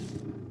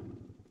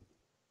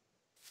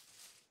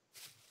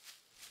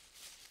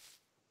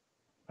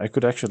 I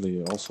could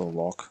actually also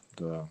lock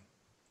the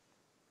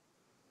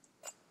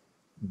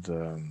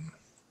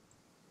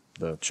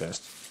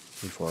chest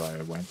before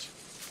I went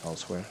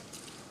elsewhere.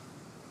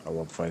 I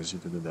will advise you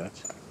to do that.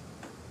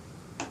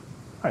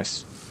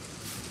 Nice.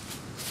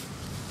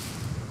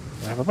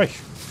 I have a bike.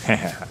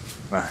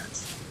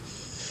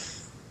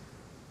 Nice.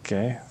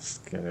 Okay, let's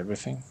get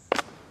everything.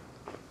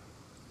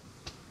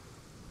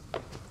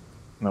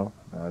 No,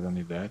 I don't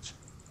need that.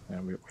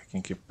 Yeah, we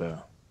can keep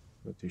the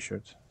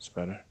t-shirt. It's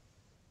better.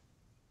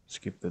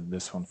 Skip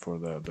this one for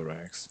the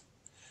rags.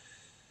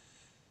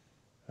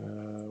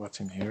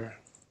 What's in here?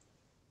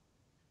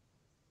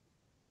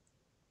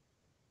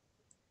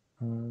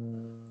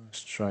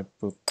 Let's try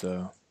put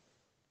the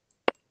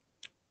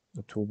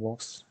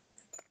toolbox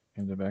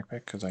in the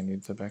backpack because I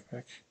need the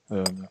backpack.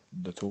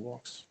 The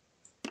toolbox.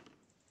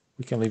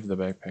 We can leave the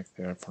backpack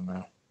there for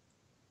now.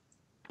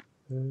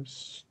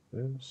 This.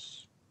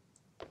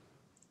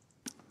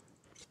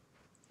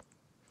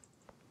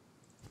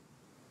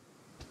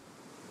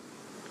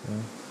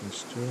 Okay,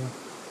 these two.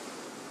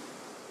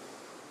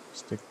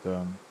 Stick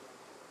the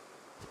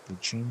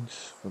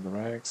jeans for the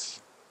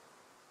rags.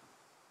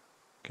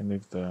 Can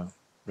leave the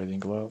reading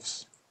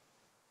gloves.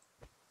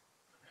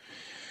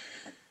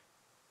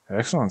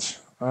 Excellent.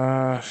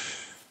 Well,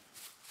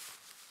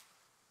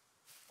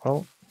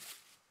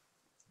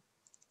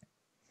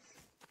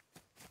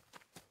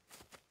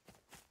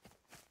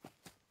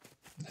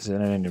 is it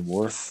any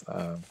worth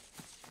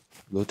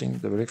looting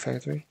the brick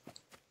factory?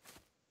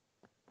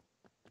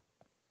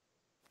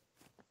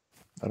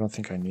 I don't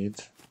think I need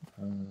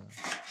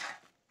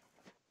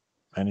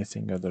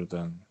anything other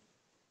than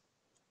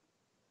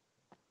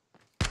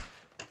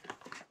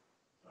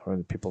are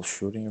the people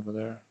shooting over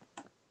there?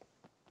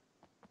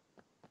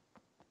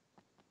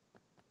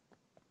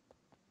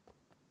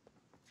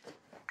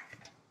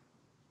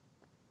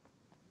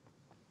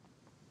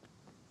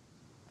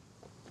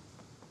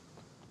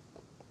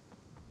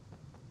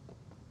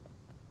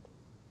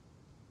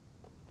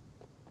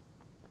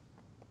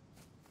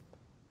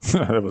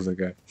 That was the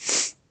guy.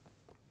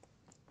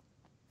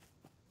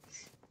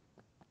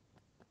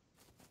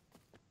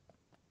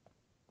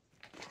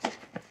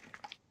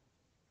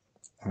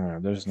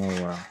 There's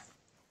no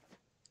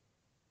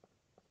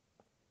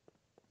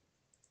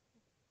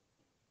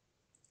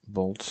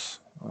bolts.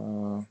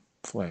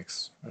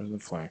 Flags. Where's the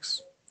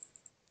flags?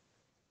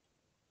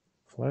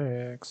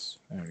 Flags.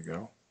 There we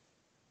go.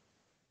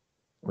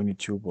 We need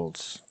 2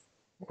 bolts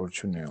or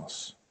 2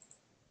 nails.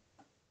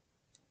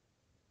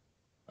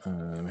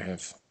 We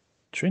have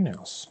 3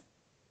 nails.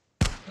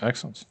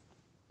 Excellent.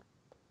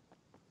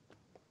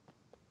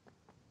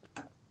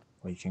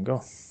 We can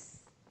go.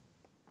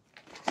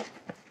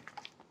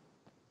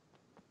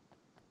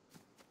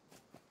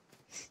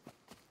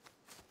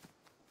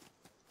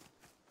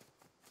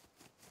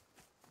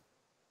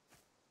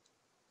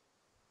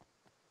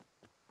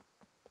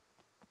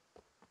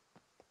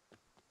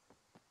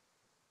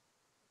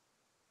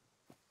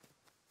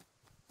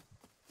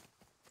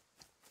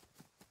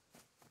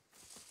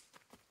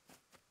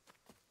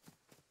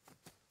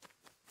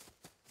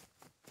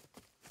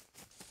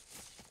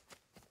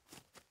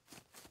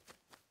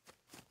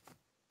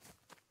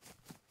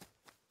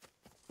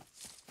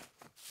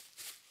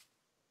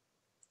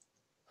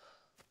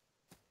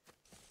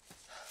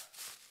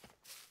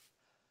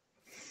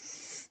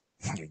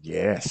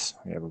 Yes,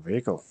 we have a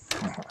vehicle.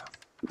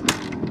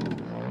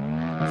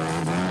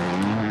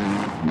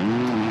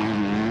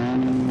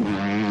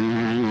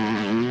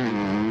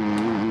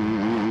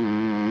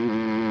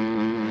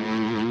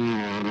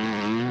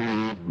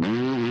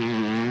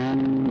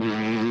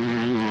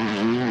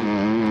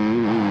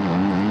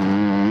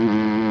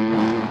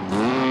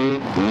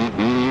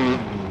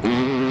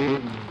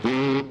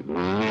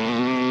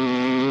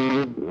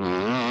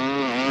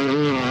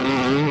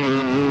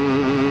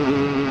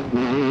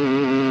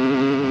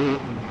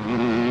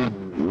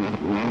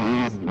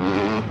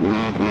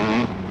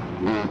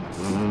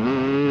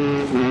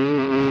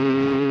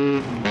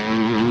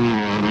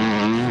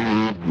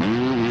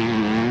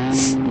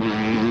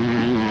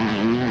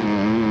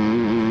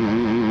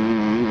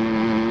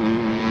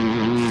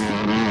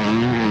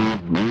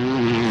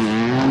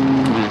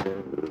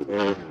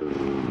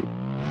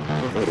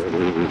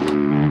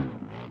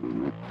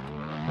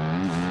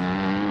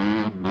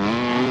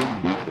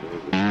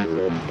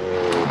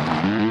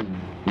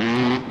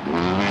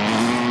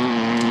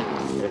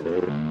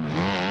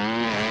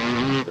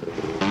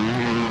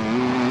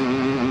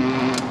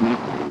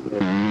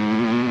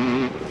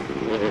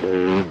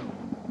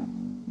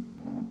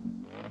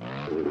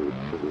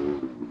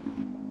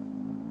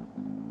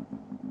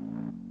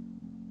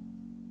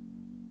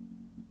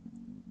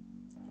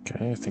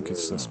 Okay, I think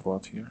it's the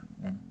spot here.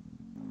 Yeah.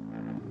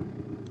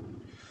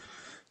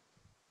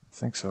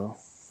 think so.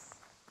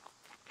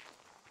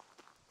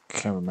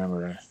 Can't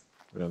remember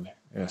really.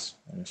 Yes,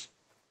 it is.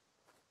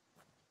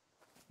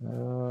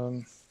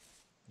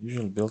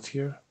 Usually built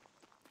here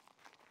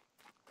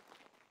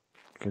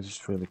because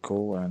it's really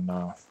cool and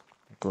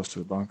close to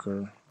the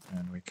bunker,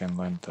 and we can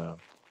land a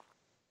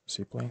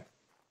seaplane.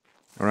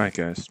 Alright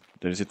guys,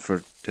 that is it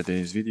for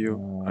today's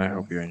video. I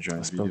hope you enjoyed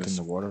It's the built in videos,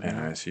 the water and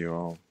now. I see you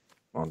all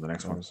on the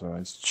next one.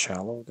 It's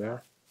shallow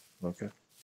there. Look at.